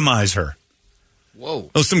sodomize her. Whoa.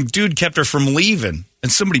 Oh, some dude kept her from leaving, and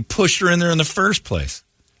somebody pushed her in there in the first place.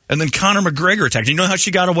 And then Conor McGregor attacked her. You know how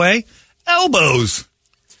she got away? Elbows.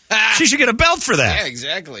 She should get a belt for that. Yeah,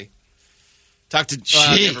 exactly. Talk to...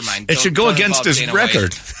 never mind. It should go against his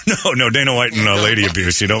record. No, Dana White and lady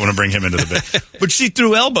abuse. You don't want to bring him into the bit. But she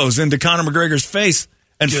threw elbows into Conor McGregor's face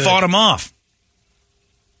and fought him off.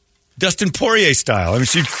 Dustin Poirier style. I mean,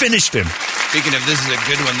 she finished him. Speaking of, this is a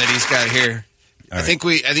good one that he's got here. I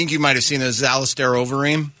think you might have seen this Alistair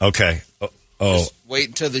Overeem. Okay. Just wait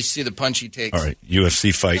until they see the punch he takes. All right.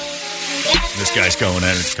 UFC fight. This guy's going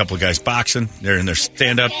at it. A couple of guys boxing. They're in their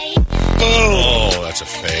stand-up. Oh, that's a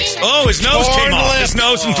face. Oh, his nose came off. His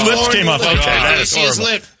nose and lips came off. Okay, that is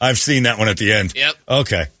horrible. I've seen that one at the end. Yep.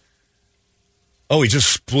 Okay. Oh, he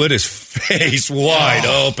just split his face wide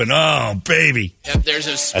open. Oh, baby. Yep, there's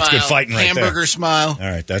a smile. That's good fighting right there. Hamburger smile. All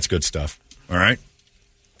right, that's good stuff. All right.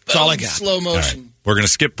 That's all I got. Slow motion. Right. We're going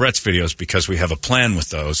to skip Brett's videos because we have a plan with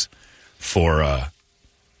those for our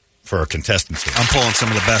contestants here. I'm pulling some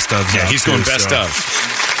of the best ofs. Yeah, he's going best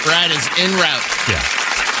of. Brad is en route. Yeah.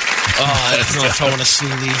 I don't know if I want to see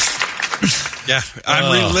these. Yeah,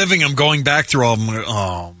 I'm reliving. I'm going back through all of them.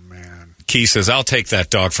 Oh, man. Key says, I'll take that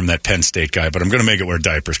dog from that Penn State guy, but I'm going to make it wear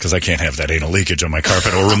diapers because I can't have that anal leakage on my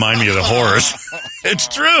carpet. It'll remind me of the horrors. It's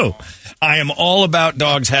true. I am all about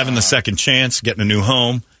dogs having the second chance, getting a new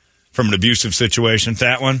home from an abusive situation.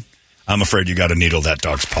 That one, I'm afraid you got to needle that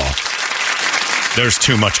dog's paw. There's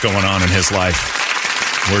too much going on in his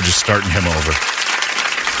life. We're just starting him over.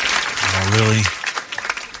 Oh, really?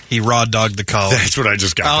 He raw dogged the collar. That's what I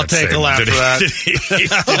just got. I'll take a lap for that.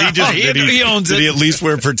 He owns it. Did he at least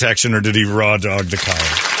wear protection, or did he raw dog the collar?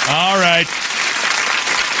 All right.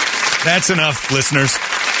 That's enough, listeners.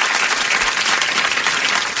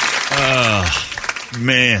 Oh,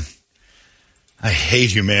 man. I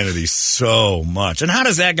hate humanity so much. And how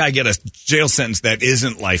does that guy get a jail sentence that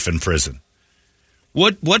isn't life in prison?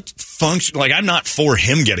 What function? Like, I'm not for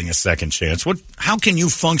him getting a second chance. How can you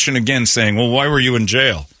function again saying, well, why were you in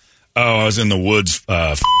jail? Oh, I was in the woods,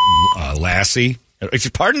 lassie.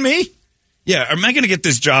 Pardon me? Yeah, am I going to get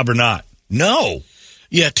this job or not? No.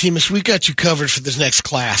 Yeah, Timus, we got you covered for this next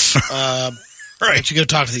class. Right. You got to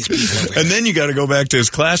talk to these people. And then you got to go back to his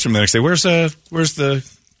classroom the next day. Where's the?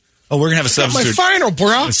 Oh, we're gonna have a substitute. My final,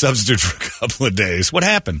 bro. A substitute for a couple of days. What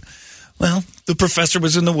happened? Well, the professor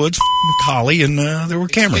was in the woods, a collie, and there were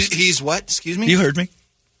cameras. He's what? Excuse me? You heard me.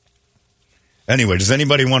 Anyway, does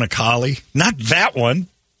anybody want a collie? Not that one.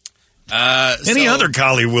 Any other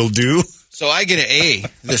collie will do. So I get an A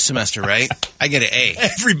this semester, right? I get an A.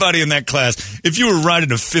 Everybody in that class. If you were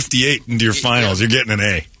riding a 58 into your finals, you're getting an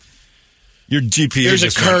A. Your GPA There's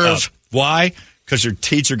just a curve. went up. Why? Because your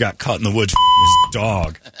teacher got caught in the woods his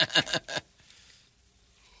dog.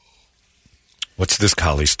 What's this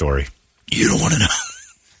collie story? You don't want to know.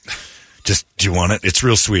 Do you want it? It's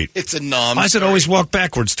real sweet. It's a nom. Why does it always walk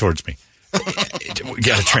backwards towards me? You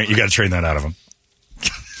got to train that out of him.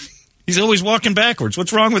 He's always walking backwards.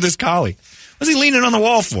 What's wrong with this collie? What's he leaning on the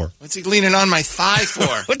wall for? What's he leaning on my thigh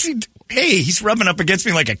for? Hey, he's rubbing up against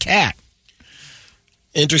me like a cat.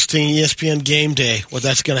 Interesting ESPN game day. Well,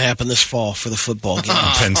 that's going to happen this fall for the football game.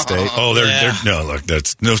 Penn State. Oh, no, look,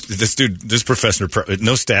 this professor,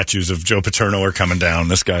 no statues of Joe Paterno are coming down.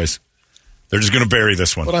 This guy's They're just going to bury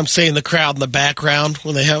this one. What I'm saying, the crowd in the background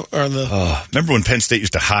when they have, or the. Remember when Penn State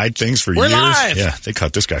used to hide things for years? Live. Yeah, they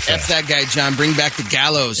cut this guy fast. F that guy, John. Bring back the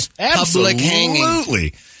gallows. Absolutely. Public hanging.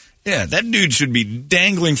 Absolutely. Yeah, that dude should be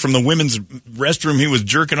dangling from the women's restroom he was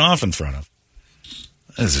jerking off in front of.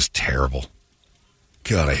 This is terrible.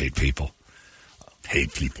 God, I hate people.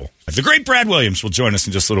 The great Brad Williams will join us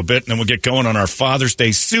in just a little bit, and then we'll get going on our Father's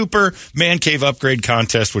Day Super Man Cave Upgrade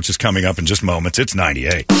Contest, which is coming up in just moments. It's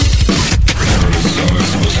 98.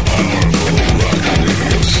 Arizona's most powerful rock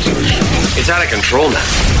radio station. It's out of control now.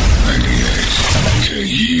 98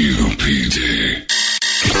 KUPD.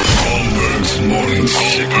 Holmbergs Morning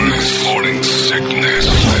Sickness.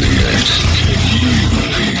 98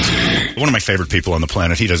 KUPD. One of my favorite people on the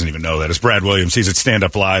planet, he doesn't even know that, is Brad Williams. He's at Stand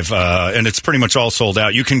Up Live, and it's pretty much all sold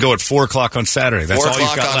out. You can go at 4 o'clock on Saturday. That's 4 all you've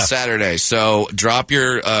o'clock got on left. Saturday. So drop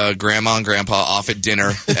your grandma and grandpa off at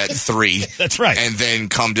dinner at 3. That's right. And then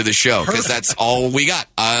come to the show, because that's all we got.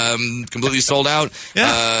 Completely sold out.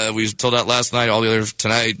 Yeah. We sold out last night, all the other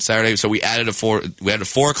tonight, Saturday. So we had a 4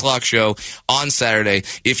 o'clock show on Saturday.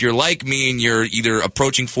 If you're like me and you're either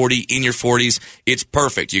approaching 40, in your 40s, it's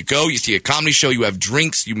perfect. You go, you see a comedy show, you have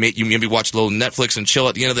drinks, you maybe watch a little Netflix and chill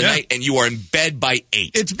at the end of the night, and you are in bed by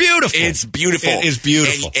 8. It's beautiful. It's beautiful. It is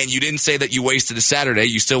beautiful. And you didn't say that you wasted a Saturday.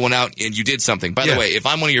 You still went out and you did something. By the way, if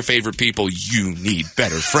I'm one of your favorite people, you need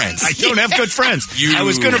better friends. I don't have good friends. I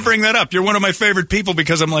was going to bring that up. You're one of my favorite people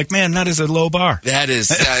because I'm like, man, that is a low bar. That is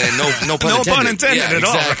no pun intended. No pun intended yeah, at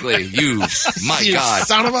all. Exactly. You, my God.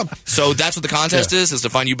 Son of a. So that's what the contest is to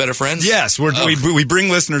find you better friends? Yes, we bring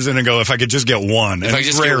listeners in and go, if I could just get one. If And I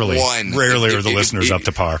just rarely, get one. Rarely are the listeners up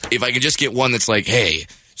to par. If I could just get one that's like, hey,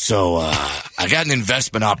 so I got an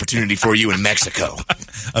investment opportunity for you in Mexico.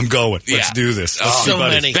 I'm going. Let's do this. Let's so be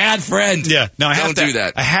buddies. many. Bad friend. Yeah. Now, Don't do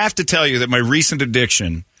that. I have to tell you that my recent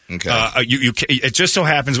addiction, it just so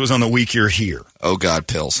happens was on the week you're here. Oh, God,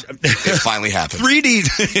 pills. It finally happened.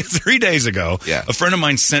 3 days ago, Yeah. a friend of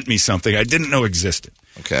mine sent me something I didn't know existed.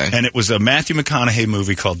 Okay. And it was a Matthew McConaughey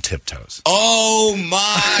movie called Tiptoes. Oh, my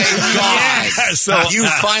God. Yeah, so you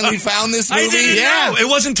finally found this movie? I didn't know. It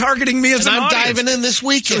wasn't targeting me as And an I'm audience. diving in this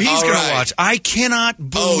weekend. So he's All going right. to watch. I cannot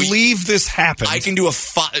believe this happened. I can do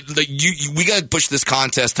we got to push this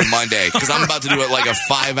contest to Monday because I'm about to do like a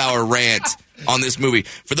 5-hour rant on this movie.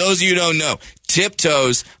 For those of you who don't know,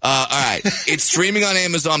 Tiptoes, all right, it's streaming on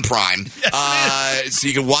Amazon Prime. So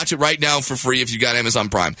you can watch it right now for free if you got Amazon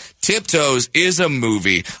Prime. Tiptoes is a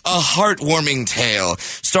movie, a heartwarming tale,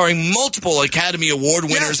 starring multiple Academy Award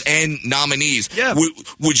winners and nominees. Yeah.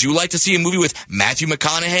 Would you like to see a movie with Matthew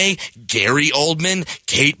McConaughey, Gary Oldman,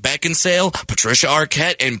 Kate Beckinsale, Patricia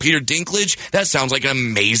Arquette, and Peter Dinklage? That sounds like an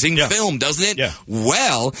amazing film, doesn't it? Yeah.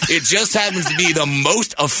 Well, it just happens to be the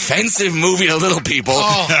most offensive movie to little people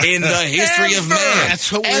in the history of man.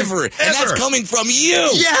 That's what ever. And that's coming from you.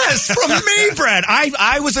 Yes, from me, Brad.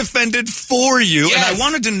 I was offended for you, and I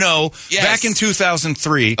wanted to know, back in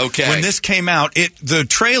 2003, when this came out, the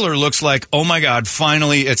trailer looks like, oh my God,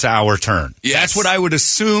 finally it's our turn. Yes. That's what I would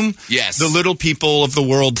assume the little people of the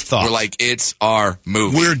world thought. We're like, it's our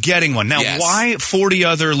movie. We're getting one. Now, why 40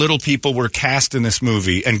 other little people were cast in this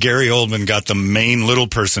movie, and Gary Oldman got the main little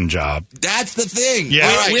person job? That's the thing. Yeah.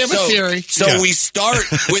 All right, We have a theory. So we start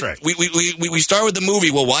with right. we start with the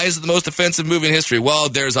movie. Well, why is it the most offensive movie in history? Well,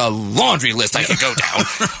 there's a laundry list I could go down.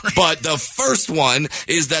 But the first one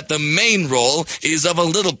is that the main role is of a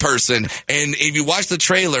little person. And if you watch the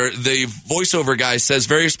trailer, the voiceover guy says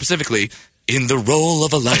very specifically, in the role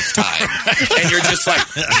of a lifetime. And you're just like,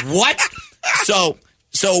 what?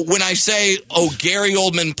 So when I say, Gary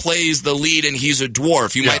Oldman plays the lead and he's a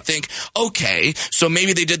dwarf, you might think, okay, so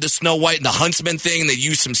maybe they did the Snow White and the Huntsman thing and they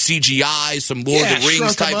used some CGI, some Lord of the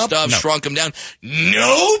Rings type stuff, shrunk him down.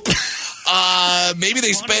 Nope. Maybe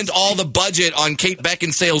they spent all the budget on Kate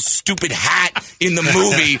Beckinsale's stupid hat in the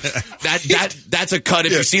movie. That's a cut.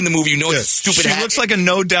 If you've seen the movie, you know it's a stupid hat. She looks like a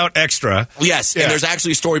no doubt extra. Yes, and there's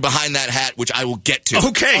actually a story behind that hat, which I will get to.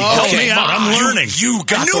 Okay, help me out. I'm learning. You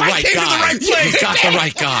got the right guy. To the right place. You got the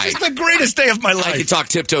right guy. It's the greatest day of my life. I could talk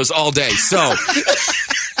Tiptoes all day.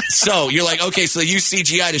 So you're like, okay, so they used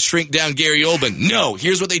CGI to shrink down Gary Oldman. No,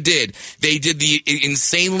 here's what they did. They did the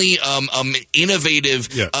insanely innovative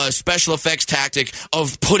special effects tactic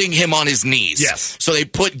of putting him on his knees. Yes. So they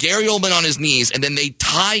put Gary Oldman on his knees, and then they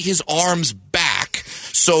tie his arms back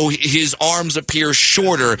so his arms appear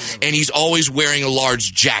shorter, and he's always wearing a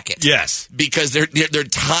large jacket. Yes. Because they're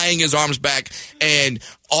tying his arms back, and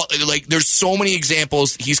there's so many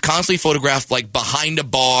examples. He's constantly photographed like behind a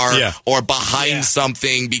bar or behind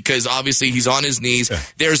something because obviously he's on his knees. Yeah.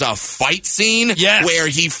 There's a fight scene where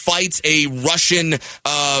he fights a Russian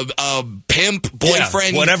pimp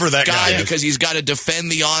boyfriend, whatever that guy is, because he's got to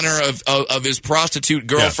defend the honor of his prostitute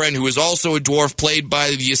girlfriend, who is also a dwarf, played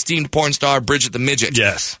by the esteemed porn star Bridget the Midget.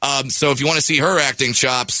 Yes. So if you want to see her acting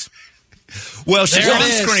chops. Well, she's on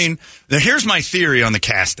screen. Now, here's my theory on the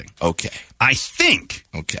casting. Okay. I think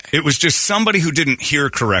it was just somebody who didn't hear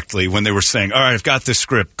correctly when they were saying, all right, I've got this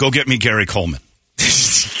script. Go get me Gary Coleman.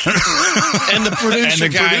 And the producer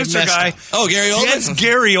guy. Oh, Gary Oldman? Yes,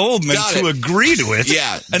 Gary Oldman to agree to it.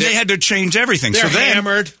 Yeah. And they had to change everything. They're so then,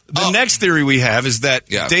 hammered. The next theory we have is that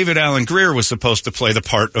David Alan Grier was supposed to play the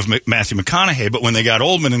part of Matthew McConaughey, but when they got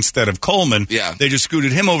Oldman instead of Coleman, they just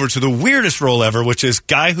scooted him over to the weirdest role ever, which is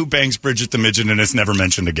guy who bangs Bridget the Midget and is never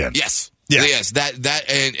mentioned again. Yes. Yeah. Yes.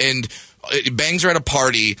 And bangs her at a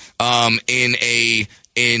party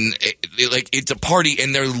it's a party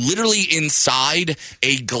and they're literally inside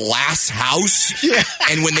a glass house. Yeah.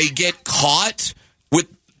 And when they get caught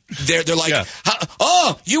they're like,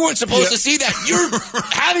 oh, you weren't supposed to see that. You're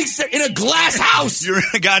having in a glass house. You're in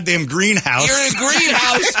a goddamn greenhouse. You're in a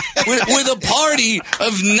greenhouse with a party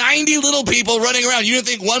of 90 little people running around. You didn't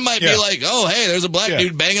think one might be like, oh, hey, there's a black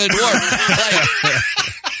dude banging a dwarf. Like,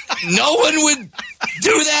 no one would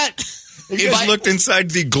do that. You guys looked inside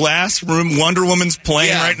the glass room Wonder Woman's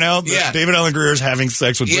playing right now? David Alan Grier is having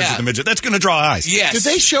sex with Bridget the Midget. That's going to draw eyes. Yes. Did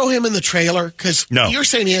they show him in the trailer? Because you're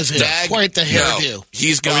saying he has quite the hairdo. No.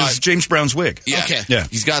 He's got... it's James Brown's wig. Yeah. Okay. Yeah.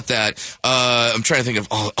 He's got that. I'm trying to think of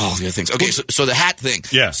all the other things. Okay, so the hat thing.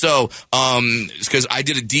 Yeah. So, because I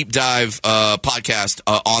did a deep dive podcast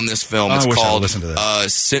on this film. It's called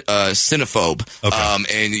Cinephobe. Okay.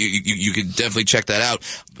 And you could definitely check that out.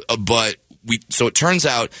 But... So it turns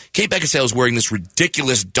out Kate Beckinsale is wearing this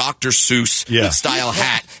ridiculous Dr. Seuss style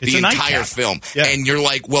hat the entire film. Yeah. And you're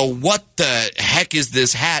like, well, what the heck is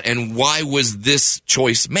this hat and why was this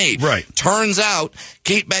choice made? Right. Turns out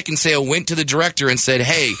Kate Beckinsale went to the director and said,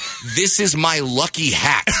 hey, this is my lucky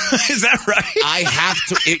hat. Is that right? I have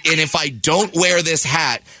to, and if I don't wear this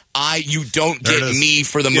hat, you don't get me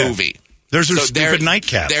for the movie. There's her stupid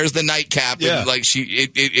nightcap. There's the nightcap. Yeah. And like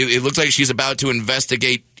it looks like she's about to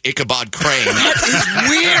investigate Ichabod Crane. That is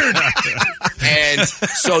weird. And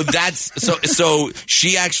so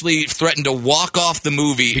she actually threatened to walk off the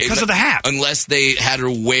movie because of the hat, unless they had her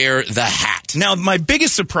wear the hat. Now, my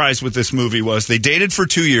biggest surprise with this movie was they dated for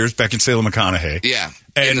 2 years, Beckinsale and McConaughey. Yeah,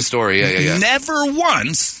 in the story. Yeah. Never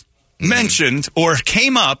once mentioned or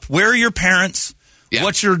came up. Where are your parents? Yeah.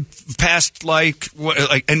 What's your past like?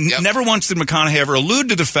 Never once did McConaughey ever allude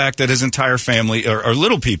to the fact that his entire family are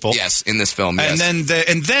little people. Yes, in this film. Yes.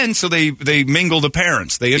 And then so they mingle the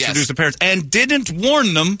parents. They introduced the parents and didn't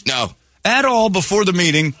warn them. No. At all before the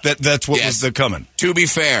meeting that's what was coming. To be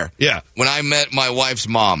fair, when I met my wife's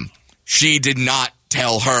mom, she did not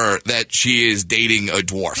tell her that she is dating a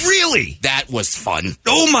dwarf. Really? That was fun.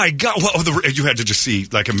 Oh my God. Well, you had to just see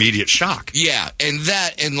like immediate shock. Yeah. And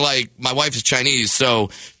like my wife is Chinese, so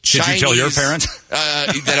Did you tell your parents?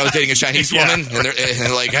 That I was dating a Chinese woman? And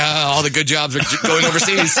they're like, all the good jobs are going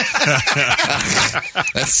overseas.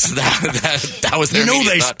 That was their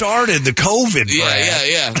they thought. Started the COVID.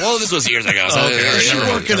 Yeah. Well, this was years ago. So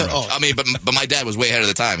I mean, but my dad was way ahead of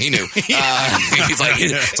the time. He knew. He's like,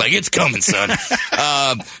 it's coming, son.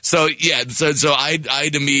 So I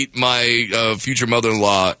had to meet my future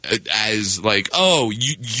mother-in-law as like, oh,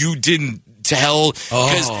 you didn't tell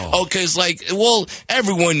because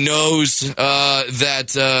everyone knows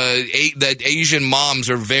that Asian moms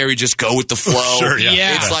are very just go with the flow. Sure,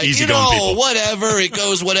 yeah. It's like, people. whatever, it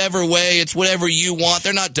goes whatever way, it's whatever you want.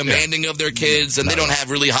 They're not demanding of their kids, and they don't have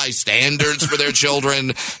really high standards for their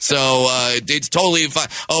children, so it's totally fine.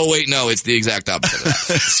 Oh wait, no, it's the exact opposite of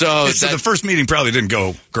that. So the first meeting probably didn't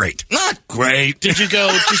go great. Not great. Did you go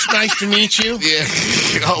just nice to meet you? Yeah.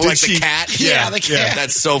 The cat? Yeah, the cat. Yeah.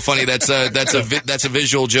 That's so funny. That's a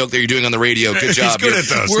visual joke that you're doing on the radio. Good job. He's good at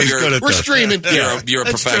those. We're streaming. You're a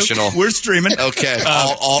professional. True. We're streaming. Okay.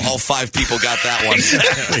 All 5 people got that one.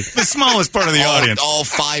 Exactly. The smallest part of the audience. All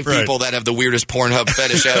 5 people that have the weirdest Pornhub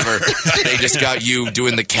fetish ever. They just got you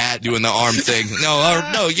doing the cat, doing the arm thing.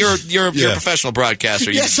 No, you're a professional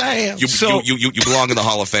broadcaster. Yes, I am. You belong in the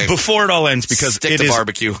Hall of Fame. Before it all ends, because Stick to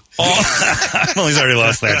barbecue. Well, he's already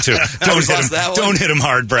lost that too. Don't hit him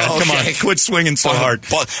hard, Brad. Okay. Come on, quit swinging so hard.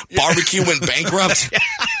 Barbecue went bankrupt.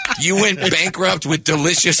 You went bankrupt with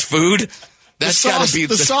delicious food. That's got to be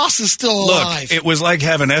the sauce is still alive. Look, it was like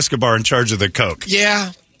having Escobar in charge of the Coke.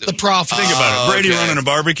 Yeah. The profit. Think about it. Brady running a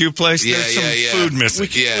barbecue place. Yeah, There's some food missing.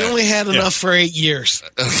 We only had enough for 8 years.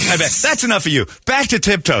 I bet. That's enough of you. Back to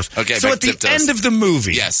Tiptoes. Okay, so back at to the Tiptoes. end of the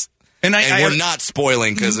movie. Yes. And we're not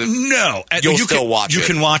spoiling because no. You'll still watch it. You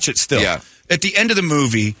can watch it still. Yeah. At the end of the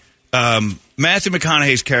movie, Matthew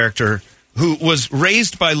McConaughey's character, who was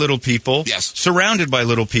raised by little people, surrounded by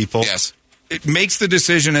little people, it makes the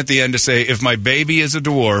decision at the end to say, if my baby is a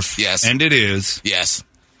dwarf, and it is,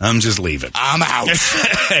 I'm just leaving. I'm out.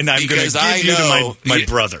 And I'm going to give you to my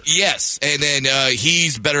brother. Yes. And then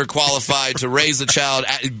he's better qualified to raise the child,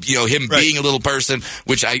 him being a little person,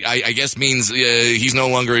 which I guess means he's no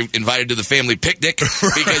longer invited to the family picnic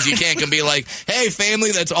because you can't be like, hey,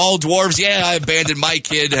 family, that's all dwarves. Yeah, I abandoned my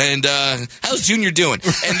kid. And how's Junior doing?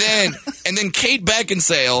 And then Kate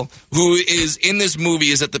Beckinsale, who is in this movie,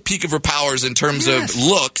 is at the peak of her powers in terms of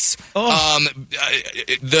looks. The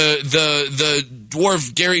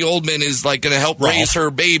dwarf Gary Oldman is like going to help raise her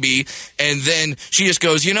baby, and then she just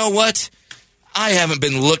goes, you know what? I haven't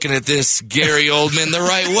been looking at this Gary Oldman the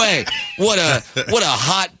right way. What a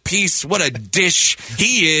hot piece, what a dish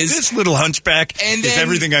he is. This little hunchback is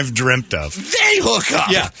everything I've dreamt of. They hook up.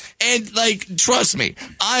 Yeah. And trust me,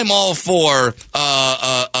 I'm all for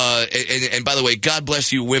and by the way, God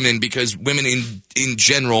bless you women, because women in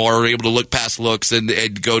general are able to look past looks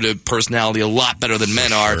and go to personality a lot better than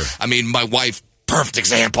men are. I mean, my wife, perfect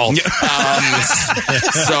example.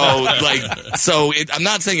 I'm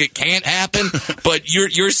not saying it can't happen, but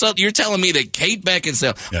you're telling me that Kate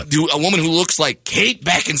Beckinsale, a woman who looks like Kate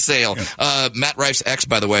Beckinsale, Matt Rife's ex,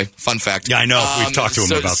 by the way, fun fact. Yeah, I know. We've talked to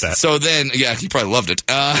him about that. So then, he probably loved it.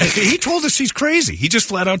 He told us she's crazy. He just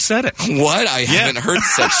flat out said it. What? I haven't heard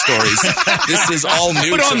such stories. This is all new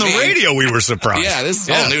to me. But on the radio, we were surprised. Yeah, this is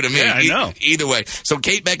all new to me. Yeah, I know. Either way. So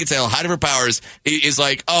Kate Beckinsale, height of her powers, is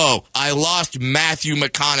like, oh, I lost Matthew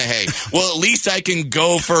McConaughey. Well, at least I can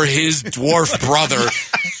go for his dwarf brother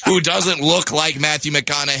who doesn't look like Matthew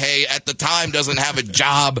McConaughey, at the time doesn't have a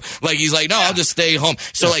job. Like, he's like, no, I'll just stay home.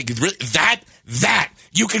 So like that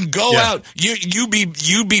you can go out. You'd be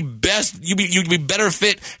better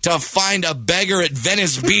fit to find a beggar at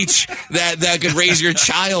Venice Beach that could raise your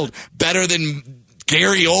child better than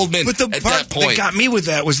Gary Oldman. But the part that got me with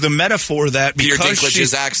that was the metaphor that Peter because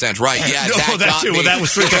Dinklage's accent, right? Yeah, that got me. Well, that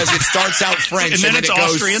was because it starts out French and then it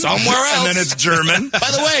Austrian, goes somewhere else, and then it's German. By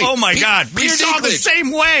the way, oh my God, we saw the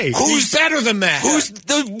same way. Who's better than that? Who's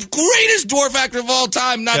the greatest dwarf actor of all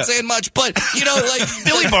time? Not saying much, but like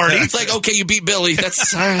Billy Barty. It's like, okay, you beat Billy.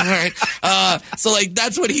 That's all right. So like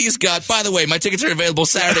that's what he's got. By the way, my tickets are available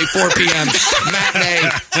Saturday 4 p.m.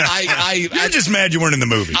 matinee. You're just mad you weren't in the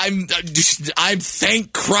movie. I'm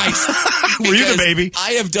thank Christ. Were you the baby?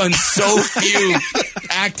 I have done so few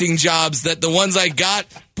acting jobs that the ones I got,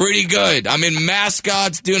 pretty good. I'm in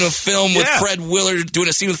Mascots doing a film with Fred Willard, doing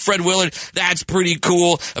a scene with Fred Willard. That's pretty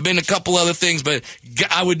cool. I've been in a couple other things, but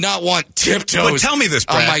I would not want Tiptoes. But tell me this,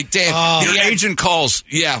 Brad. On my damn. Your agent calls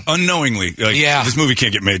unknowingly. This movie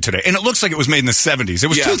can't get made today. And it looks like it was made in the 70s. It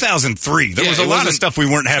was 2003. There was a lot of stuff we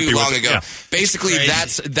weren't happy with. Long ago. Yeah. Basically,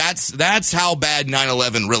 that's how bad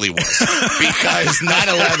 9/11 really was. Because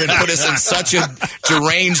 9/11 put us in such a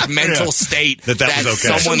deranged mental state that was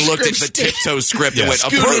okay. Someone looked at the Tiptoes script and went,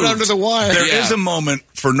 approved. Under the wire. There is a moment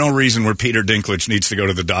for no reason where Peter Dinklage needs to go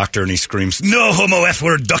to the doctor and he screams, "No homo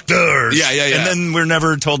F-word doctors!" Yeah. And then we're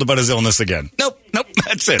never told about his illness again. Nope.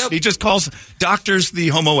 That's it. Nope. He just calls doctors the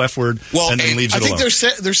homo F-word and then leaves it alone. I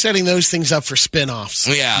think they're setting those things up for spin-offs.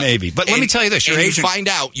 Yeah. Maybe. But let me tell you this. You find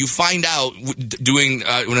out doing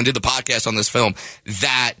when I did the podcast on this film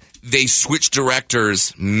that they switched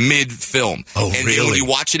directors mid-film. Oh, and really? And when you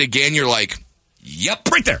watch it again, you're like, yep.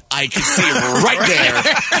 Right there. I can see it right there.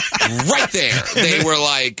 Right there. They were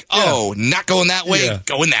like, not going that way,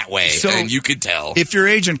 going that way. So and you could tell. If your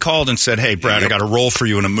agent called and said, hey, Brad, I got a role for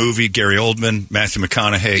you in a movie, Gary Oldman, Matthew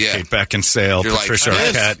McConaughey, Kate Beckinsale, Patricia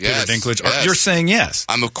Arquette, Peter Dinklage, you're saying yes.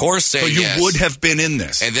 I'm of course saying yes. So you would have been in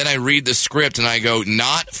this. And then I read the script and I go,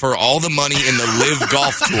 not for all the money in the Live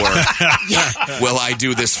Golf Tour will I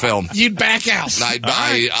do this film. You'd back out.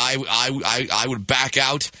 I would back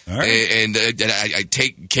out and I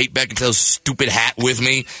take Kate Beckinsale's stupid hat with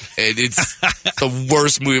me. And it's the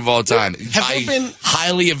worst movie of all time.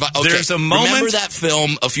 Highly advise. Okay, there's a moment. Remember that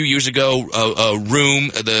film a few years ago, Room,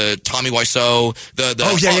 the Tommy Wiseau,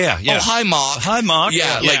 Oh, Hi Ma. Hi Ma.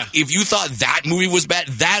 Yeah, like if you thought that movie was bad,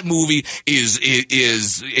 that movie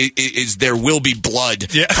is There Will Be Blood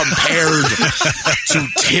compared to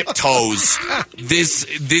Tiptoes. This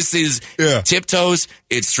is Tiptoes.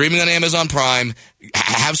 It's streaming on Amazon Prime.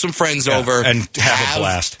 have some friends over and have a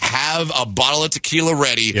blast. Have a bottle of tequila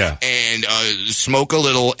ready, and smoke a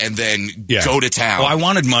little, and then go to town. Well, I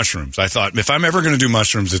wanted mushrooms. I thought if I'm ever going to do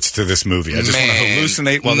mushrooms, it's to this movie. I just want to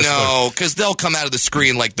hallucinate while this. No, because they'll come out of the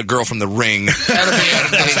screen like the girl from The Ring.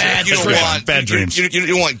 Bad dreams. You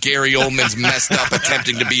don't want Gary Oldman's messed up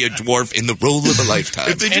attempting to be a dwarf in the role of a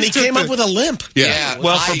lifetime. And he came up with a limp. Yeah.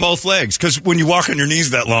 Well, for both legs, because when you walk on your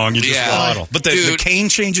knees that long, you just waddle. But the cane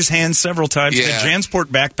changes hands several times. The Jansport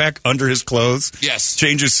backpack under his clothes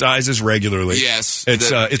changes sizes regularly. Yes.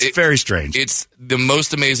 It's very strange. It's the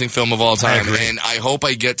most amazing film of all time, and I hope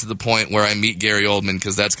I get to the point where I meet Gary Oldman,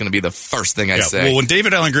 because that's going to be the first thing I say. Well, when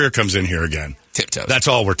David Alan Grier comes in here again, Tiptoes. That's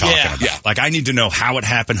all we're talking about. Yeah. Like, I need to know how it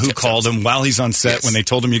happened, who called him, while he's on set, when they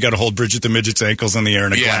told him you got to hold Bridget the Midget's ankles in the air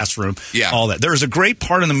in a glass room. Yeah. All that. There is a great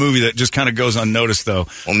part in the movie that just kind of goes unnoticed, though.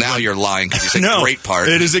 Well, now you're lying, because you said great part.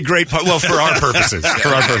 It is a great part. Well, for our purposes.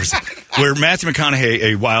 Where Matthew McConaughey,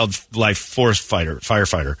 a wildlife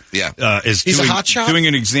firefighter, is he's a hotshot? Doing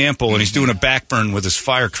an example, and he's doing a backburn with his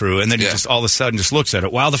fire crew, and then he just all of a sudden just looks at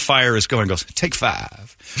it while the fire is going, goes, take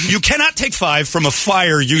 5. You cannot take 5 from a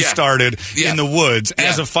fire you started in the woods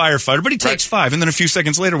as a firefighter, but he takes 5, and then a few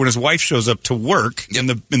seconds later, when his wife shows up to work in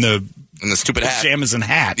the stupid pajamas and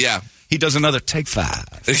hat, he does another take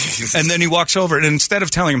 5, and then he walks over, and instead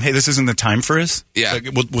of telling him, "Hey, this isn't the time for us,"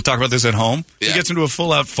 we'll talk about this at home. He gets into a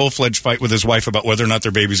full-fledged fight with his wife about whether or not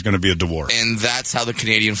their baby's going to be a dwarf, and that's how the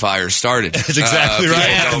Canadian Fire started. That's exactly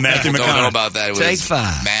right. Matthew McConaughey. Don't know about that. It was take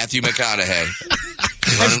 5. Matthew McConaughey.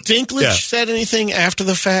 Has Dinklage said anything after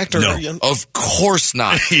the fact? Or No, of course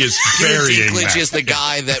not. He is very Dinklage is the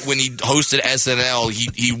guy that when he hosted SNL,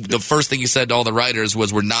 he the first thing he said to all the writers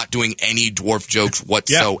was, "We're not doing any dwarf jokes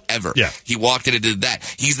whatsoever." Yeah. He walked in and did that.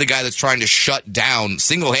 He's the guy that's trying to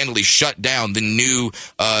single-handedly shut down the new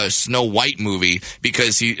Snow White movie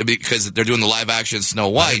because they're doing the live-action Snow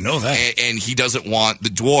White. I didn't know that. And he doesn't want the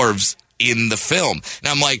dwarves in the film. And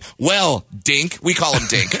I'm like, well, Dink, we call him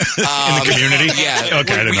Dink. In the community? Yeah.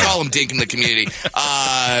 Okay, we call him Dink in the community.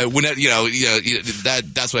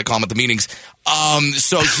 That's what I call him at the meetings.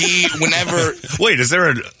 So whenever... Wait, is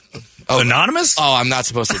there anonymous? Oh, I'm not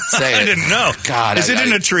supposed to say it. I didn't know. God. Is it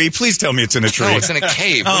in a tree? Please tell me it's in a tree. No, it's in a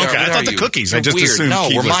cave. Oh, okay. I thought the cookies. I just assumed. No,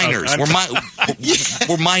 we're miners.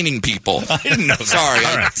 We're mining people. I didn't know that. Sorry,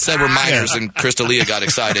 I said we're miners, and Crystalia got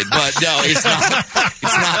excited. But no, it's not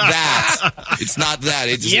that. It's not that.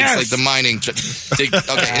 It's like the mining.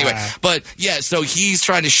 Okay, anyway. But, yeah, so he's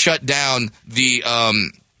trying to shut down the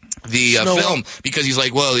film because he's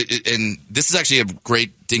like, well, and this is actually a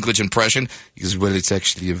great Dinklage impression. He goes, well, it's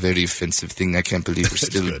actually a very offensive thing. I can't believe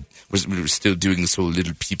we're still doing this whole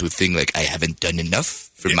little people thing. Like, I haven't done enough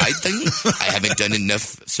for my thing. I haven't done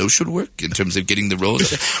enough social work in terms of getting the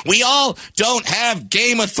roles. We all don't have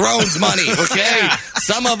Game of Thrones money, okay?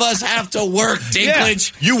 Some of us have to work,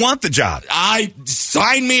 Dinklage. Yeah, you want the job.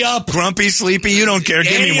 Sign me up. Grumpy, sleepy, you don't care.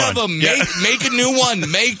 Give me one. Of them. Make a new one.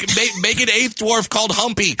 Make an 8th dwarf called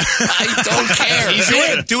Humpy. I don't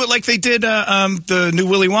care. Do it like they did the new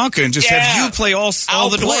Willy Wonka and just have you play all the dwarves.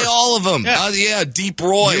 I'll play all of them. Deep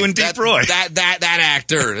Roy. You and Deep Roy. That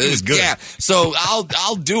actor is good. Yeah. So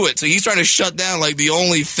I'll do it. So he's trying to shut down like the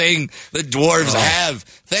only thing that dwarves have.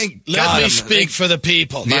 Thank God. Let me speak for the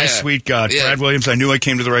people. My sweet God. Yeah. Brad Williams, I knew I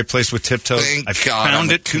came to the right place with Tiptoes. I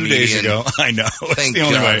found it 2 days ago. I know. Thank the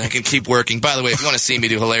only God. way. I can keep working. By the way, if you want to see me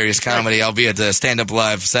do hilarious comedy, I'll be at the Stand Up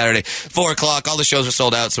Live Saturday, 4 o'clock. All the shows are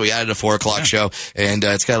sold out, so we added a 4 o'clock show, and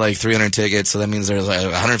it's got like 300 tickets, so that means there's like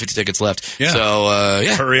 150 tickets left. Yeah.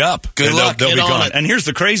 So, hurry up. Good luck. They'll be gone. It. And here's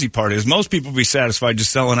the crazy part is most people be satisfied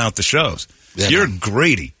just selling out the shows. Yeah. You're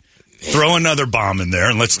Grady. Throw another bomb in there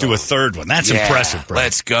and let's do a third one. That's impressive, bro.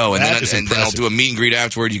 Let's go. And then I'll do a meet and greet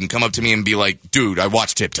afterward. You can come up to me and be like, dude, I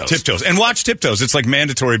watched Tiptoes. And watch Tiptoes. It's like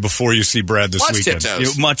mandatory before you see Brad this weekend.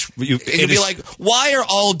 Watch Tiptoes. You'll be like, why are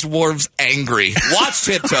all dwarves angry? Watch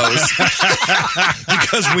Tiptoes.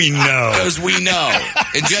 Because we know.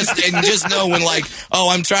 And just know when like, oh,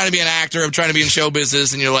 I'm trying to be an actor, I'm trying to be in show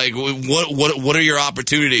business, and you're like, what are your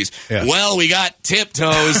opportunities? Yeah. Well, we got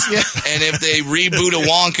Tiptoes, and if they reboot a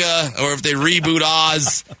Wonka, or if they reboot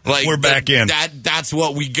Oz, like we're back in. That's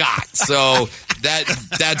what we got. So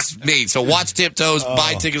that's me. So watch Tiptoes,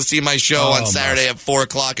 buy tickets to see my show on Saturday at 4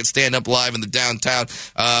 o'clock at Stand Up Live in the downtown.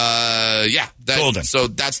 Golden. So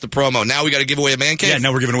that's the promo. Now we got to give away a man cave? Yeah,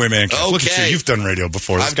 now we're giving away man cave. Okay. Look at you. You've done radio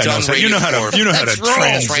before. This I've guy done knows how. radio You know how to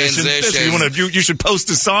transition. You should post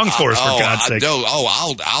a song for us, for God's sake.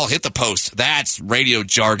 I'll hit the post. That's radio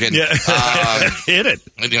jargon. Yeah. Hit it.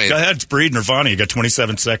 Anyway. Go ahead. It's Breed Nirvana. You got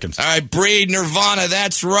 27 seconds. All right, Breed Nirvana.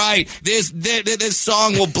 That's right. This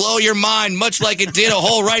song will blow your mind, much like it did a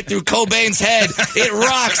hole right through Cobain's head. It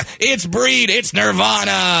rocks. It's Breed. It's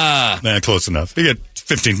Nirvana. Nah, close enough. You get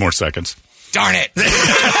 15 more seconds. Darn it.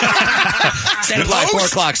 Stand by 4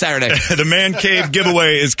 o'clock Saturday. The Man Cave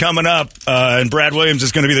giveaway is coming up, and Brad Williams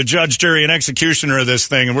is going to be the judge, jury, and executioner of this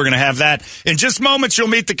thing, and we're going to have that. In just moments, you'll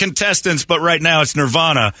meet the contestants, but right now it's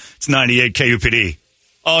Nirvana. It's 98 KUPD.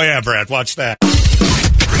 Oh, yeah, Brad, watch that.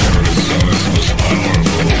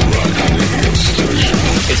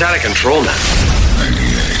 It's out of control now.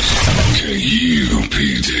 98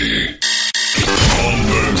 KUPD.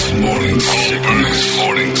 Holmbergs Morning Sickness.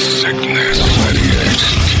 98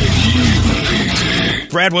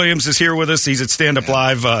 KUPD. Brad Williams is here with us. He's at Stand Up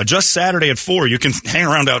Live just Saturday at 4. You can hang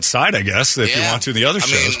around outside, I guess, if you want to, the other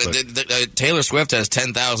shows. Taylor Swift has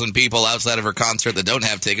 10,000 people outside of her concert that don't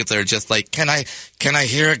have tickets. They're just like, can I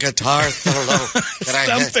hear a guitar solo?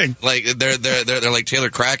 Something. They're like Taylor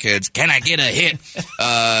crackheads. Can I get a hit?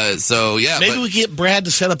 Maybe we get Brad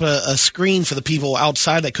to set up a screen for the people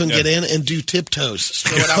outside that couldn't get in and do tiptoes. Just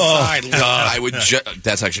throw it outside. I would.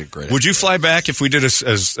 That's actually great. Would you fly back if we did a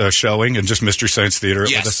showing and just Mystery Science Theater?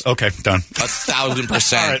 Yes. With us? Okay, done.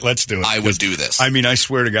 1,000%. All right, let's do it. I would do this. I mean, I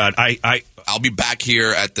swear to God, I'll be back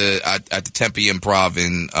here at the Tempe Improv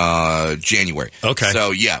in January. Okay. So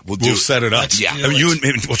yeah, we'll set it up.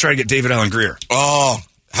 We'll try to get David Allen Greer. Oh.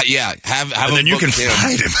 Yeah, have and then you can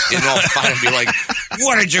fight him. And I'll fight him and be like,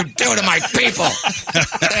 what did you do to my people?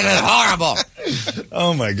 That is horrible.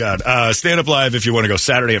 Oh, my God. Stand Up Live, if you want to go.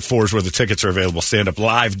 Saturday at 4 is where the tickets are available.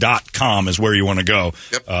 StandUpLive.com is where you want to go.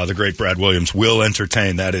 Yep. The great Brad Williams will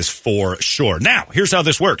entertain. That is for sure. Now, here's how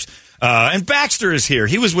this works. And Baxter is here.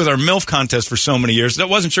 He was with our MILF contest for so many years. I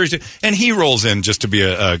wasn't sure. And he rolls in just to be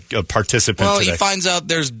a participant today. He finds out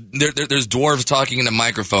there's dwarves talking into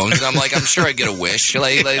microphones. And I'm like, I'm sure I get a wish.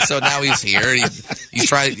 So now he's here. He's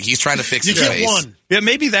trying to fix his face. One. Yeah,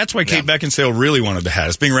 maybe that's why Kate Beckinsale really wanted to have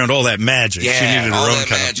us, being around all that magic. Yeah, she needed her own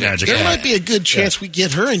kind of magic. There might be a good chance we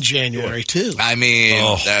get her in January, too. I mean,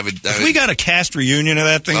 if we got a cast reunion of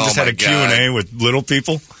that thing, just had a Q&A with little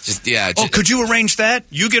people. Could you arrange that?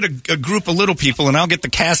 You get a group of little people, and I'll get the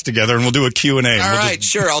cast together, and we'll do a Q&A. All right,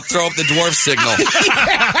 sure. I'll throw up the dwarf signal.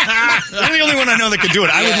 You're the only one I know that could do it.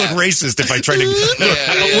 I would look racist if I tried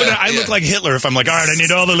to. I look like Hitler if I'm like, all right, I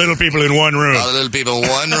need all the little people in one room. All the little people in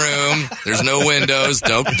one room. There's no windows.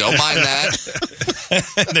 Don't mind that.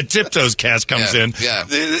 The Tiptoes cast comes in. Yeah.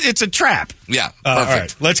 It's a trap. Yeah, perfect. All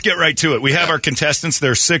right, let's get right to it. We have our contestants.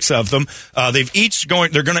 There's 6 of them. They're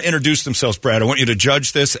going to introduce themselves, Brad. I want you to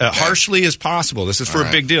judge this harshly as possible. This is for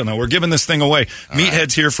a big deal. Now, we're giving this thing away.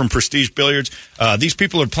 Meatheads here from Prestige Billiards. These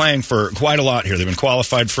people are playing for quite a lot here. They've been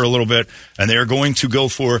qualified for a little bit, and they are going to go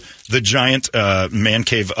for the giant man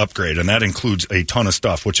cave upgrade, and that includes a ton of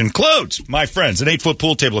stuff, which includes, my friends, an 8-foot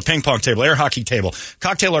pool table, a ping pong table, air hockey table,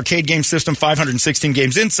 cocktail arcade game system, 516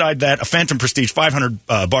 games. Inside that, a Phantom Prestige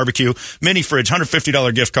 500 barbecue, mini fridge,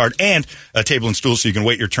 $150 gift card, and a table and stool so you can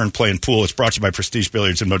wait your turn playing pool. It's brought to you by Prestige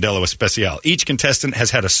Billiards and Modelo Especial. Each contestant has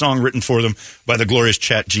had a song written for them by the glorious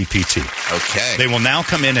Chat GPT. Okay. They will now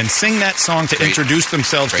come in and sing that song to introduce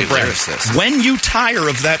themselves to Brad. When you tire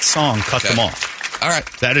of that song, cut them off. All right.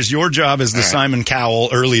 That is your job as the Simon Cowell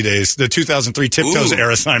early days, the 2003 Tiptoes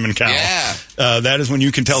era Simon Cowell. Yeah. That is when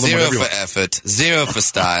you can tell them whatever you want. 0 for effort, 0 for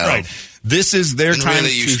style. Right. This is their time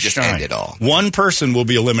really, you to should just shine. end it all. One person will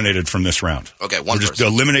be eliminated from this round. Okay, We're just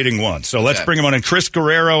eliminating one. So let's bring him on in. Chris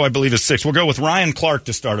Guerrero, I believe, is 6. We'll go with Ryan Clark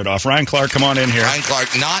to start it off. Ryan Clark, come on in here. Ryan Clark,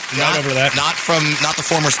 not the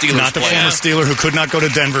former Steelers Not the former Steeler who could not go to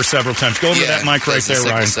Denver several times. Go over to that mic right there,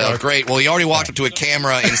 Ryan Clark. Great. Well, he already walked up to a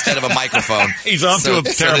camera instead of a microphone. He's off to a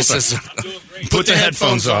terrible start. Put the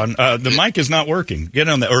headphones on. The mic is not working. Get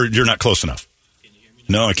on that, or you're not close enough.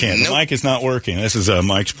 No, I can't. Nope. The mic is not working. This is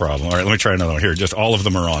Mike's problem. All right, let me try another one. Here, just all of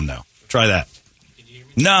them are on now. Try that.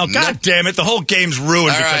 No, God damn it. The whole game's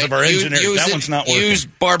ruined because of our engineer. That one's not working. Use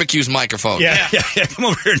Barbecue's microphone. Yeah. Come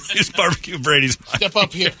over here and use Barbecue Brady's mic. Step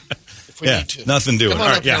up here if we need to. Nothing doing. All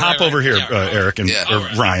right, hop over here, Eric, and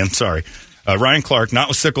Ryan. Sorry. Ryan Clark, not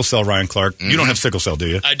with sickle cell Ryan Clark. Mm-hmm. You don't have sickle cell, do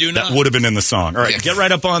you? I do not. That would have been in the song. All right, get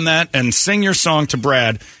right up on that and sing your song to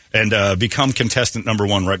Brad and become contestant number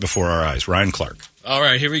 1 right before our eyes. Ryan Clark. All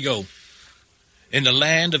right, here we go. In the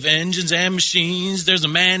land of engines and machines, there's a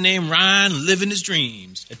man named Ryan living his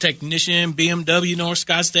dreams. A technician, BMW North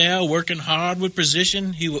Scottsdale, working hard with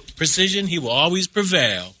precision. He will always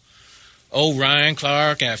prevail. Oh, Ryan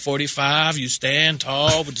Clark, at 45, you stand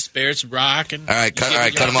tall with the spirits rocking. All right, cut him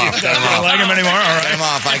off. Cut him I don't off. like him anymore. All right. Cut him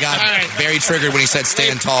off. I got very triggered when he said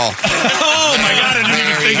stand tall. Oh, my God. I didn't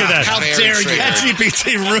even think of that. How dare you.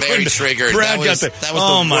 GPT ruined. Very triggered. Brad that was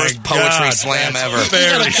the worst poetry slam ever. You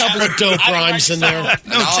got a couple of dope rhymes in there.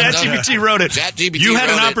 No, ChatGPT wrote it. You had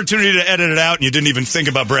an opportunity to edit it out, and you didn't even think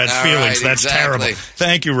about Brad's feelings. That's terrible.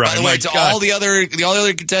 Thank you, Ryan. By the way, to all the other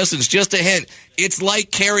contestants, just a hint. It's like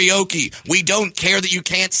karaoke. We don't care that you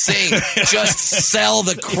can't sing. Just sell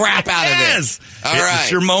the crap out of it. All right.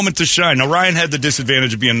 It's your moment to shine. Now, Ryan had the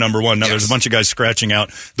disadvantage of being number one. Now, there's a bunch of guys scratching out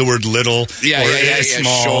the word little or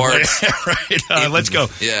small. Short. Right. Let's go.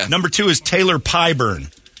 Yeah. Number 2 is Taylor Pyburn.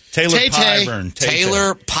 Taylor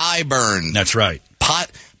Pyburn. That's right.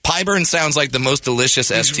 Pyburn sounds like the most delicious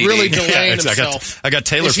STD. He's really delaying himself. I got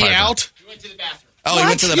Taylor Pyburn. Is he out? He went to the bathroom. Oh, he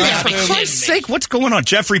went to the bathroom. For Christ's sake, what's going on?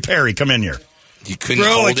 Jeffrey Perry, come in here. You couldn't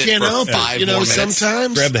hold it for 5 more minutes.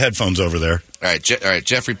 Sometimes. Grab the headphones over there. All right,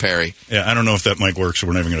 Jeffrey Perry. Yeah, I don't know if that mic works, so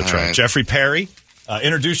we're not even going to try. Right. Jeffrey Perry,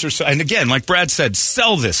 introduce yourself. And again, like Brad said,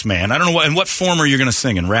 sell this, man. I don't know in what form are you going to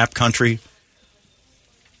sing? In rap, country?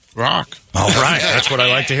 Rock. All right, that's what I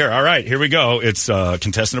like to hear. All right, here we go. It's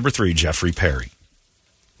contestant number 3, Jeffrey Perry.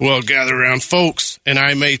 Well, gather around, folks, and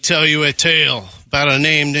I may tell you a tale about a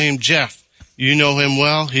name named Jeff. You know him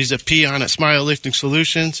well. He's a peon at Smile Lifting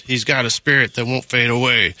Solutions. He's got a spirit that won't fade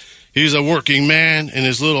away. He's a working man in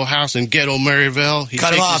his little house in ghetto Maryville.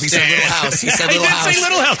 Cut him off. He said little house. He said little house. He did say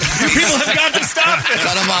little house. You people have got to stop this.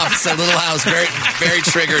 Cut him off. He said little house. Very, very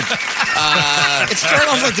triggered. It started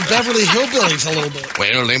off like the Beverly Hillbillies a little bit.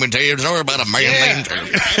 Well, let me tell you a story about a man named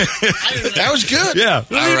That was good. Yeah.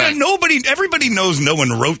 All right. Everybody knows no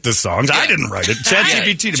one wrote the songs. I didn't write it.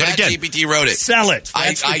 ChatGPT did. But again, ChatGPT wrote it. Sell it.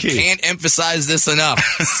 I can't emphasize this enough.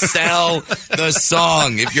 Sell the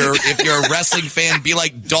song. If you're a wrestling fan, be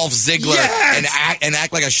like Dolph Ziggler and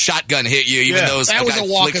act like a shotgun hit you, even though that was a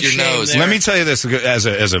walk of your shame nose. there. Let me tell you this as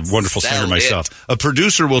a wonderful singer myself. A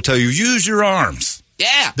producer will tell you, use your arms.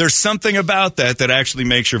 Yeah. There's something about that actually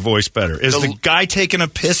makes your voice better. Is the guy taking a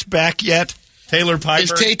piss back yet? Taylor Pyburn?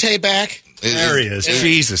 Is Tay-Tay back? There he is.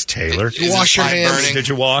 Jesus, Taylor. Did you wash your hands? Did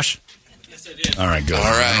you wash? Yes, I did. All right, good. All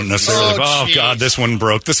right. I don't necessarily. Oh, God, this one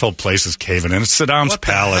broke. This whole place is caving in. It's Saddam's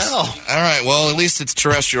palace. All right. Well, at least it's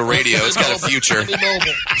terrestrial radio. It's got a future.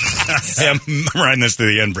 I'm writing this to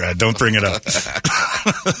the end, Brad. Don't bring it up.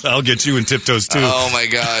 I'll get you in tiptoes, too. Oh, my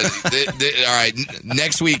God. All right.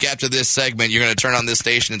 Next week after this segment, you're going to turn on this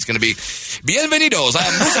station. It's going to be Bienvenidos a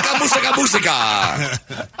Música.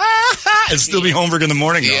 It'll still be Holmberg in the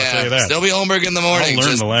morning, though, I'll tell you that. Still be Holmberg in the morning. I'll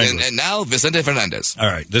learn the language. And now, Vicente Fernandez. All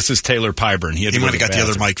right. This is Taylor Pyburn. He might have got the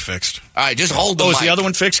other mic fixed. All right. Just hold the mic. Is the other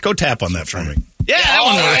one fixed? Go tap on that for me. Yeah, that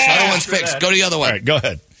one works. The other one's fixed. Go to the other one. All right, go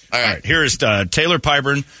ahead. All right. Here is Taylor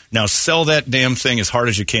Pyburn. Now sell that damn thing as hard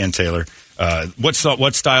as you can, Taylor. What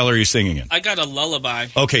style are you singing in? I got a lullaby.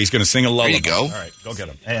 Okay, he's going to sing a lullaby. There you go. All right, go get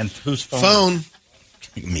him. And whose phone? Phone.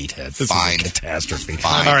 Meathead. This Fine. is a catastrophe.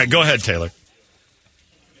 Fine. All right, go ahead, Taylor.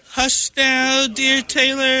 Hush now, dear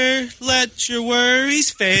Taylor, let your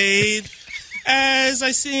worries fade. As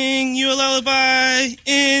I sing you a lullaby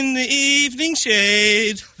in the evening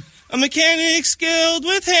shade. A mechanic skilled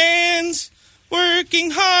with hands,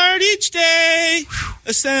 working hard each day.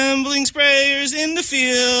 Assembling sprayers in the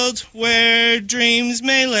field where dreams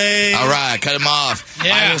may lay. All right, cut him off.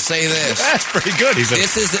 Yeah. I will say this. That's pretty good.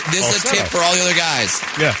 This is a tip for all the other guys.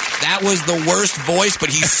 Yeah. That was the worst voice, but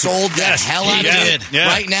he sold the hell out of it. Yeah.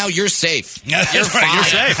 Right now, you're safe. That's You're right. fine. You're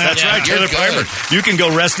safe. That's right. You're Taylor good. Pyburn. You can go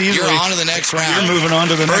rest easily. You're on to the next round. You're moving on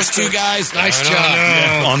to the First next two guys. Nice job.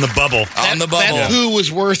 Yeah, on the bubble. On the bubble. That poo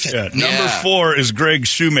was worth it. Yeah. Number 4 is Greg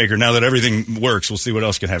Shoemaker. Now that everything works, we'll see what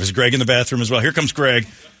else can happen. Is Greg in the bathroom as well? Here comes Greg.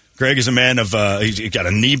 Greg is a man of, he's got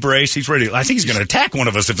a knee brace. He's ready. I think he's going to attack one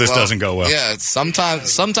of us if this doesn't go well. Yeah, sometimes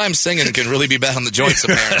singing can really be bad on the joints,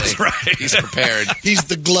 apparently. That's right. He's prepared. He's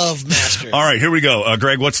the glove master. All right, here we go.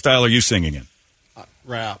 Greg, what style are you singing in?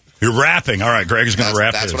 Rap. You're rapping. All right, Greg is going to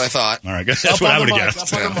rap That's his. what I thought. All right, that's what I would have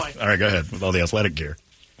guessed. All right, go ahead with all the athletic gear.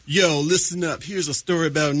 Yo, listen up. Here's a story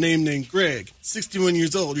about a name named Greg. 61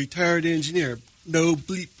 years old, retired engineer, no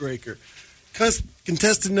bleep breaker.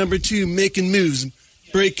 Contestant number 2, making moves,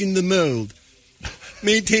 breaking the mold.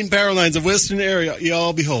 Maintain power lines of western area,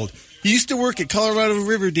 y'all behold. He used to work at Colorado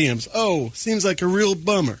River Dams. Oh, seems like a real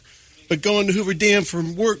bummer. But going to Hoover Dam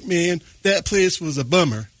from work, man, that place was a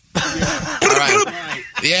bummer. All right.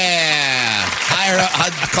 Yeah.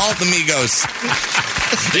 Call it the Migos.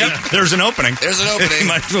 Yep, there's an opening. There's an opening.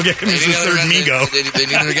 Might as well get him as the third Nego. They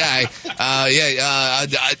need another guy.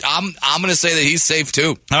 I'm going to say that he's safe,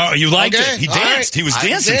 too. Oh, you liked it. He danced. Right. He was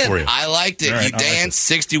dancing for you. I liked it. Right, he danced,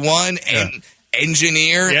 61, and...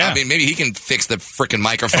 Engineer. Yeah. I mean, maybe he can fix the freaking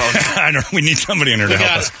microphone. I know. We need somebody in there to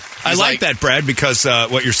help us. I like that, Brad, because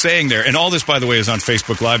what you're saying there, and all this, by the way, is on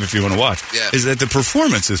Facebook Live if you want to watch, is that the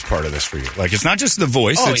performance is part of this for you. Like, it's not just the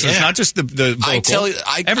voice. It's not just the vocal.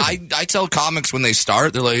 I tell comics when they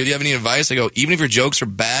start, they're like, do you have any advice? I go, even if your jokes are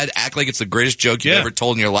bad, act like it's the greatest joke you've ever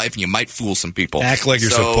told in your life, and you might fool some people. Act like you're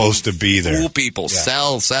supposed to be there. Fool people.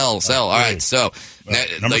 Yeah. Sell. All right, so...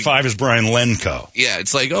 Number 5 is Brian Lenko. Yeah,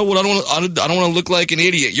 it's like, oh, well, I don't want to look like an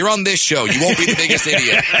idiot. You're on this show. You won't be the biggest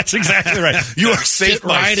idiot. That's exactly right. You are safe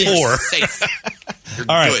by 4. Safe. You're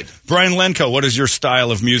all right, good. Brian Lenko, what is your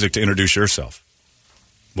style of music to introduce yourself?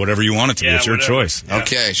 Whatever you want it to be. It's your choice. Yeah.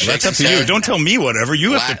 Okay. Well, that's up to you. Don't tell me whatever.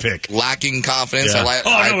 You have to pick. Lacking confidence.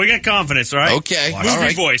 Yeah. No, we got confidence, all right? Okay.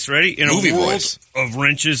 Movie voice, ready? In Movie a world voice. of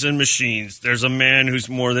wrenches and machines, there's a man who's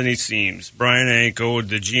more than he seems. Brian Anko,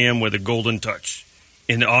 the GM with a golden touch.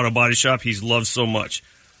 In the auto body shop he's loved so much.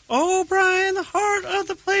 Oh, Brian, the heart of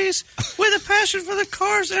the place, with a passion for the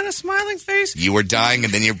cars and a smiling face. You were dying,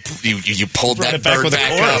 and then you pulled that bird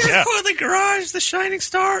back up. Yeah. For the garage, the shining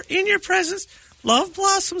star, in your presence, love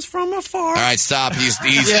blossoms from afar. All right, stop. He's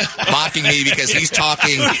mocking me because he's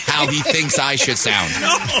talking how he thinks I should sound.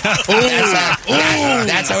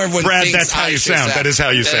 That's how everyone Brad, thinks that's how you sound. That is how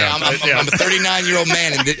you sound. I'm a 39-year-old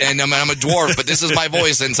man, and I'm a dwarf, but this is my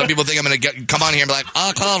voice, and some people think I'm going to come on here and be like,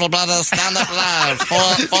 stand up live,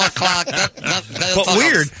 4 o'clock. But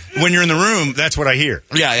weird, when you're in the room, that's what I hear.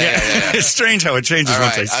 Yeah. It's strange how it changes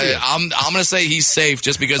once I see it. I'm going to say he's safe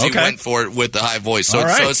just because he went for it with the high voice. So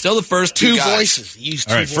it's still the first two guys. Voices.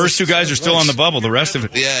 All right, first 2 guys are still on the bubble. The rest of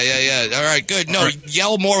it. Yeah. All right, good. No,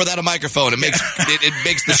 yell more without a microphone. It makes it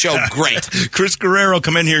makes the show great. Chris Guerrero,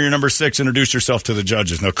 come in here. You're number 6. Introduce yourself to the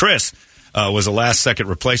judges. Now, Chris was a last-second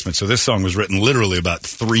replacement, so this song was written literally about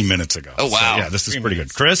 3 minutes ago. Oh, wow. So, this is pretty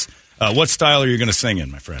good. Chris, what style are you going to sing in,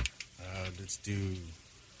 my friend? Let's do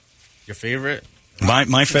your favorite.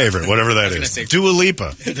 My favorite, whatever that is. Dua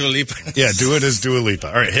Lipa. Dua Lipa. Yeah, do it as Dua Lipa.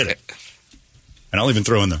 All right, hit it. And I'll even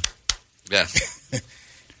throw in the... Yeah.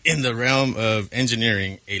 In the realm of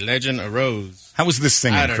engineering, a legend arose. How was this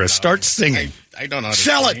singing, Chris? Know. Start singing. I don't know how to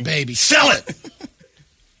Sell sing. it, baby. Sell it.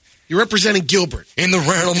 You're representing Gilbert. In the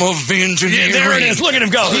realm of engineering. Yeah, there it is. Look at him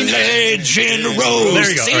go. Legend arose. There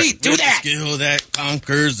you go. See, right. do that. Skill that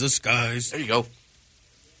conquers the skies. There you go.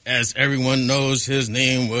 As everyone knows, his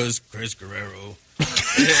name was Chris Guerrero. An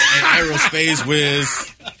aerospace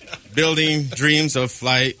whiz, building dreams of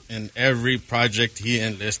flight in every project he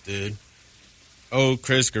enlisted. Oh,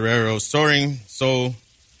 Chris Guerrero, soaring soul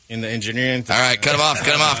in the engineering. All right, cut him off.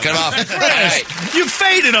 Chris, right. You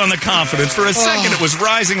faded on the confidence. For a second, it was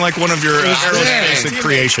rising like one of your aerospace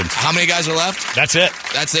creations. How many guys are left? That's it.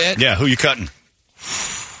 That's it? Yeah, who you cutting?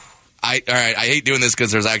 All right, I hate doing this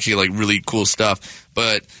because there's actually like really cool stuff,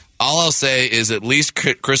 but all I'll say is at least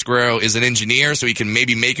Chris Guerrero is an engineer, so he can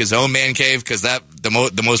maybe make his own man cave, because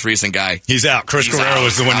the most recent guy. He's out. Chris Guerrero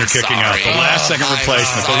is the one you're kicking out. The last second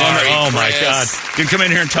replacement. The one that, oh, my God. You can come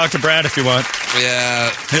in here and talk to Brad if you want.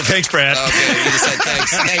 Yeah. Thanks, Brad. Okay, you just said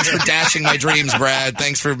thanks. Thanks for dashing my dreams, Brad.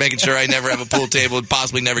 Thanks for making sure I never have a pool table and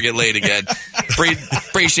possibly never get laid again.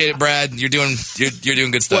 Appreciate it, Brad. You're doing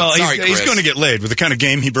good stuff. Well, Sorry, he's going to get laid with the kind of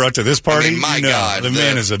game he brought to this party. I mean, my God. The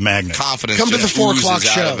man is a magnet. Confidence. Come to the 4 o'clock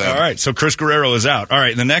show. All right, so Chris Guerrero is out. All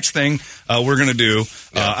right, the next thing we're going to do,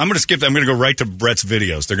 I'm going to skip that. I'm going to go right to Brett's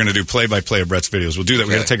videos. They're going to do play-by-play of Brett's videos. We'll do that.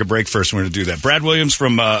 We're going to take a break first. We're going to do that. Brad Williams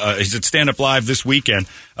from he's at Stand Up Live this weekend.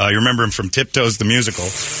 You remember him from Tiptoes the Musical.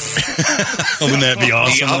 Wouldn't that be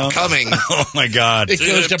awesome? The upcoming. Oh, my God. It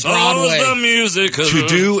goes to Broadway. The musical. To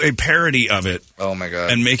do a parody of it. Oh, my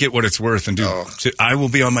God. And make it what it's worth. And do. I will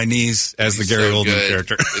be on my knees as the Gary Oldman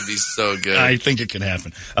character. It'd be so good. I think it can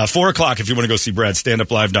happen. 4 o'clock if you want to go see Brad,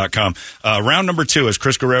 standuplive.com. Round number 2, as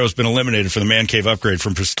Chris Guerrero's been eliminated for the Man Cave upgrade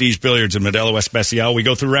from Prestige Billiards in Modelo Especial. We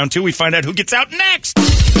go through round 2. We find out who gets out next.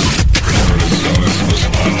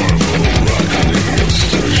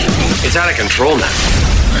 It's out of control now.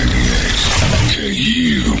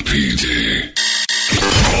 98 KUPD.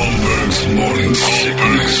 Holmbergs Morning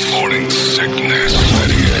Sickness.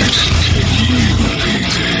 98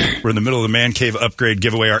 KUPD. We're in the middle of the Man Cave upgrade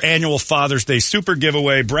giveaway, our annual Father's Day super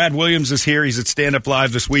giveaway. Brad Williams is here. He's at Stand Up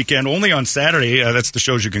Live this weekend, only on Saturday. That's the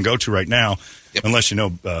shows you can go to right now, unless you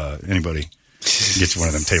know anybody. Get you one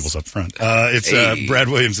of them tables up front. It's Brad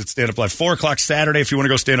Williams at Stand Up Live. 4 o'clock Saturday. If you want to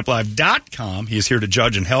go standuplive.com, he is here to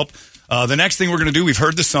judge and help. The next thing we're going to do, we've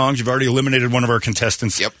heard the songs. You've already eliminated one of our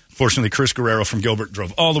contestants Fortunately, Chris Guerrero from Gilbert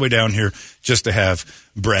drove all the way down here just to have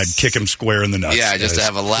Brad kick him square in the nuts. Yeah, just to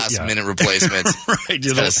have a last-minute replacement. Right.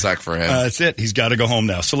 It's going to suck for him. That's it. He's got to go home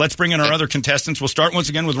now. So let's bring in our other contestants. We'll start once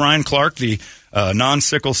again with Ryan Clark, the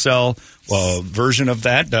non-sickle cell version of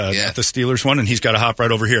that, not the Steelers one, and he's got to hop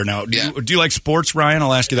right over here. Now, do you like sports, Ryan?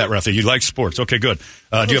 I'll ask you that right there. You like sports. Okay, good.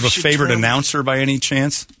 Do you have a favorite announcer by any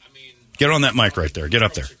chance? Get on that mic right there. Get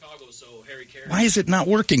up there. Why is it not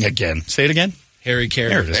working again? Say it again. Harry Carey.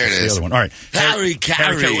 There it is. That's the other one. All right. Harry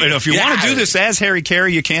Carey. If you want to do this as Harry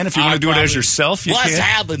Carey, you can. If you want to do it as yourself, you can. What's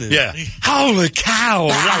happening? Yeah. Holy cow.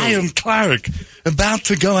 Ryan Clark about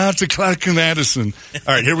to go out to Clark and Addison.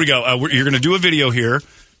 All right, here we go. You're going to do a video here.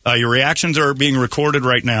 Your reactions are being recorded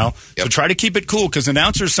right now. So try to keep it cool because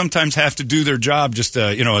announcers sometimes have to do their job just,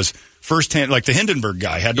 as firsthand, like the Hindenburg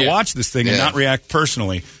guy had to watch this thing and not react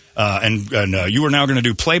personally. And you are now going to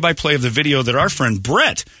do play-by-play of the video that our friend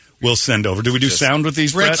Brett will send over. Do we do sound with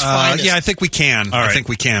these, Brett? Yeah, I think we can. I think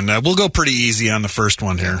we can. We'll go pretty easy on the first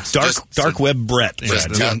one here. Dark web Brett.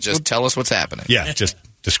 Just tell us what's happening. Yeah, just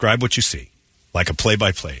describe what you see, like a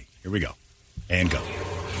play-by-play. Here we go. And go.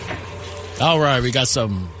 All right, we got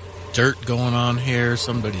some dirt going on here.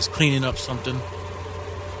 Somebody's cleaning up something.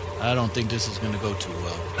 I don't think this is going to go too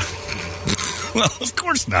well. Well, of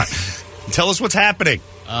course not. Tell us what's happening.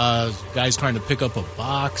 Guy's trying to pick up a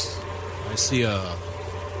box. I see a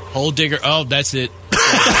hole digger. Oh, that's it.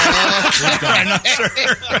 I'm not sure.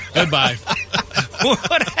 Goodbye.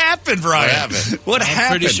 What happened, Brian? What happened?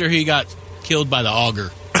 I'm pretty sure he got killed by the auger.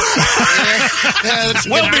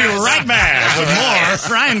 We'll be right back with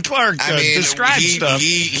more. Ryan Clark described stuff.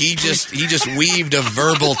 He just weaved a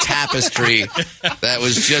verbal tapestry that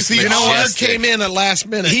was just majestic. Came in at last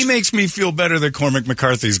minute. He makes me feel better that Cormac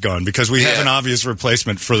McCarthy's gone because we have an obvious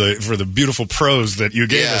replacement for the beautiful prose that you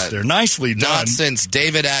gave us there. Nicely done. Not since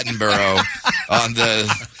David Attenborough on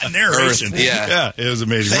the narration. Earth. Yeah, it was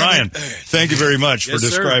amazing. Ryan, thank you very much for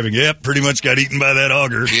describing. Sir. Yep, pretty much got eaten by that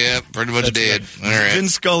auger. Yep, pretty much did. All right. Vin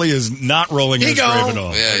Scully is not rolling in his grave at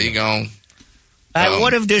all. Yeah, you go. I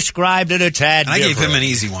would have described it a tad different. I gave him an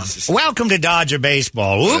easy one. Welcome to Dodger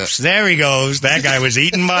Baseball. Oops, there he goes. That guy was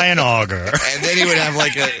eaten by an auger. And then he would have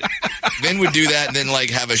Vin would do that and then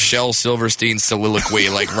have a Shel Silverstein soliloquy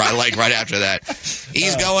right after that.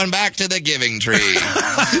 He's going back to the giving tree.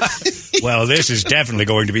 Well, this is definitely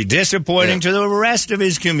going to be disappointing to the rest of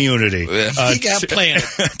his community. He got planted.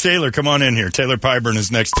 Taylor, come on in here. Taylor Pyburn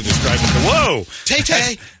is next to describe it. Whoa!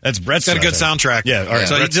 Tay-Tay. That's Brett's got a good soundtrack. Yeah, all right.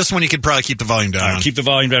 So this one you could probably keep the volume down. Keep the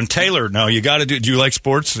volume down. Taylor, now you got to do you like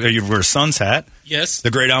sports? You wear a Suns hat. Yes.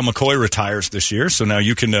 The great Al McCoy retires this year, so now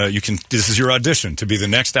you can this is your audition to be the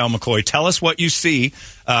next Al McCoy. Tell us what you see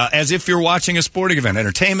as if you're watching a sporting event.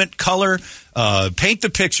 Entertainment, color, paint the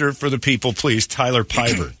picture for the people, please. Taylor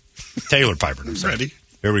Pyburn. I'm sorry. Ready?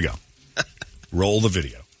 Here we go. Roll the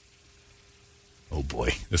video. Oh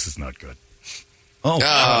boy, this is not good. Go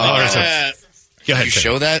ahead, Can you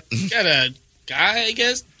show that? Got a guy, I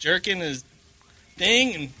guess, jerking his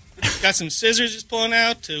thing and got some scissors he's pulling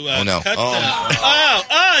out to cut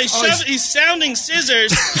the... he's sounding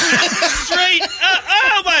scissors straight...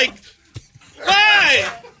 oh, my... Why?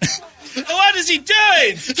 What is he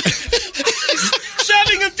doing? He's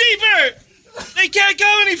shoving them deeper. They can't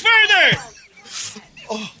go any further.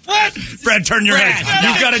 What? Brad, turn your head.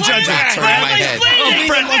 You've got to judge it. Turn my head. Oh,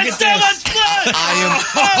 Brad, look at so much blood. Oh,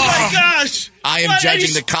 my gosh. I am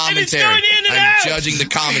judging the commentary. I'm judging the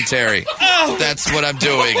commentary. Oh. That's what I'm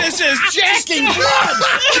doing. This is jacking blood.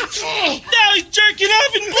 Now he's jerking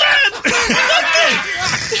off in blood.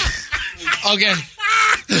 Okay.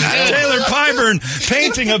 Taylor Pyburn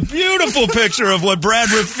painting a beautiful picture of what Brad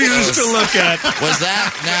refused to look at. Was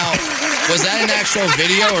that an actual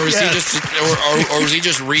video, or was he just, or was he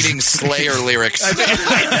just reading Slayer lyrics?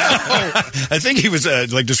 I think he was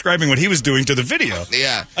describing what he was doing to the video.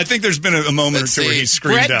 Yeah, I think there's been a moment or two where he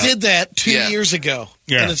screamed Brett out. did that 2 years ago,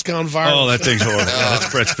 and it's gone viral. Oh, that thing's horrible. Yeah, that's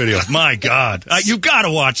Brett's video. My God, you got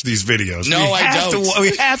to watch these videos. No, I don't.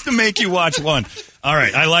 We have to make you watch one. All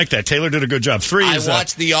right, I like that. Taylor did a good job. 3 is... I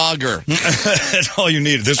watched the auger. That's all you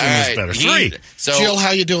needed. This one was better. 3. So, Jill,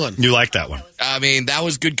 how you doing? You like that one? I mean, that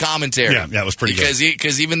was good commentary. Yeah, that was pretty good.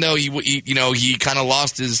 Because even though he kind of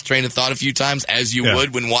lost his train of thought a few times, as you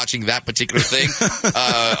would when watching that particular thing,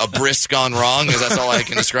 a brisk gone wrong, because that's all I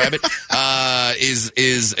can describe it. Is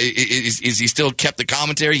he still kept the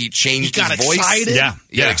commentary? He changed his voice. Excited? Yeah,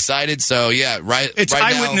 he got excited. So it's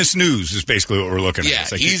eyewitness news is basically what we're looking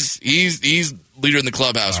at. Yeah, he's leader in the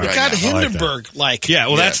clubhouse right got now. Hindenburg, Yeah,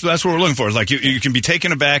 well, that's what we're looking for. It's like you can be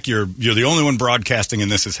taken aback. You're the only one broadcasting,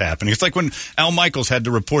 and this is happening. It's like when Al Michaels had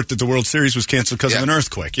to report that the World Series was canceled because of an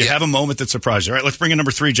earthquake. You have a moment that surprised you. All right, let's bring in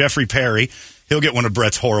number 3, Jeffrey Perry. He'll get one of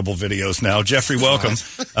Brett's horrible videos now. Jeffrey, welcome,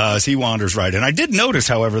 as he wanders right in. I did notice,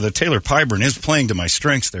 however, that Taylor Pyburn is playing to my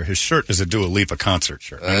strengths there. His shirt is a Dua Lipa concert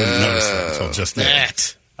shirt. I didn't notice that until just now.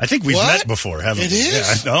 I think we've met before, haven't we? It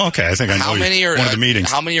is? Yeah, okay. I think I know How many are one of the meetings.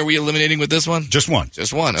 How many are we eliminating with this one? Just one.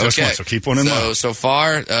 Just one. Okay. Just one, so keep one in mind. So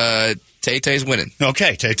far, Tay-Tay's winning.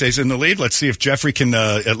 Okay, Tay-Tay's in the lead. Let's see if Jeffrey can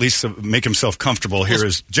at least make himself comfortable. Here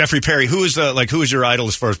is Jeffrey Perry. Who is your idol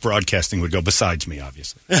as far as broadcasting would go, besides me,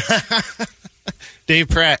 obviously? Dave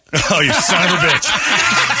Pratt. Oh, you son of a bitch.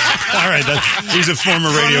 All right, he's a former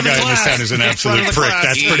radio guy in this town who's an absolute prick.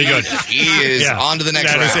 That's pretty good. He is on to the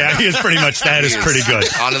next round. He is pretty much, that is pretty good.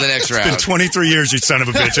 On to the next round. It's been 23 years, you son of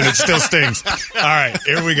a bitch, and it still stings. All right,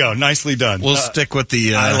 here we go. Nicely done. We'll stick with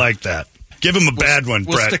the... I like that. Give him a bad one,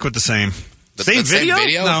 We'll Brett. stick with the same. Same video?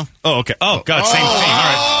 No. Oh, okay. Oh, God, same theme.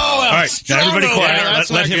 All right. Now, everybody quiet.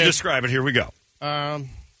 Yeah, Let him describe it. Here we go. I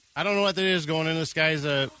don't know what that is going in. This guy's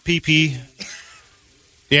a PP.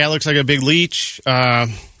 Yeah, it looks like a big leech.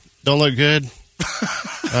 Don't look good.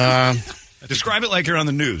 Describe it like you're on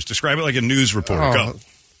the news. Describe it like a news reporter. Go.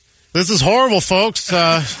 This is horrible, folks.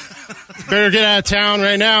 Better get out of town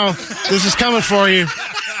right now. This is coming for you.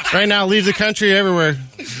 Right now, leave the country everywhere.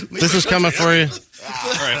 This is coming for you.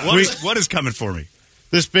 All right. What is coming for me?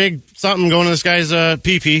 This big something going in this guy's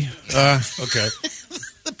PP. Okay.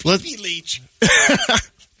 The PP leech.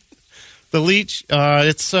 The leech,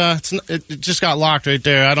 it just got locked right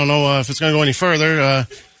there. I don't know if it's going to go any further.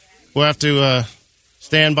 We'll have to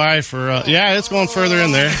stand by for... it's going further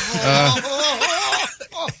in there.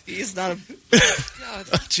 He's not a... God.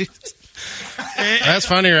 That's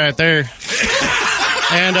funny right there.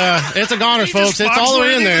 And it's a goner, folks. It's all the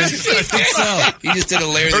way in there. He just did a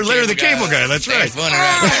Larry the Cable Guy. That's right. Funny,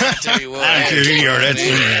 right? Tell you what. All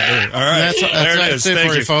right. There it is.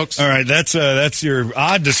 Thank you, folks. All right. That's your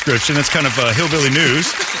odd description. That's kind of hillbilly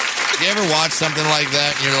news. You ever watch something like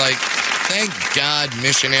that and you're like, thank God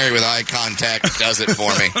missionary with eye contact does it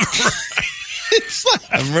for me.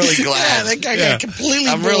 I'm really glad. Yeah, that guy got completely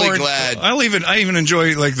bored. I'm really glad. I even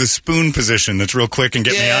enjoy like the spoon position that's real quick and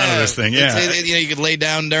get me out of this thing. Yeah, you could lay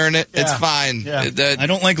down during it. Yeah. It's fine. Yeah. I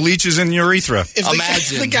don't like leeches in urethra.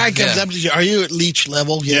 Imagine if the guy comes up to you, are you at leech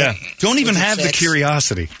level? Yeah. Don't even have the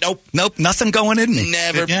curiosity. Nope. Nothing going in me.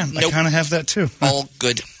 Never. I kind of have that too. All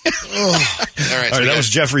good. All right. That was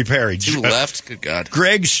Jeffrey Perry. 2 left. Good God.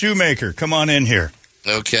 Greg Shoemaker, come on in here.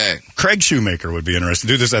 Okay. Craig Shoemaker would be interested.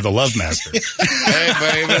 Do this at the Love Master. Hey,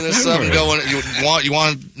 baby, there's something going. You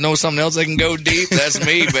want to know something else that can go deep? That's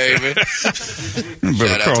me, baby. You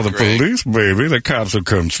better call the police, baby. The cops will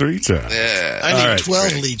come street side. Yeah. I need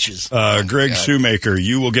 12 leeches. Greg Shoemaker,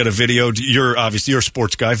 you will get a video. You're a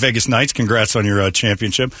sports guy. Vegas Knights, congrats on your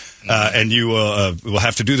championship. And you will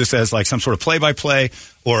have to do this as like some sort of play-by-play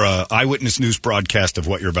or eyewitness news broadcast of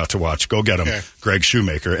what you're about to watch. Go get him, Greg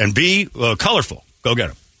Shoemaker. And be colorful. Go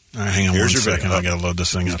get him. All right, hang on one second. I got to load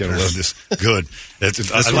this thing up. Got to load this. Good.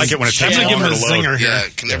 I like it when it takes longer to load. Yeah.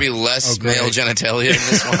 Can there be less male genitalia in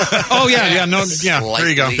this one? There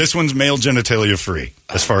you go. This one's male genitalia free,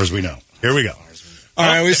 as far as we know. Here we go. All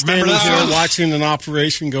right, we're standing here watching an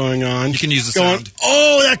operation going on. You can use the sound.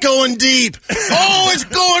 Oh, that's going deep. Oh, it's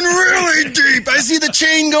going really deep. I see the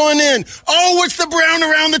chain going in. Oh, what's the brown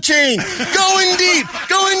around the chain? Going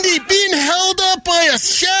deep, being held up by a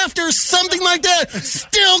shaft or something like that.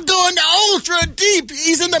 Still going ultra deep.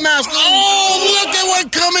 He's in the mask. Oh, look at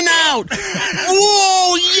what's coming out.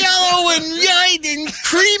 Whoa, yellow and white and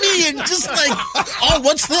creamy and just like, oh,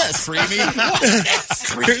 what's this? Creamy?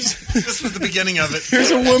 This was the beginning of it.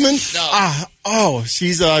 Here's a woman.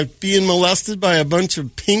 She's being molested by a bunch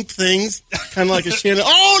of pink things, kind of like a Shannon.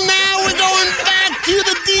 Oh, now we're going back to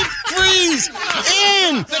the deep freeze.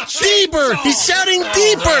 Deeper. He's shouting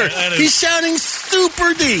deeper. He's shouting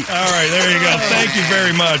super deep. All right, there you go. Thank you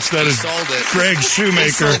very much. That is Greg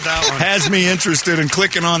Shoemaker. Has me interested in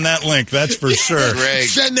clicking on that link. That's for sure. Greg.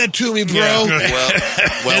 Send that to me, bro.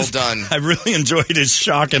 Yeah. Well done. I really enjoyed his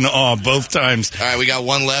shock and awe both times. All right, we got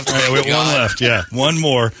one left. All right, we have one left. Yeah, one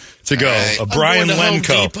more to go. Right. Brian I'm going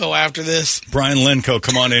to Lenko. Home Depot after this. Brian Lenko,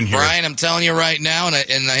 come on in here. Brian, I'm telling you right now, and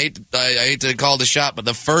I hate to call the shot, but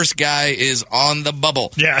the first guy is on the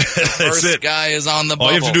bubble. Yeah, that's first it. Guy is on the bubble.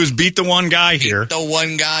 All you have to do is beat the one guy here. The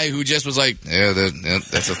one guy who just was like,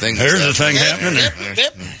 that's a thing. There's a thing happening there.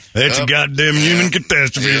 Yep. That's a goddamn human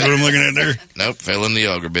catastrophe is what I'm looking at there. Nope, fell in the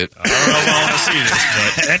ogre bit. I don't know if I want to see this,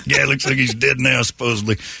 but that guy looks like he's dead now,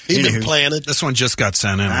 supposedly. He's been planted. This one just got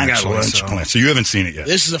sent in. I got lunch planned. So you haven't seen it yet?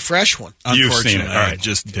 This is a fresh one. You've seen it. All right.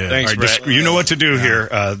 Just did. Thanks, Brett. You know what to do here.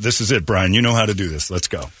 This is it, Brian. You know how to do this. Let's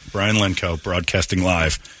go. Brian Lenko, broadcasting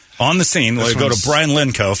live. On the scene, we'll go to Brian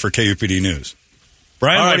Lenko for KUPD News.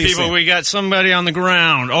 Brian, all what right, do you people, see? we got somebody on the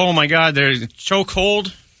ground. Oh, my God, they're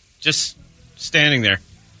chokehold, just standing there.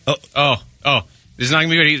 Oh. This is not going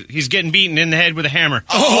to be good. He's getting beaten in the head with a hammer. Okay.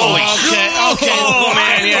 Oh,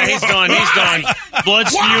 man, yeah, he's done. Blood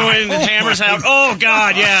spewing, hammer's out. Oh,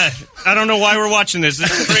 God, yeah. I don't know why we're watching this.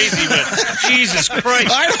 This is crazy, but Jesus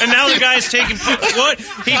Christ. And now the guy's taking... What?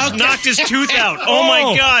 He knocked his tooth out. Oh,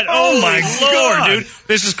 my God. Oh, my Lord, dude.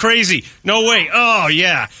 This is crazy. No way. Oh,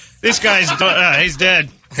 yeah. This guy's done. He's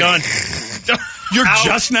dead. Done. You're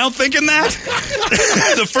just now thinking that?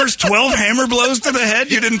 The first 12 hammer blows to the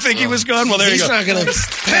head? You didn't think he was gone? Well, there you go. He's not going to...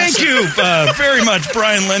 Thank you very much,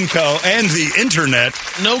 Brian Lenko, and the Internet.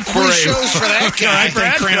 No quiz shows for that guy. I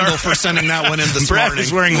thank Crandall for sending that one in this Brad morning.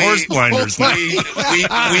 is wearing horse blinders now.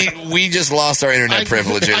 We just lost our internet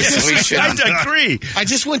privileges. I agree. I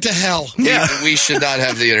just went to hell. We should not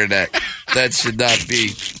have the internet. That should not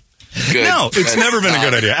be... good. No, it's never been a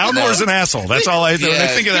good idea. Al Gore's an asshole. That's all I do. When I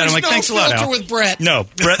think of that, I'm like, thanks a lot, Al. with Brett. No,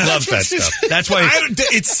 Brett loves that stuff. That's why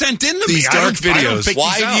it's sent in to me. These dark videos.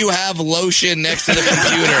 Why do you have lotion next to the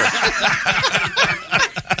computer?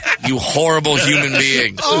 You horrible human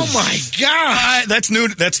being. Oh, my God. That's new.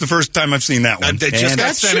 That's the first time I've seen that one. That just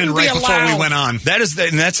got sent in right before we went on. That's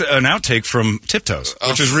an outtake from Tiptoes,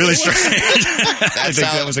 which is really strange.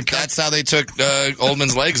 That's how they took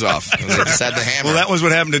Oldman's legs off. They just had the hammer. Well, that was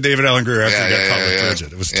what happened to David Allen Greer after he got caught with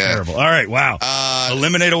Bridget. It was terrible. All right, wow.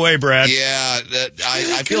 Eliminate away, Brad. Yeah,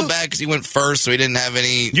 I feel bad because he went first, so he didn't have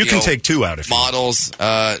any. You can take two out if you models.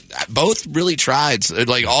 Both really tried.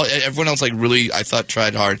 Like everyone else, like really, I thought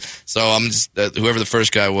tried hard. So I'm just whoever the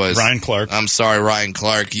first guy was, Ryan Clark. I'm sorry, Ryan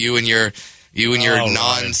Clark. You and your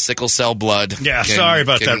non-sickle cell blood. Yeah, sorry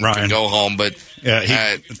about that, Ryan. Can go home, but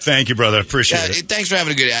thank you, brother. Appreciate it. Thanks for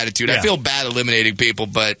having a good attitude. Yeah. I feel bad eliminating people,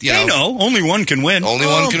 but you know, only one can win. Only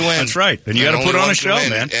one can win. That's right. And you got to put on a show,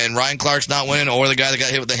 man. And Ryan Clark's not winning, or the guy that got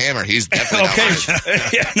hit with the hammer. He's definitely not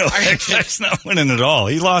winning. That's not winning at all.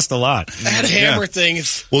 He lost a lot. That hammer thing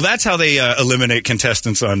is... Well, that's how they eliminate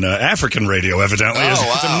contestants on African radio, evidently.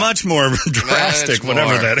 It's a much more drastic,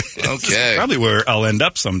 whatever that is. Okay. Probably where I'll end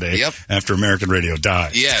up someday after American radio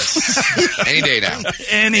dies. Yes. Any day now.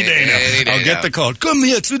 Any day now. I'll get the call. Come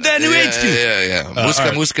here to the new HQ. Yeah.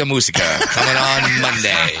 Musica. Coming on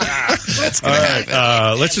Monday. That's going to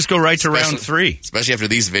happen. Let's just go right to round 3. Especially after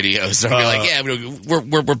these videos. They'll be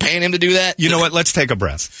like, we're paying him to do that? You know what? Let's take a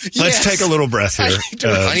breath. Let's take a little breath here.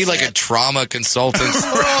 I need like a trauma consultant.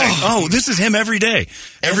 This is him every day.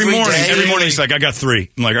 Every morning. Every morning he's like, I got 3.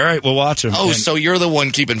 I'm like, all right, we'll watch him. Oh, so you're the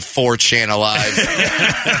one keeping 4chan alive.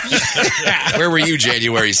 Where were you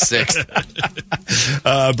January 6th?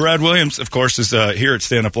 Brad Williams, of course, is here at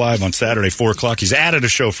Stand Up Live on Saturday, 4 o'clock. He's added a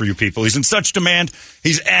show for you people. He's in such demand,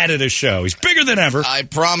 he's added a show. He's bigger than ever. I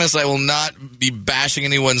promise I will not be bashing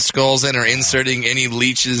anyone's skulls in or inserting any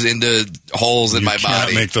leeches into holes in my body. You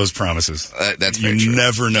can't make those promises. That's very true. You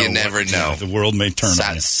never know. You never know. The world may turn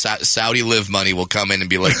on you. Saudi Live Money will come in and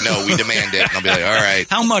be like, no, we demand it. And I'll be like, all right.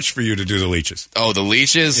 How much for you to do the leeches? Oh, the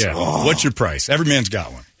leeches? Yeah. Oh. What's your price? Every man's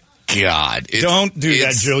got one. God. Don't do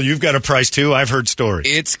that, Jill. You've got a price, too. I've heard stories.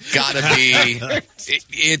 It's got to be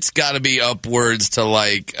it's got to be upwards to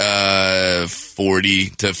like 40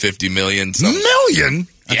 to 50 million. Million?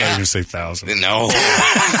 I thought you were Yeah. going to say 1,000. No.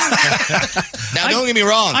 Now, don't get me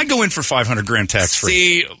wrong. I go in for $500,000 tax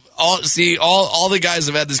free. All the guys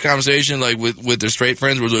have had this conversation like with their straight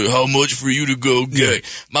friends. Were like, how much for you to go gay? Yeah.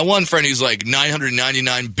 My one friend, he's like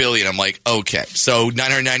 999 billion. I'm like, okay, so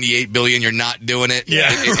 998 billion. You're not doing it. Yeah,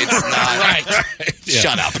 it's not right. Yeah.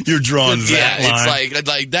 Shut up. You're drawing that line.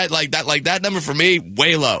 It's like that number for me,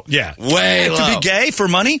 way low. Yeah, way low. To be gay for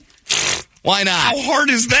money. Why not? How hard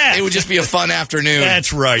is that? It would just be a fun afternoon.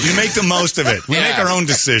 That's right. You make the most of it. We make our own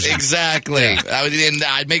decisions. Exactly. Yeah.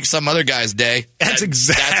 I'd make some other guy's day. That's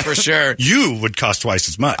for sure. You would cost twice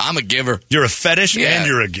as much. I'm a giver. You're a fetish and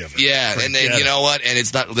you're a giver. Yeah, and you know what? And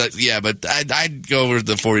it's not. But I'd go over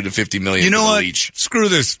the 40 to 50 million. You know what? Leech. Screw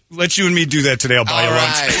this. Let you and me do that today. I'll buy you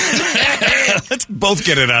lunch. Let's both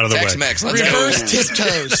get it out of the way. Tex-Mex. Let's Reverse go.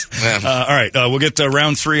 tiptoes. All right. We'll get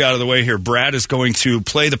round 3 out of the way here. Brad is going to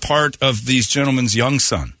play the part of these gentlemen's young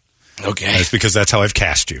son. Okay. That's because that's how I've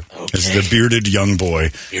cast you. As the bearded young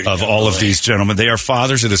boy of all of these gentlemen. They are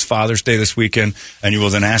fathers. It is Father's Day this weekend, and you will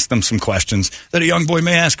then ask them some questions that a young boy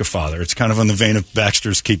may ask a father. It's kind of in the vein of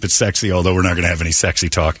Baxter's Keep It Sexy, although we're not going to have any sexy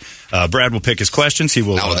talk. Brad will pick his questions. He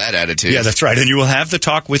will. Not with that attitude. Yeah, that's right. And you will have the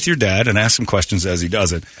talk with your dad and ask some questions as he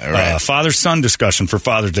does it. All right. Father-son discussion for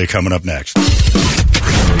Father's Day coming up next.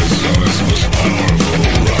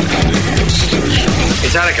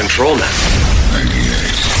 It's out of control now. 98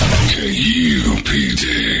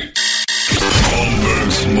 KUPD.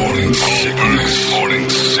 Holmbergs Morning Sickness. Morning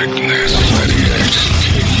Sickness. 98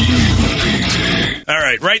 KUPD. All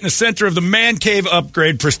right, right in the center of the Man Cave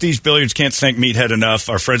upgrade, Prestige Billiards can't thank Meathead enough.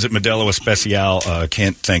 Our friends at Modelo Especial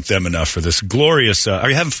can't thank them enough for this glorious... are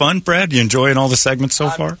you having fun, Brad? You enjoying all the segments so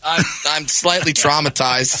far? I'm slightly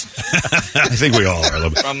traumatized. I think we all are a little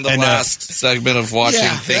bit. From the last segment of watching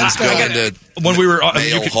things go into when we were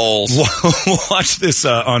mail holes. We'll watch this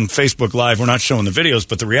on Facebook Live. We're not showing the videos,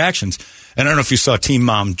 but the reactions. And I don't know if you saw Team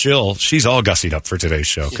Mom Jill. She's all gussied up for today's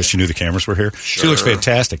show because she knew the cameras were here. Sure. She looks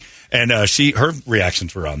fantastic. And her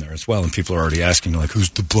reactions were on there as well. And people are already asking, like, who's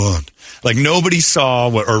the blonde? Like, nobody saw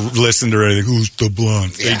or listened or anything. Who's the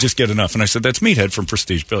blonde? Yeah. They just get enough. And I said, that's Meathead from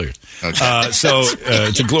Prestige Billiards. Okay. So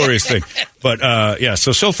it's a glorious thing. But,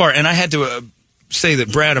 so far. And I had to... say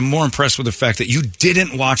that, Brad, I'm more impressed with the fact that you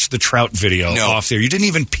didn't watch the Trout video off there. You didn't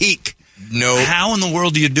even peek. No. How in the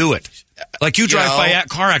world do you do it? Like you drive by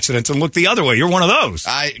car accidents and look the other way. You're one of those.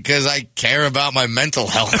 Because I care about my mental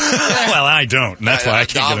health. Well, I don't. And that's why I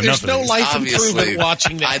can't get enough of it. There's no life improvement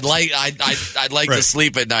watching that. I'd like to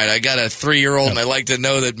sleep at night. I got a 3-year-old, and I like to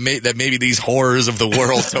know that maybe these horrors of the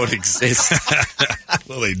world don't exist.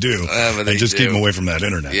 Well, they do. They just keep them away from that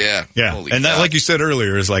internet. Yeah. Holy and that, like you said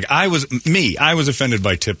earlier, is like I was offended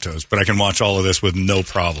by Tiptoes, but I can watch all of this with no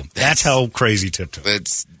problem. That's how crazy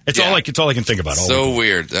Tiptoes. It's all I can think about. So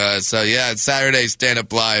weird. It's Saturday, Stand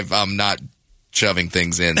Up Live. I'm not shoving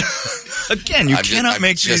things in. Again, you cannot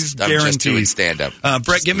make these guarantees. I'm just doing stand-up.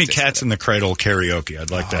 Brett, give me Cats in the Cradle karaoke.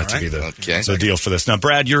 I'd like that to be the deal for this. Now,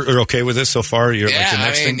 Brad, you're okay with this so far? You're like the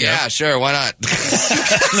next thing? Yeah, sure. Why not?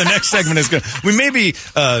 The next segment is good. We maybe,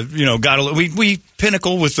 we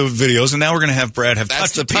pinnacle with the videos, and now we're going to have Brad have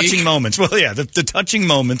touching moments. Well, yeah, the touching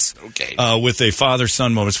moments with a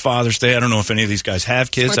father-son moment. It's Father's Day. I don't know if any of these guys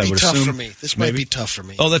have kids. I would assume. This might be tough for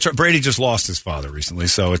me. Oh, that's right. Brady just lost his father recently,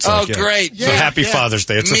 so it's great. So happy Father's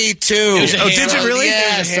Day. Me too. Did you really?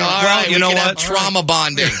 Yes. All right. You know what? Trauma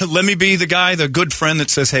bonding. Let me be the good friend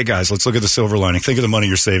that says, hey, guys, let's look at the silver lining. Think of the money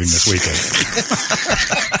you're saving this weekend.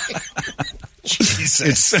 It's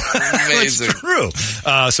amazing. It's true.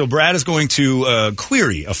 So Brad is going to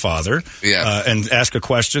query a father and ask a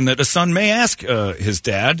question that a son may ask his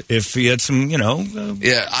dad if he had some,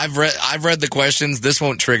 I've read the questions. This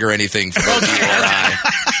won't trigger anything for both you or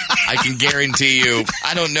I can guarantee you.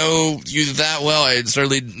 I don't know you that well. I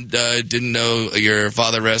certainly didn't know your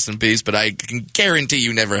father, rest in peace, but I can guarantee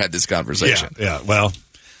you never had this conversation. Yeah. Well,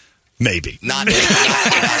 maybe. Not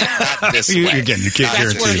this way. Again, you can't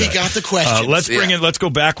guarantee That's where he that. got the question. Let's go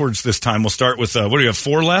backwards this time. We'll start with, what do you have,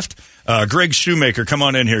 4 left? Greg Shoemaker, come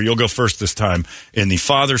on in here. You'll go first this time in the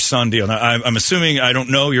father-son deal. Now, I'm assuming, I don't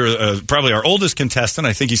know, you're probably our oldest contestant.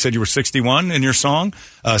 I think you said you were 61 in your song.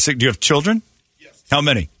 Do you have children? Yes. How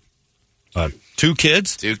many? 2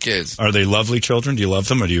 kids? 2 kids. Are they lovely children? Do you love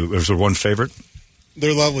them? Or is there one favorite?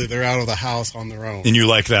 They're lovely. They're out of the house on their own. And you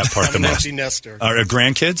like that part the I'm an most? empty nester. Are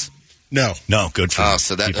grandkids? No, good for you.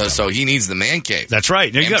 So he needs the man cave. That's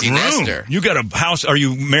right. You got room. Nester. You got a house. Are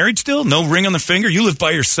you married still? No ring on the finger? You live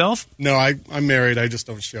by yourself? No, I'm married. I just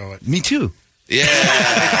don't show it. Me too. Yeah.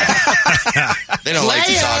 They don't like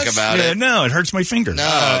to talk about it. No, it hurts my finger. No.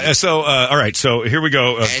 All right. So here we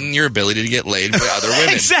go. And your ability to get laid by other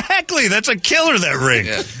women. Exactly. That's a killer, that ring.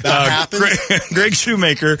 Yeah. That happens. Greg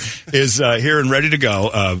Shoemaker is here and ready to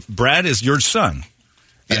go. Brad is your son.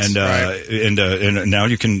 Yes, and now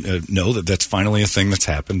you can know that that's finally a thing that's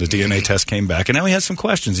happened. The DNA test came back, and now he has some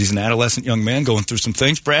questions. He's an adolescent young man going through some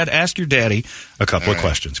things. Brad, ask your daddy a couple of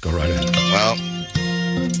questions. Go right ahead. Well,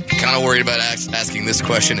 kind of worried about asking this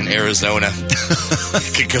question in Arizona.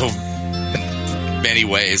 It could go many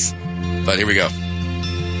ways, but here we go.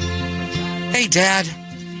 Hey, Dad.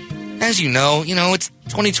 As you know, it's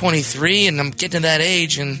 2023, and I'm getting to that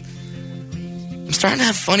age, and I'm starting to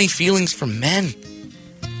have funny feelings for men.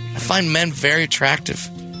 I find men very attractive.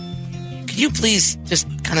 Could you please just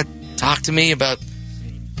kind of talk to me about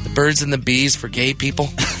the birds and the bees for gay people?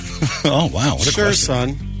 Oh, wow. What a Sure,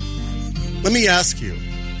 question. son. Let me ask you,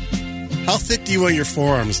 how thick do you want your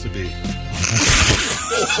forearms to be?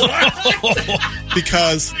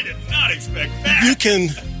 Because I did not expect that. you can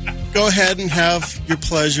go ahead and have your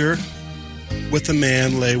pleasure with a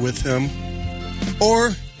man, lay with him. Or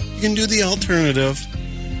you can do the alternative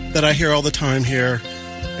that I hear all the time here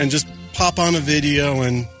and just pop on a video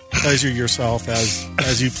and pleasure yourself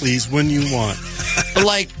as you please when you want.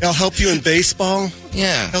 Like, it'll help you in baseball.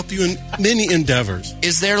 Yeah. Help you in many endeavors.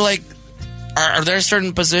 Is there like, are there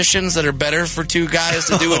certain positions that are better for two guys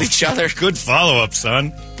to do with each other? Good follow-up,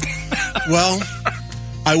 son. Well,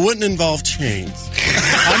 I wouldn't involve chains.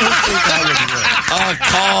 I don't think that would work. Oh,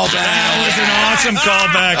 callback. That was an awesome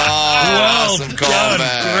callback. Oh, well awesome done,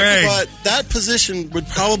 callback. Greg. But that position would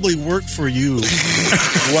probably work for you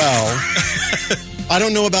well. I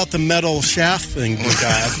don't know about the metal shaft thing you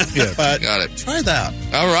got, but got it. Try that.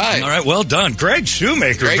 All right. All right, well done. Greg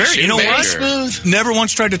Shoemaker. You know what? Smooth. Never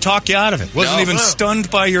once tried to talk you out of it. Wasn't even stunned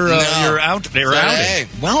by your outing. Hey.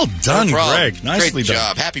 Well done, No problem. Greg. Nicely Great done.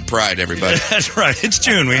 job. Happy Pride, everybody. That's right. It's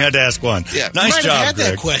June. We had to ask one. Yeah. Nice might job, have had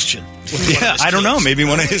Greg. that question. Yeah, I don't know. Maybe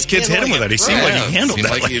one of his kids hit him with it. He seemed like he handled Seemed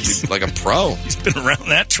that. like he's like a pro. He's been around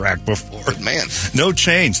that track before. Good man. No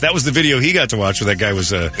chains. That was the video he got to watch where that guy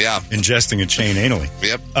was ingesting a chain anally.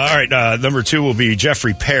 Yep. All right, number 2 will be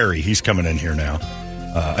Jeffrey Perry. He's coming in here now.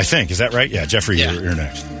 I think. Is that right? Yeah, Jeffrey, You're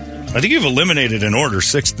next. I think you've eliminated in order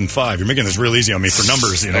 6th and 5. You're making this real easy on me for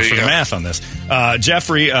numbers, for the math on this.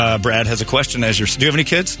 Jeffrey, Brad has a question as your... Do you have any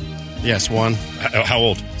kids? Yes, one. How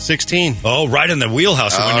old? 16. Oh, right in the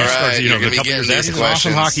wheelhouse. So when you start, You're a gonna be couple getting years these after.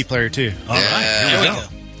 Awesome hockey player, too. All right, here we go.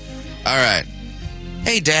 All right.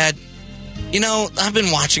 Hey, Dad. I've been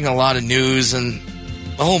watching a lot of news, and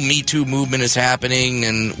the whole Me Too movement is happening,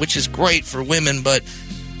 and which is great for women, but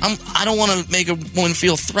I don't want to make a woman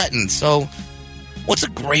feel threatened. So, what's a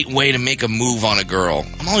great way to make a move on a girl?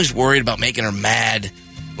 I'm always worried about making her mad.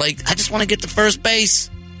 Like, I just want to get to first base.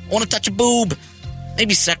 I want to touch a boob.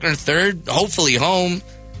 Maybe second or third. Hopefully home.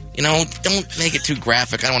 Don't make it too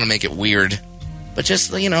graphic. I don't want to make it weird. But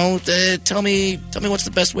just, tell me what's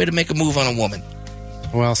the best way to make a move on a woman.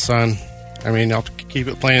 Well, son, I'll keep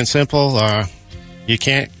it plain and simple. You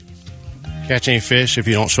can't catch any fish if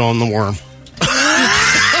you don't show them the worm.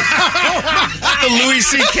 The Louis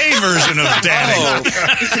C.K. version of daddy.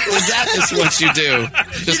 Is that just what you do?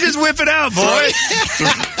 You just whip it out, boy.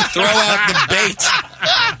 Throw out the bait.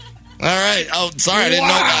 All right. Oh, sorry. I didn't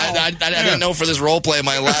know. I didn't know for this role play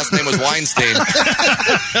my last name was Weinstein.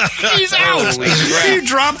 He's out. You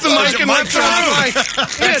dropped the mic and went through.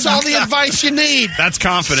 That's all the advice you need. That's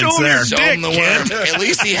confidence Show there. Show him the worm. At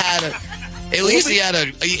least he had a. At least he had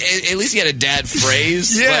a dad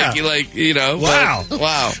phrase. Yeah. Wow.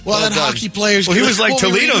 Well, then done. hockey players. Well, he was like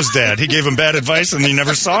Toledo's dad. He gave him bad advice and he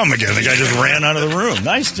never saw him again. The guy just ran out of the room.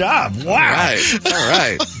 Nice job. Wow. All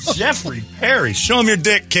right. Jeffrey Perry. Show him your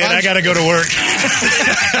dick, kid. I got to go to work.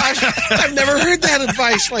 I've never heard that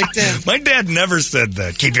advice like that. My dad never said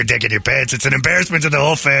that. Keep your dick in your pants. It's an embarrassment to the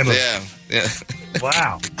whole family. Yeah.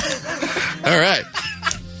 Wow. All right.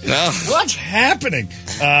 No. What's happening?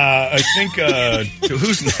 I think,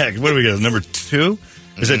 who's next? What do we got? Number 2?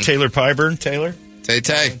 Is that Taylor Pyburn? Taylor?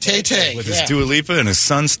 Tay. With his Dua Lipa and his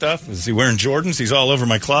son stuff? Is he wearing Jordans? He's all over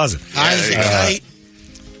my closet. All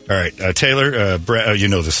right, Taylor, Brad, you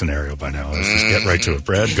know the scenario by now. Let's just get right to it.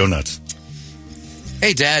 Brad, go nuts.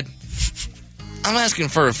 Hey, Dad. I'm asking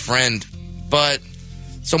for a friend, but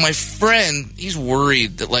so my friend, he's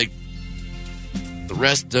worried that the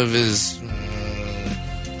rest of his.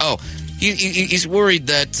 He's worried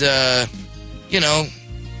that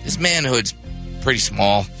his manhood's pretty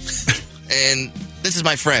small, and this is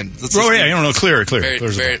my friend. I don't know. Clear. Very,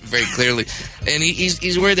 very, very clearly, and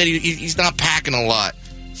he's worried that he's not packing a lot.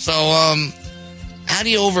 So, how do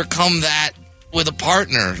you overcome that with a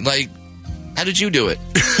partner? Like, how did you do it?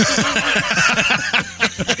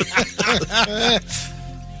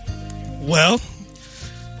 Well,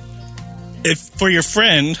 if for your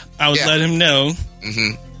friend, I would let him know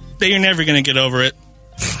that you're never going to get over it.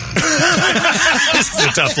 This is a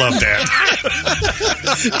tough love, Dad.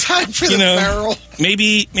 Time for the barrel.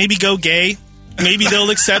 Maybe go gay. Maybe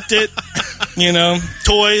they'll accept it.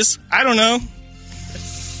 Toys. I don't know.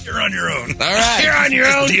 You're on your own. All right. You're on your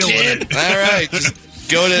own, Deal kid. with it. All right. Just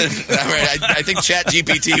go to. All right. I think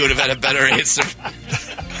ChatGPT would have had a better answer.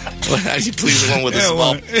 How do you please the one with the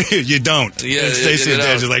small? You don't. Yeah, Stacey and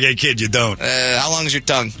Dad's like, hey, kid, you don't. How long is your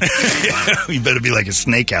tongue? You better be like a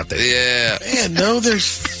snake out there. Yeah. Man, no, there's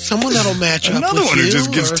someone that'll match up Another with one you, who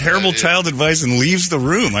just gives or- terrible child advice and leaves the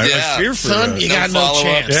room. I fear for Son, that. you got no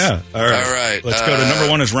chance. Yeah. All right. All right. Let's go to number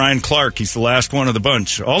 1 is Ryan Clark. He's the last one of the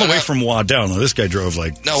bunch. All the way from Waddell. Now, this guy drove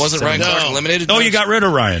No, wasn't Ryan Clark eliminated? Oh, you got rid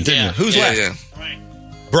of Ryan, didn't you? Who's left? Yeah.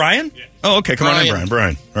 Brian? Yeah. Oh, okay. Come on in,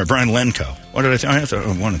 Brian. All right, Brian Lenko. What did I tell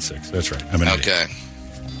you? 1 and 6. That's right. I'm an idiot. Okay.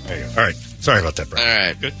 There you go. All right. Sorry about that, Brian. All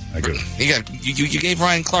right. Good. Good. You gave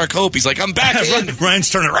Ryan Clark hope. He's like, I'm back in. Ryan's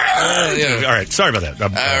turning around. Yeah. All right. Sorry about that. All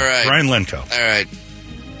right. Brian Lenko. All right.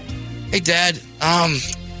 Hey, Dad.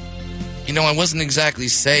 I wasn't exactly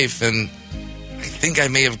safe, and I think I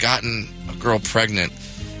may have gotten a girl pregnant.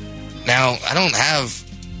 Now, I don't have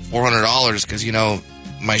 $400 because,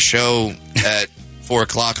 my show at 4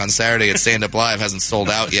 o'clock on Saturday at Stand Up Live hasn't sold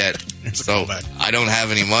out yet, so I don't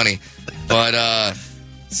have any money. But,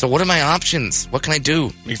 so what are my options? What can I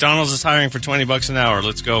do? McDonald's is hiring for $20 an hour.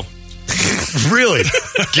 Let's go. Really?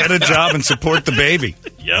 Get a job and support the baby.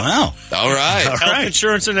 Yep. Wow. All right. Health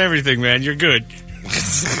insurance and everything, man. You're good.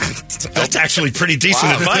 That's actually pretty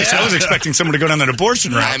decent advice. I was expecting someone to go down that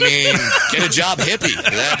abortion route. I mean, get a job, hippie.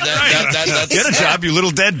 That's, get a job, you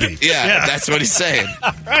little deadbeat. Yeah, that's what he's saying.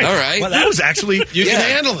 All right. Well, that was actually you can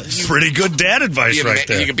handle this. Pretty good dad advice right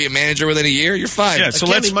there. You can be a manager within a year. You're fine. Yeah, so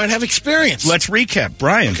he might have experience. Let's recap.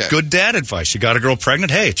 Brian, good dad advice. You got a girl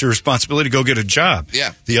pregnant. Hey, it's your responsibility to go get a job.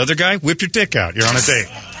 Yeah. The other guy, whip your dick out. You're on a date.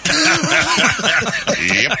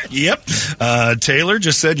 Yep. Taylor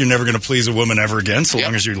just said you're never going to please a woman ever again, so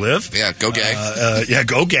long as you live. Yeah, go gay.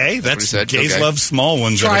 Go gay. That's what he said. gays love small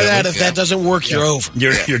ones. Try that. If that doesn't work, you're over.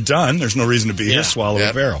 You're done. There's no reason to be here. Swallow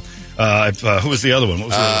a barrel. Who was the other one? What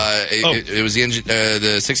was the other one? It was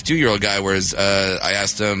the 62-year-old guy. Whereas I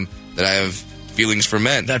asked him that I have feelings for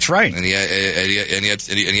men. That's right. And he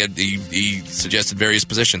suggested various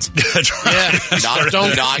positions. That's right.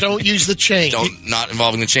 Don't use the chain. Not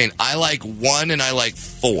involving the chain. I like 1 and I like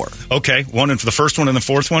 4. Okay, 1 and for the first one and the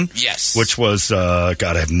fourth one. Yes. Which was God,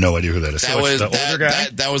 I have no idea who that is. That was the older guy.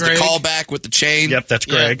 That was Greg. the callback with the chain. Yep, that's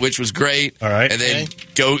Greg. Which was great. All right. And then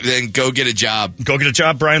go get a job. Go get a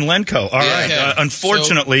job, Brian Lenko. All right. Okay.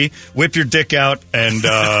 Unfortunately, whip your dick out and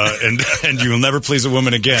you will never please a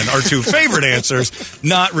woman again. Our 2 favorite answers.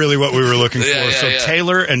 Not really what we were looking for. So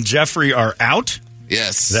Taylor and Jeffrey are out.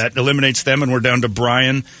 Yes. That eliminates them, and we're down to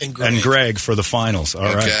Brian and Greg for the finals.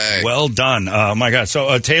 All right. Well done. Oh, my God.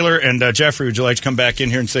 So, Taylor and Jeffrey, would you like to come back in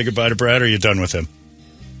here and say goodbye to Brad, or are you done with him?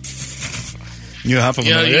 You hop him.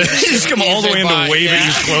 He's come all the way in to wave at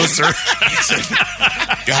you closer.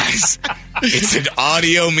 Guys, it's an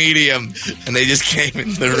audio medium, and they just came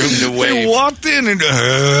in the room to wave. They walked in and...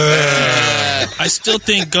 I still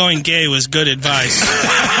think going gay was good advice.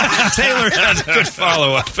 Taylor has a good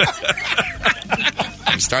follow-up.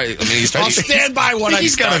 I'll stand by what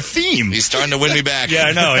He's got a theme. He's starting to win me back. Yeah,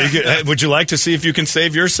 I know. Would you like to see if you can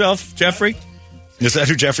save yourself, Jeffrey? Is that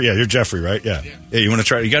who Jeffrey? Yeah, you're Jeffrey, right? Yeah. You want to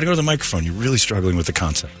try? You got to go to the microphone. You're really struggling with the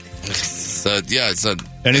concept.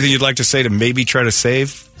 Anything you'd like to say to maybe try to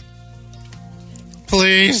save?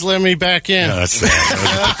 Please let me back in. No, that's sad.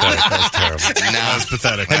 That was terrible. That was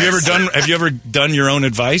pathetic. Have you ever done your own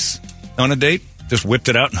advice on a date? Just whipped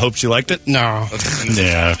it out and hoped you liked it? No.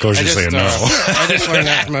 Yeah, of course you're saying no. I just learned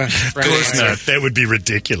that from my friend. Of course not. That would be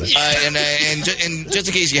ridiculous. And just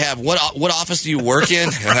in case you have, what office do you work in?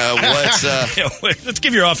 Let's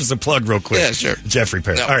give your office a plug real quick. Yeah, sure. Jeffrey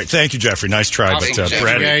Perry. No. All right, thank you, Jeffrey. Nice try. But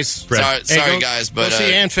Brad, guys. Sorry, guys, but go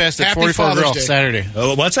see Anfest at 44 Grill Saturday.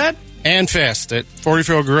 Oh, what's that? Anfest at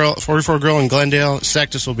 44 Grill in Glendale.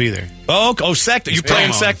 Sectus will be there. Oh, Sectus. You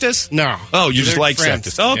playing Sectus? No. Oh, you just like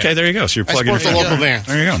Sectus. Oh, okay, there you go. So you're plugging for local band.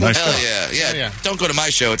 There you go. Nice Hell job. yeah. Don't go to my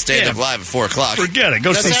show. It's Stand Up Live at 4 o'clock. Forget it.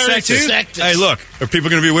 Go see Sectus. Hey, look. Are people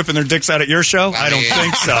going to be whipping their dicks out at your show? I don't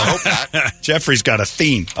think so. I hope not. Jeffrey's got a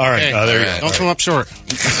theme. All right. There you go. Don't come up short.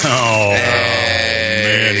 Oh,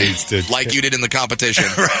 man. Like you did in the competition.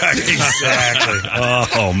 Right, exactly.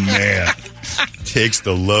 Oh, man. Takes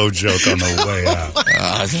the low joke on the way out.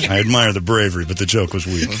 I admire the bravery, but the joke was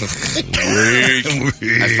weak. I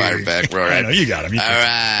fired back. Right. I know, you got him. All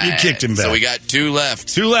right. You kicked him back. So we got 2 left.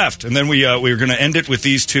 2 left. And then we were going to end it with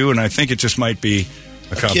these 2, and I think it just might be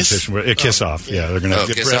a competition. A kiss-off. Yeah, they're going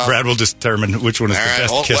to Brad will determine which one is the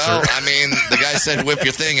best kisser. Well, I mean, the guy said whip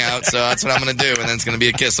your thing out, so that's what I'm going to do, and then it's going to be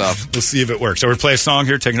a kiss-off. We'll see if it works. So we'll play a song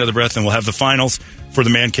here, take another breath, and we'll have the finals for the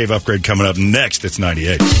Man Cave upgrade coming up next. It's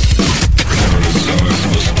 98.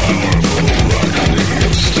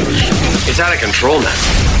 It's out of control now.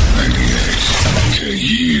 98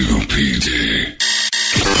 KUPD.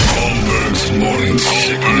 Holmbergs Morning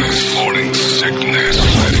Sickness.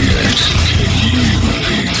 98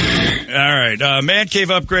 KUPD. All right. Man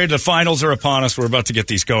Cave upgrade. The finals are upon us. We're about to get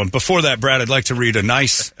these going. Before that, Brad, I'd like to read a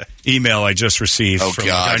nice email I just received from a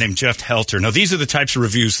guy named Jeff Helter. Now, these are the types of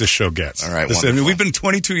reviews this show gets. All right. We've been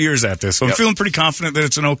 22 years at this, so I'm feeling pretty confident that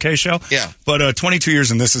it's an okay show. Yeah. But 22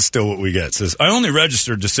 years, and this is still what we get. It says, I only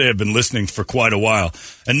registered to say I've been listening for quite a while,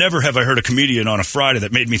 and never have I heard a comedian on a Friday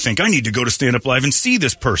that made me think I need to go to Stand Up Live and see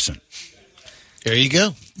this person. There you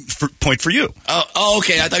go. Point for you. Oh,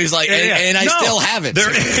 okay. I thought he was like, and I still haven't.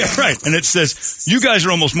 Right. And it says, you guys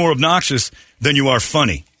are almost more obnoxious than you are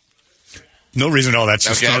funny. No reason at all. That's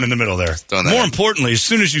just thrown in the middle there. More importantly, as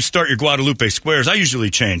soon as you start your Guadalupe squares, I usually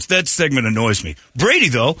change. That segment annoys me. Brady,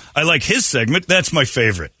 though, I like his segment. That's my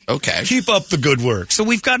favorite. Okay. Keep up the good work. So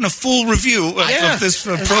we've gotten a full review of this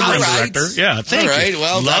program director. Yeah, thank you.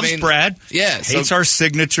 Well, loves Brad. Yeah. Hates our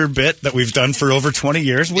signature bit that we've done for over 20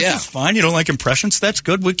 years, which is fine. You don't like impressions? That's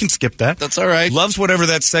good. We can skip that. That's all right. Loves whatever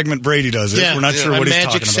that segment Brady does. Yeah. We're not sure what he's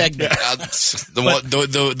talking segment. about.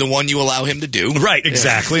 The one you allow him to do. Right,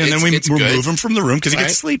 exactly. And then we remove him from the room because he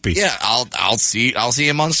gets sleepy. Yeah, I'll see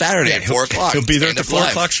him on Saturday at 4 o'clock. He'll be there at the 4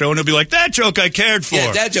 o'clock show, and he'll be like, that joke I cared for.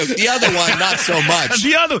 Yeah, that joke. The other one, not so much.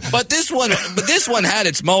 The other, but this one had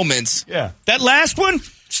its moments. Yeah, that last one,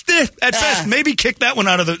 at best, maybe kick that one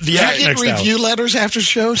out of the act get next review hour. letters after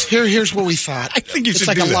shows. Here's what we thought. I think you should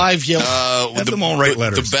like do a that. live yell. Have them all write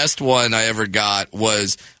letters. The best one I ever got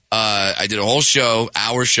was. I did a whole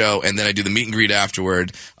hour show, and then I do the meet and greet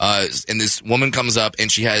afterward. And this woman comes up,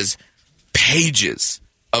 and she has pages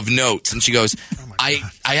of notes, and she goes, I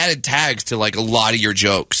added tags to like a lot of your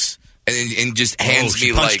jokes, and just hands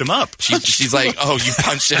me punched like them up. She's like, oh, you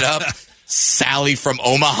punched it up, Sally from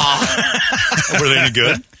Omaha. Were they any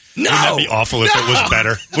good? No. Wouldn't that be awful if it was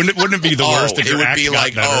better? Wouldn't it be the worst if it your would act be got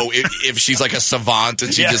like, better? if she's like a savant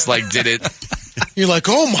and she just like did it. You're like,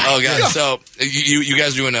 oh my God. So you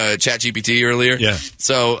guys were doing a ChatGPT earlier? Yeah.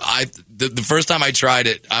 So the first time I tried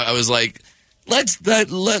it, I was like, let's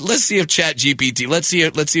see if ChatGPT, let's see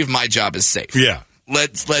if my job is safe. Yeah.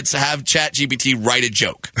 Let's have ChatGPT write a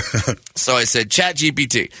joke. So I said,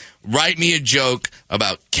 ChatGPT, write me a joke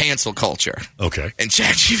about cancel culture. Okay. And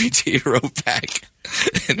ChatGPT wrote back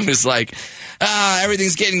and was like,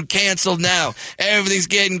 everything's getting canceled now. Everything's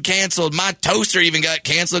getting canceled. My toaster even got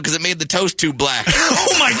canceled because it made the toast too black.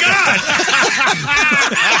 Oh, my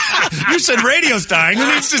God. You said radio's dying. Who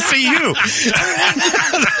needs to see you?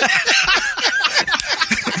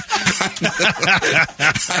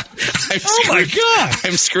 Oh, my God.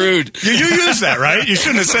 I'm screwed. You used that, right? You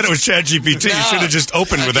shouldn't have said it was ChatGPT. You should have just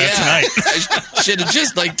opened with that tonight. I should have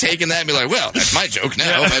just taken that and be like, well, that's my joke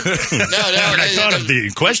now. But no. I thought of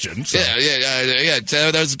the question. So. Yeah.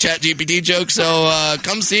 That was a ChatGPT joke. So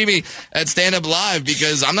come see me at Stand Up Live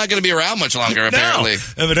because I'm not going to be around much longer. Apparently,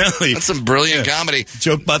 evidently, that's some brilliant comedy.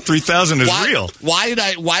 Joke about 3,000 is real. Why did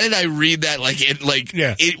I read that?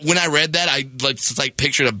 When I read that, I like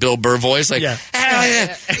pictured a Bill Burr voice, like,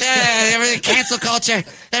 everything cancel culture,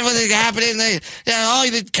 everything's happening. They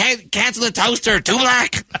cancel the toaster, too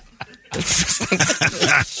black.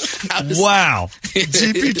 Wow.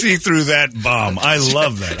 GPT threw that bomb. I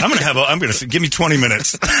love that. I'm going to give me 20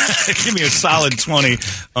 minutes. Give me a solid 20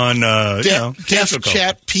 on, cancel culture.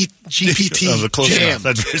 Chat GPT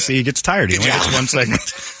jam. See, he gets tired. He only gets 1 segment.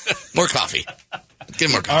 More coffee. Get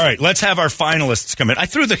more coffee. All right, let's have our finalists come in. I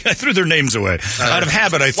threw their names away. Out of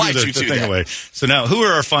habit, I threw the thing away. So now, who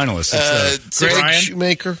are our finalists? Greg Brian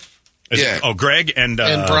Shoemaker. Greg and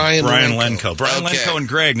Brian Lenko. Brian Lenko and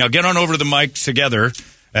Greg. Now get on over to the mic together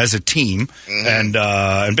as a team, and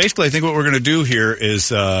basically, I think what we're going to do here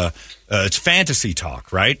is it's fantasy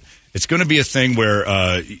talk, right? It's going to be a thing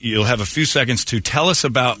where you'll have a few seconds to tell us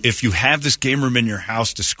about if you have this game room in your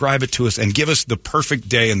house, describe it to us, and give us the perfect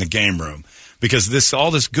day in the game room. Because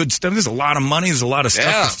all this good stuff, there's a lot of money, there's a lot of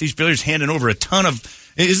stuff. Prestige Billiards handing over a ton of.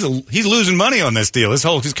 He's losing money on this deal. His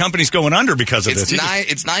company's going under because of this.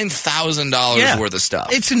 It's $9,000 worth of stuff.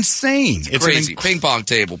 It's insane. It's crazy. Ping pong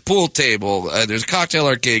table, pool table. There's a cocktail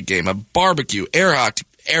arcade game, a barbecue, air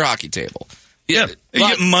hockey table. Yeah, you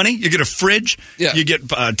get money. You get a fridge. Yeah. You get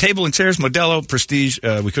table and chairs. Modelo, Prestige.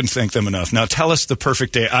 We couldn't thank them enough. Now tell us the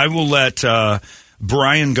perfect day. I will let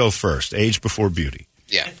Brian go first. Age before beauty.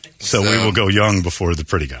 Yeah. So we will go young before the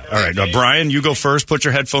pretty guy. All right, now, Brian, you go first. Put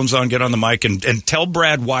your headphones on, get on the mic, and tell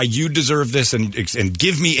Brad why you deserve this, and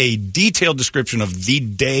give me a detailed description of the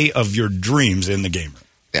day of your dreams in the game room.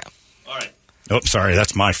 Yeah. All right. Oh, sorry,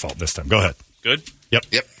 that's my fault this time. Go ahead. Good? Yep.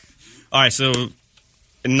 All right, so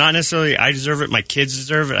not necessarily I deserve it. My kids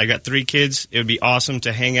deserve it. I got 3 kids. It would be awesome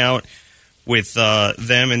to hang out with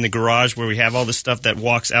them in the garage where we have all the stuff that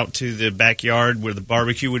walks out to the backyard where the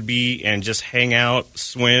barbecue would be, and just hang out,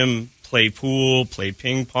 swim, play pool, play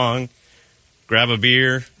ping pong, grab a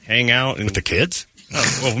beer, hang out. With the kids?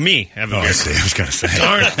 Well, me. Have a beer. I see. I was going to say.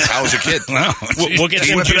 Darn it. How was your kid? Well, we'll get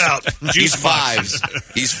some juice out. He's 5.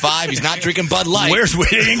 He's 5. He's not drinking Bud Light. He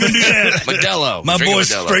ain't going to do that. Modelo. My boy's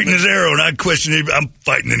straight in his arrow, and I question anybody. I'm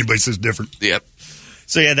fighting anybody says different. Yep.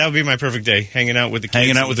 So, yeah, that would be my perfect day, hanging out with the kids.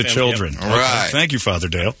 Hanging out with the family. children. Yep. Okay. Right. Thank you, Father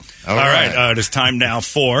Dale. All right. It is time now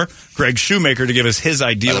for Greg Shoemaker to give us his By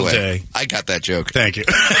ideal the way, day. I got that joke. Thank you.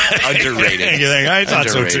 Underrated. Thank you. I thought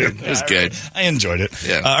so, too. Underrated. It was good. I enjoyed it.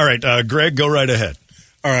 Yeah. All right, Greg, go right ahead.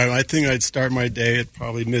 All right, I think I'd start my day at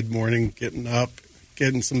probably mid-morning, getting up,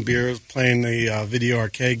 getting some beers, playing the video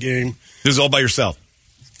arcade game. This is all by yourself?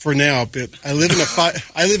 For now, but I live in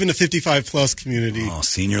a 55-plus community. Oh,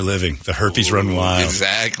 senior living. The herpes run wild.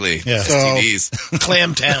 Exactly. Yeah. STDs.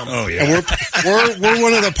 Clam Town. Oh, yeah. And we're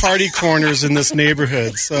one of the party corners in this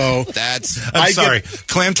neighborhood, so I'm sorry.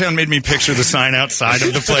 Clamtown made me picture the sign outside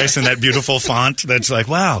of the place in that beautiful font. That's like,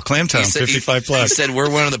 wow, Clamtown, 55 plus. He said we're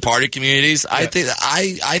one of the party communities. I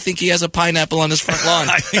think he has a pineapple on his front lawn.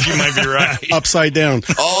 I think you might be right. Upside down.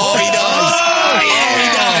 Oh, he does. Oh, yeah, he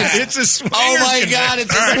does. It's a swingers. Oh my God!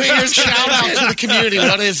 It's a swingers Shout out to the community.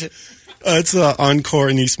 What is it? It's Encore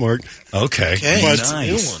in Eastmark. Okay. But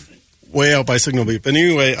Nice. way out by Signal Beat. But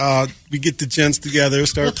anyway, we get the gents together,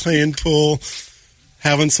 start playing pool,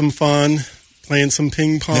 having some fun, playing some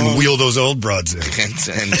ping pong. And wheel those old broads in.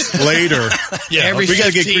 Later. Yeah. Every we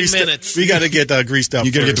gotta 15 get greased minutes. We got to get greased up.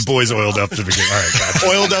 You got to get first. the boys oiled up to begin. All right, gotcha.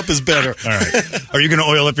 Oiled up is better. All right. Are you going to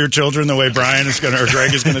oil up your children the way Brian is going to, or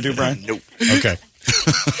Greg is going to do, Brian? Nope. Okay.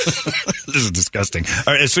 This is disgusting.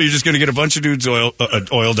 All right, so you're just going to get a bunch of dudes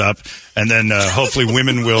oiled up, and then hopefully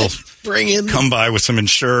women will come by with some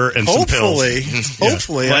Ensure and some pills.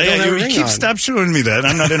 Hopefully. Well, I don't have a ring on. Stop showing me that.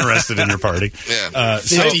 I'm not interested in your party. Yeah.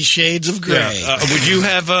 50 Shades of Grey. Would you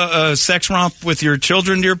have a sex romp with your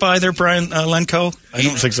children nearby there, Brian Lenko? I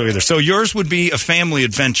don't think so either. So yours would be a family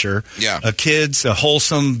adventure. Yeah. Kids, a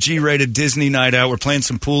wholesome G-rated Disney night out. We're playing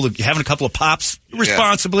some pool, having a couple of pops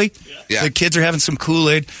responsibly. Yeah. The kids are having some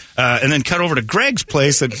Kool-Aid. And then cut over to Greg's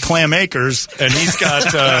place at Clam Acres, and he's got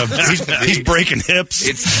he's breaking hips.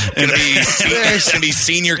 It's gonna be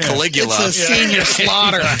senior Caligula. It's a senior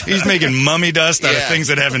slaughter. He's making mummy dust out of things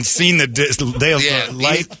that haven't seen the day of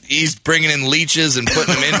light. He's bringing in leeches and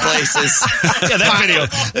putting them in places. Yeah,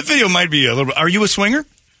 that video might be a little. Are you a swinger?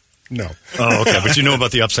 No. Oh, okay. But you know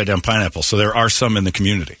about the upside down pineapple, so there are some in the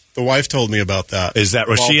community. The wife told me about that.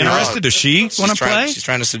 Was she interested? Does she want to play? She's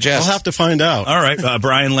trying to suggest. I'll have to find out. All right,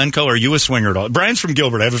 Brian Lenko, are you a swinger at all? Brian's from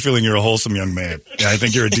Gilbert. I have a feeling you're a wholesome young man. Yeah, I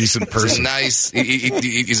think you're a decent person.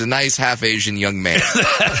 He's a nice half Asian young man.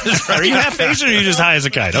 Are you half Asian or are you just high as a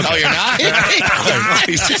kite? Okay. No, you're not.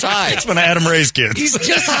 He's just high. It's one of Adam Ray's kids. He's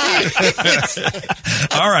just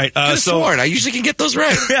high. All right. Sworn. I usually can get those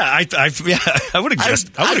right. Yeah, I would have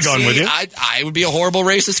guessed. I would have gone with you. I would be a horrible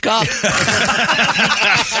racist cop.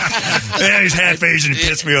 Yeah, he's half Asian. He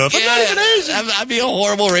pissed me off. I'm not even Asian. I'd be a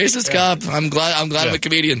horrible racist cop. I'm glad I'm a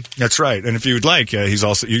comedian. That's right. And if you would like, he's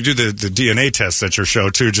also you do the DNA tests at your show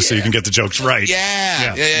too, just so you can get the jokes right.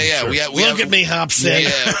 Yeah. Sure. Look at me, Hobson.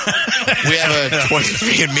 Yeah. We have a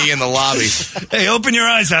 23andMe in the lobby. Hey, open your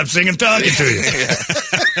eyes, Hobson. I'm talking to you.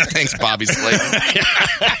 Thanks, Bobby Slayton.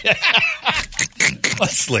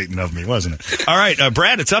 That's Slayton of me, wasn't it? All right,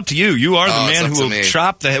 Brad, it's up to you. You are the man who will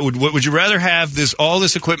chop the head. Would you rather have all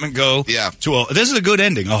this equipment go to this is a good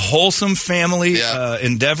ending, a wholesome family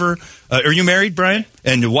endeavor. Are you married, Brian?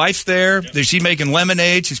 And your wife's there. Is she making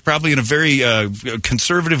lemonade? She's probably in a very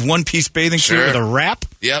conservative one-piece bathing suit with a wrap.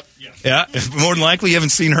 Yep. Yeah, more than likely you haven't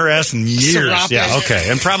seen her ass in years. Serape. Yeah, okay.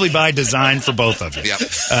 And probably by design for both of you. Yep.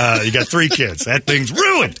 You got 3 kids. That thing's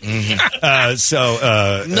ruined.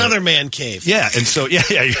 Mm-hmm. Another man cave. Yeah, and so,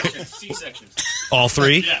 C-section. All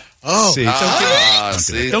 3? Yeah. Oh.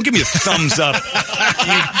 See, don't give me a thumbs up.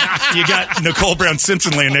 You got Nicole Brown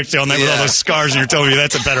Simpson laying next to you all night with all those scars, and you're telling me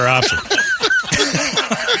that's a better option.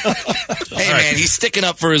 Hey, man, he's sticking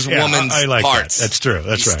up for his woman's I like parts. That's true.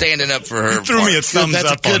 That's he's right. standing up for her. You threw me a thumbs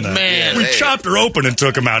that's up a good on that. man. We chopped her open and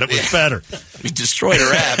took him out. It was better. We destroyed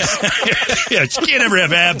her abs. Yeah, she can't ever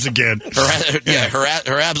have abs again.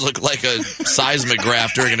 Her abs look like a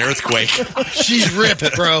seismograph during an earthquake. She's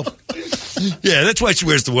ripped, bro. Yeah, that's why she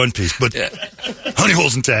wears the one piece. But honey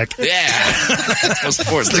hole's intact. Yeah, of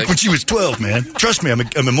course. It's like when she was 12, man. Trust me, I'm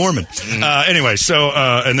a Mormon. Anyway, so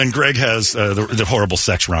and then Greg has the horrible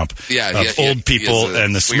sex romp of old people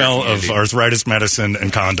and the smell of arthritis medicine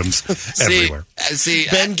and condoms everywhere. See,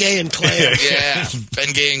 Ben Gay and Clam. Yeah,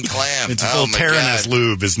 Ben Gay and Clam. It's full Taranis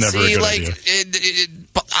lube is never a good idea.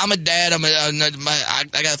 I'm a dad. I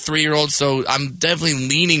got a 3-year-old, so I'm definitely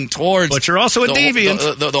leaning towards. But you're also a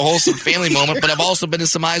deviant. The wholesome family moment. But I've also been to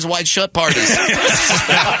some eyes wide shut parties.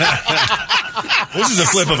 This is a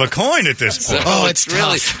flip of a coin at this point. So it's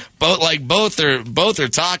really. both are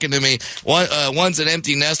talking to me. One's an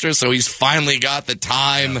empty nester, so he's finally got the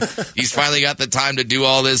time. He's finally got the time to do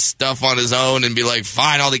all this stuff on his own and be like,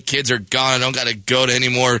 fine, all the kids are gone. I don't got to go to any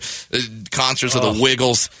more concerts of the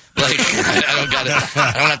Wiggles. Like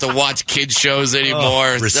I don't have to watch kids shows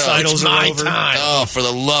anymore. Recitals are over. Time. Oh, for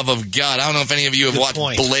the love of God! I don't know if any of you have watched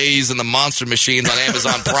Blaze and the Monster Machines on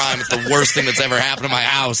Amazon Prime. It's the worst thing that's ever happened to my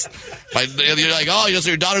house. You're like, oh, so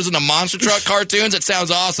your daughter's in the Monster Truck cartoons? It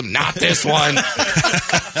sounds awesome. Not this one.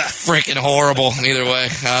 Freaking horrible. Either way,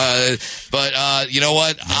 but you know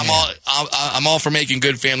what? I'm all for making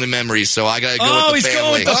good family memories. So I gotta go with the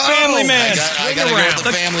family. Going with the family man. I gotta go with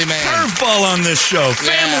the family man. Curveball on this show.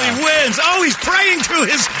 Family wins. Oh, he's praying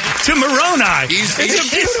to Moroni. It's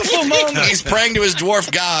a beautiful moment. He's praying to his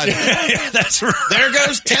dwarf god. Yeah, that's right. There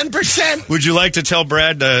goes 10%. Would you like to tell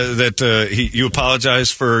Brad that you apologize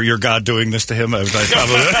for your God doing this to him?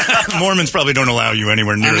 Mormons probably don't allow you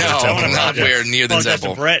anywhere near the temple. Not where near the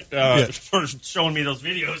temple. Brett for showing me those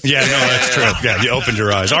videos. Yeah, no, that's true. Yeah, you opened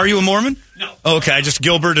your eyes. Are you a Mormon? No. Okay, just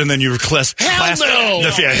Gilbert, and then you clasped. Hell no!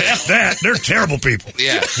 Yeah, F that. They're terrible people.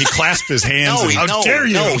 Yeah. He clasped his hands. How dare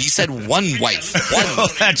you? No, he said one wife.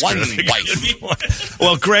 One wife.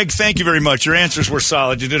 Well, Greg, thank you very much. Your answers were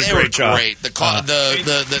solid. You did a great job. Great. The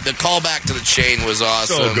call back to the chain was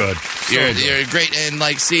awesome. So good. You're great. And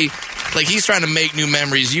he's trying to make new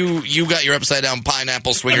memories. You got your upside down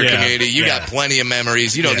pineapple swinger community. You got plenty of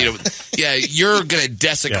memories. You don't need to. Yeah, you're gonna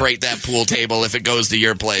desecrate that pool table if it goes to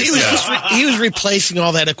your place. He was replacing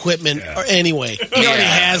all that equipment anyway. He already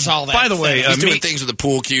has all that. By the way, he's doing things with the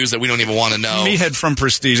pool cues that we don't even want to know. Meathead from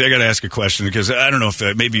Prestige, I got to ask a question because I don't know if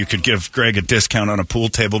maybe you could give Greg a discount on a pool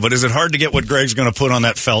table, but is it hard to get what Greg's going to put on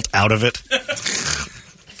that felt out of it?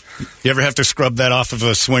 You ever have to scrub that off of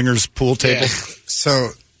a swinger's pool table? Yeah.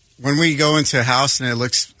 So when we go into a house and it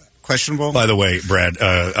looks questionable. By the way, Brad,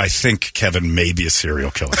 I think Kevin may be a serial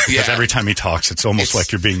killer. Because every time he talks, it's almost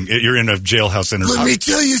like you're in a jailhouse interview. Let me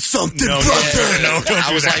tell you something, brother. No, don't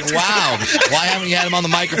I was like, wow, why haven't you had him on the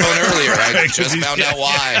microphone earlier? I just found out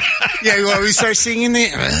why. Yeah, well, we start singing the...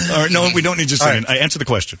 All right, no, we don't need you singing. I answer the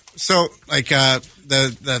question. So,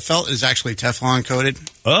 the felt is actually Teflon coated.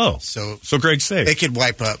 Oh, so Greg's safe. It could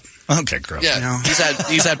wipe up. Okay, gross. Yeah, you know?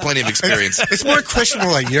 he's had plenty of experience. It's more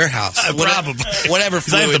questionable at your house. Probably. Whatever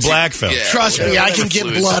fluid. I have the black felt. Yeah, trust me, I can get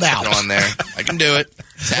blood out on there. I can do it.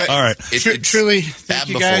 All right. Truly, thank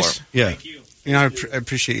you guys. Yeah. Thank you. You know, I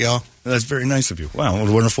appreciate y'all. That's very nice of you. Wow, what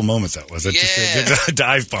a wonderful moment that was. Just a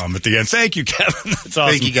dive bomb at the end. Thank you, Kevin. That's awesome.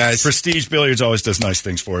 Thank you, guys. Prestige Billiards always does nice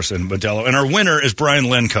things for us in Modelo. And our winner is Brian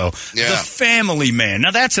Lenko, the family man. Now,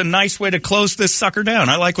 that's a nice way to close this sucker down.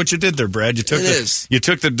 I like what you did there, Brad. You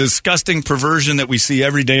took the disgusting perversion that we see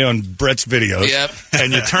every day on Brett's videos,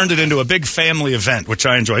 and you turned it into a big family event, which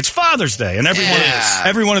I enjoy. It's Father's Day, and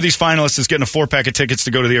every one of these finalists is getting a 4-pack of tickets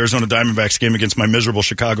to go to the Arizona Diamondbacks game against my miserable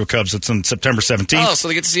Chicago Cubs. It's on September 17th. Oh, so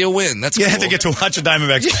they get to see a win. That's cool. They get to watch the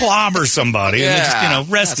Diamondbacks clobber somebody and just,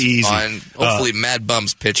 rest easy. Fine. Hopefully Mad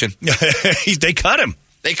Bum's pitching. They cut him.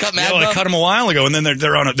 They cut Mad Bum? They cut him a while ago, and then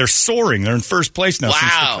they're soaring. They're in first place now.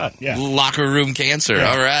 Wow. Since the cut. Locker room cancer.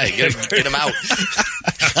 All right. Get him out.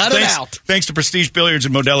 Cut him out. Thanks to Prestige Billiards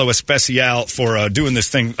and Modelo Especial for doing this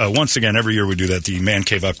thing. Once again, every year we do that, the Man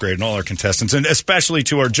Cave upgrade, and all our contestants, and especially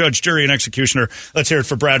to our judge, jury, and executioner. Let's hear it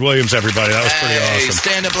for Brad Williams, everybody. That was pretty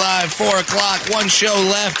awesome. Stand Up Live, 4 o'clock, one show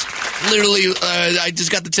left. Literally, I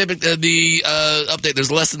just got the update.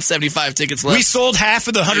 There's less than 75 tickets left. We sold half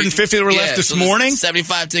of the 150 that were left this morning.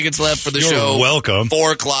 75 tickets left for the show. You're welcome.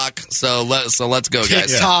 4 o'clock. So let's go,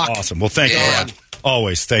 guys. Awesome. Well, thank you, Brad.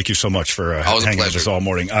 Always. Thank you so much for hanging with us all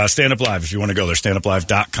morning. Stand Up Live, if you want to go there,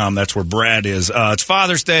 standuplive.com. That's where Brad is. It's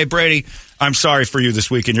Father's Day. Brady, I'm sorry for you this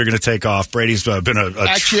weekend. You're going to take off. Brady's been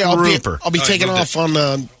a trooper. I'll be taking off on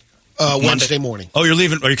Wednesday morning. Oh, you're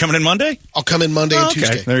leaving? Are you coming in Monday? I'll come in Monday and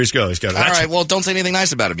Tuesday. There you go. He's got it. All right. Well, don't say anything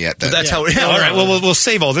nice about him yet. Then. That's how. Yeah. All right. Well, we'll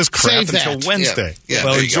save all this crap until Wednesday. Yeah,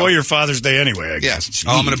 well, enjoy your Father's Day anyway, I guess.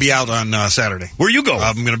 I'm going to be out on Saturday. Where you go?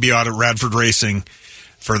 I'm going to be out at Radford Racing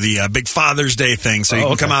for the big Father's Day thing. So you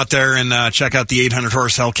can come out there and check out the 800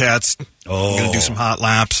 horse Hellcats. I'm going to do some hot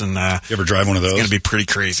laps. And you ever drive one of those? It's going to be pretty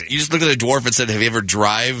crazy. You just looked at a dwarf and said, have you ever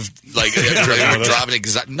drive? Like, have you ever drive an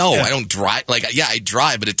exact? No, I don't drive. Like, I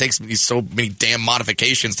drive, but it takes me so many damn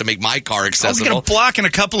modifications to make my car accessible. I'll get a block and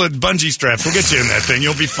a couple of bungee straps. We'll get you in that thing.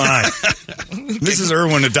 You'll be fine. Mrs.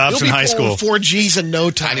 Irwin at Dobson High School. 4 G's in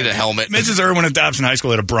no time. I need a helmet. Mrs. Irwin at Dobson High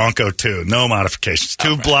School had a Bronco, too. No modifications.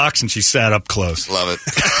 2 blocks, and she sat up close. Love it.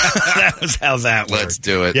 That was how that worked. Let's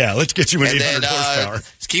do it. Yeah, let's get you in 800 horsepower.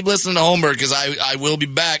 Just keep listening to Holmberg because I will be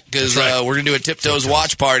back because we're going to do a Tiptoes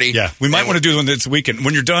watch party. Yeah, we might want to do one this weekend.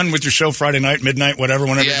 When you're done with your show Friday night, midnight, whatever,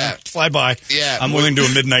 whenever fly by. Yeah. I'm willing to do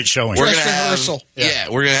a midnight showing. We're going to have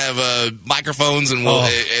we're going to have microphones and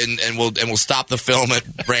we'll stop the film at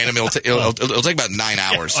random. It'll take about 9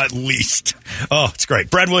 hours. At least. Oh, it's great.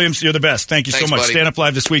 Brad Williams, you're the best. Thank you so much. Buddy. Stand Up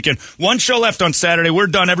Live this weekend. One show left on Saturday. We're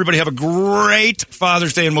done. Everybody have a great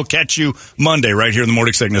Father's Day, and we'll catch you Monday right here in the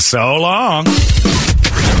Morning Sickness. So long.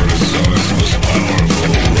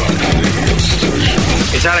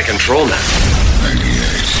 It's out of control now.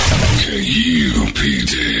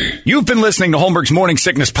 KUPD. You've been listening to Holmberg's Morning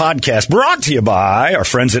Sickness Podcast, brought to you by our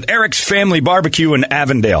friends at Eric's Family Barbecue in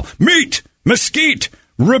Avondale. Meet, mesquite,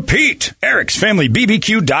 repeat.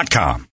 Eric'sFamilyBBQ.com.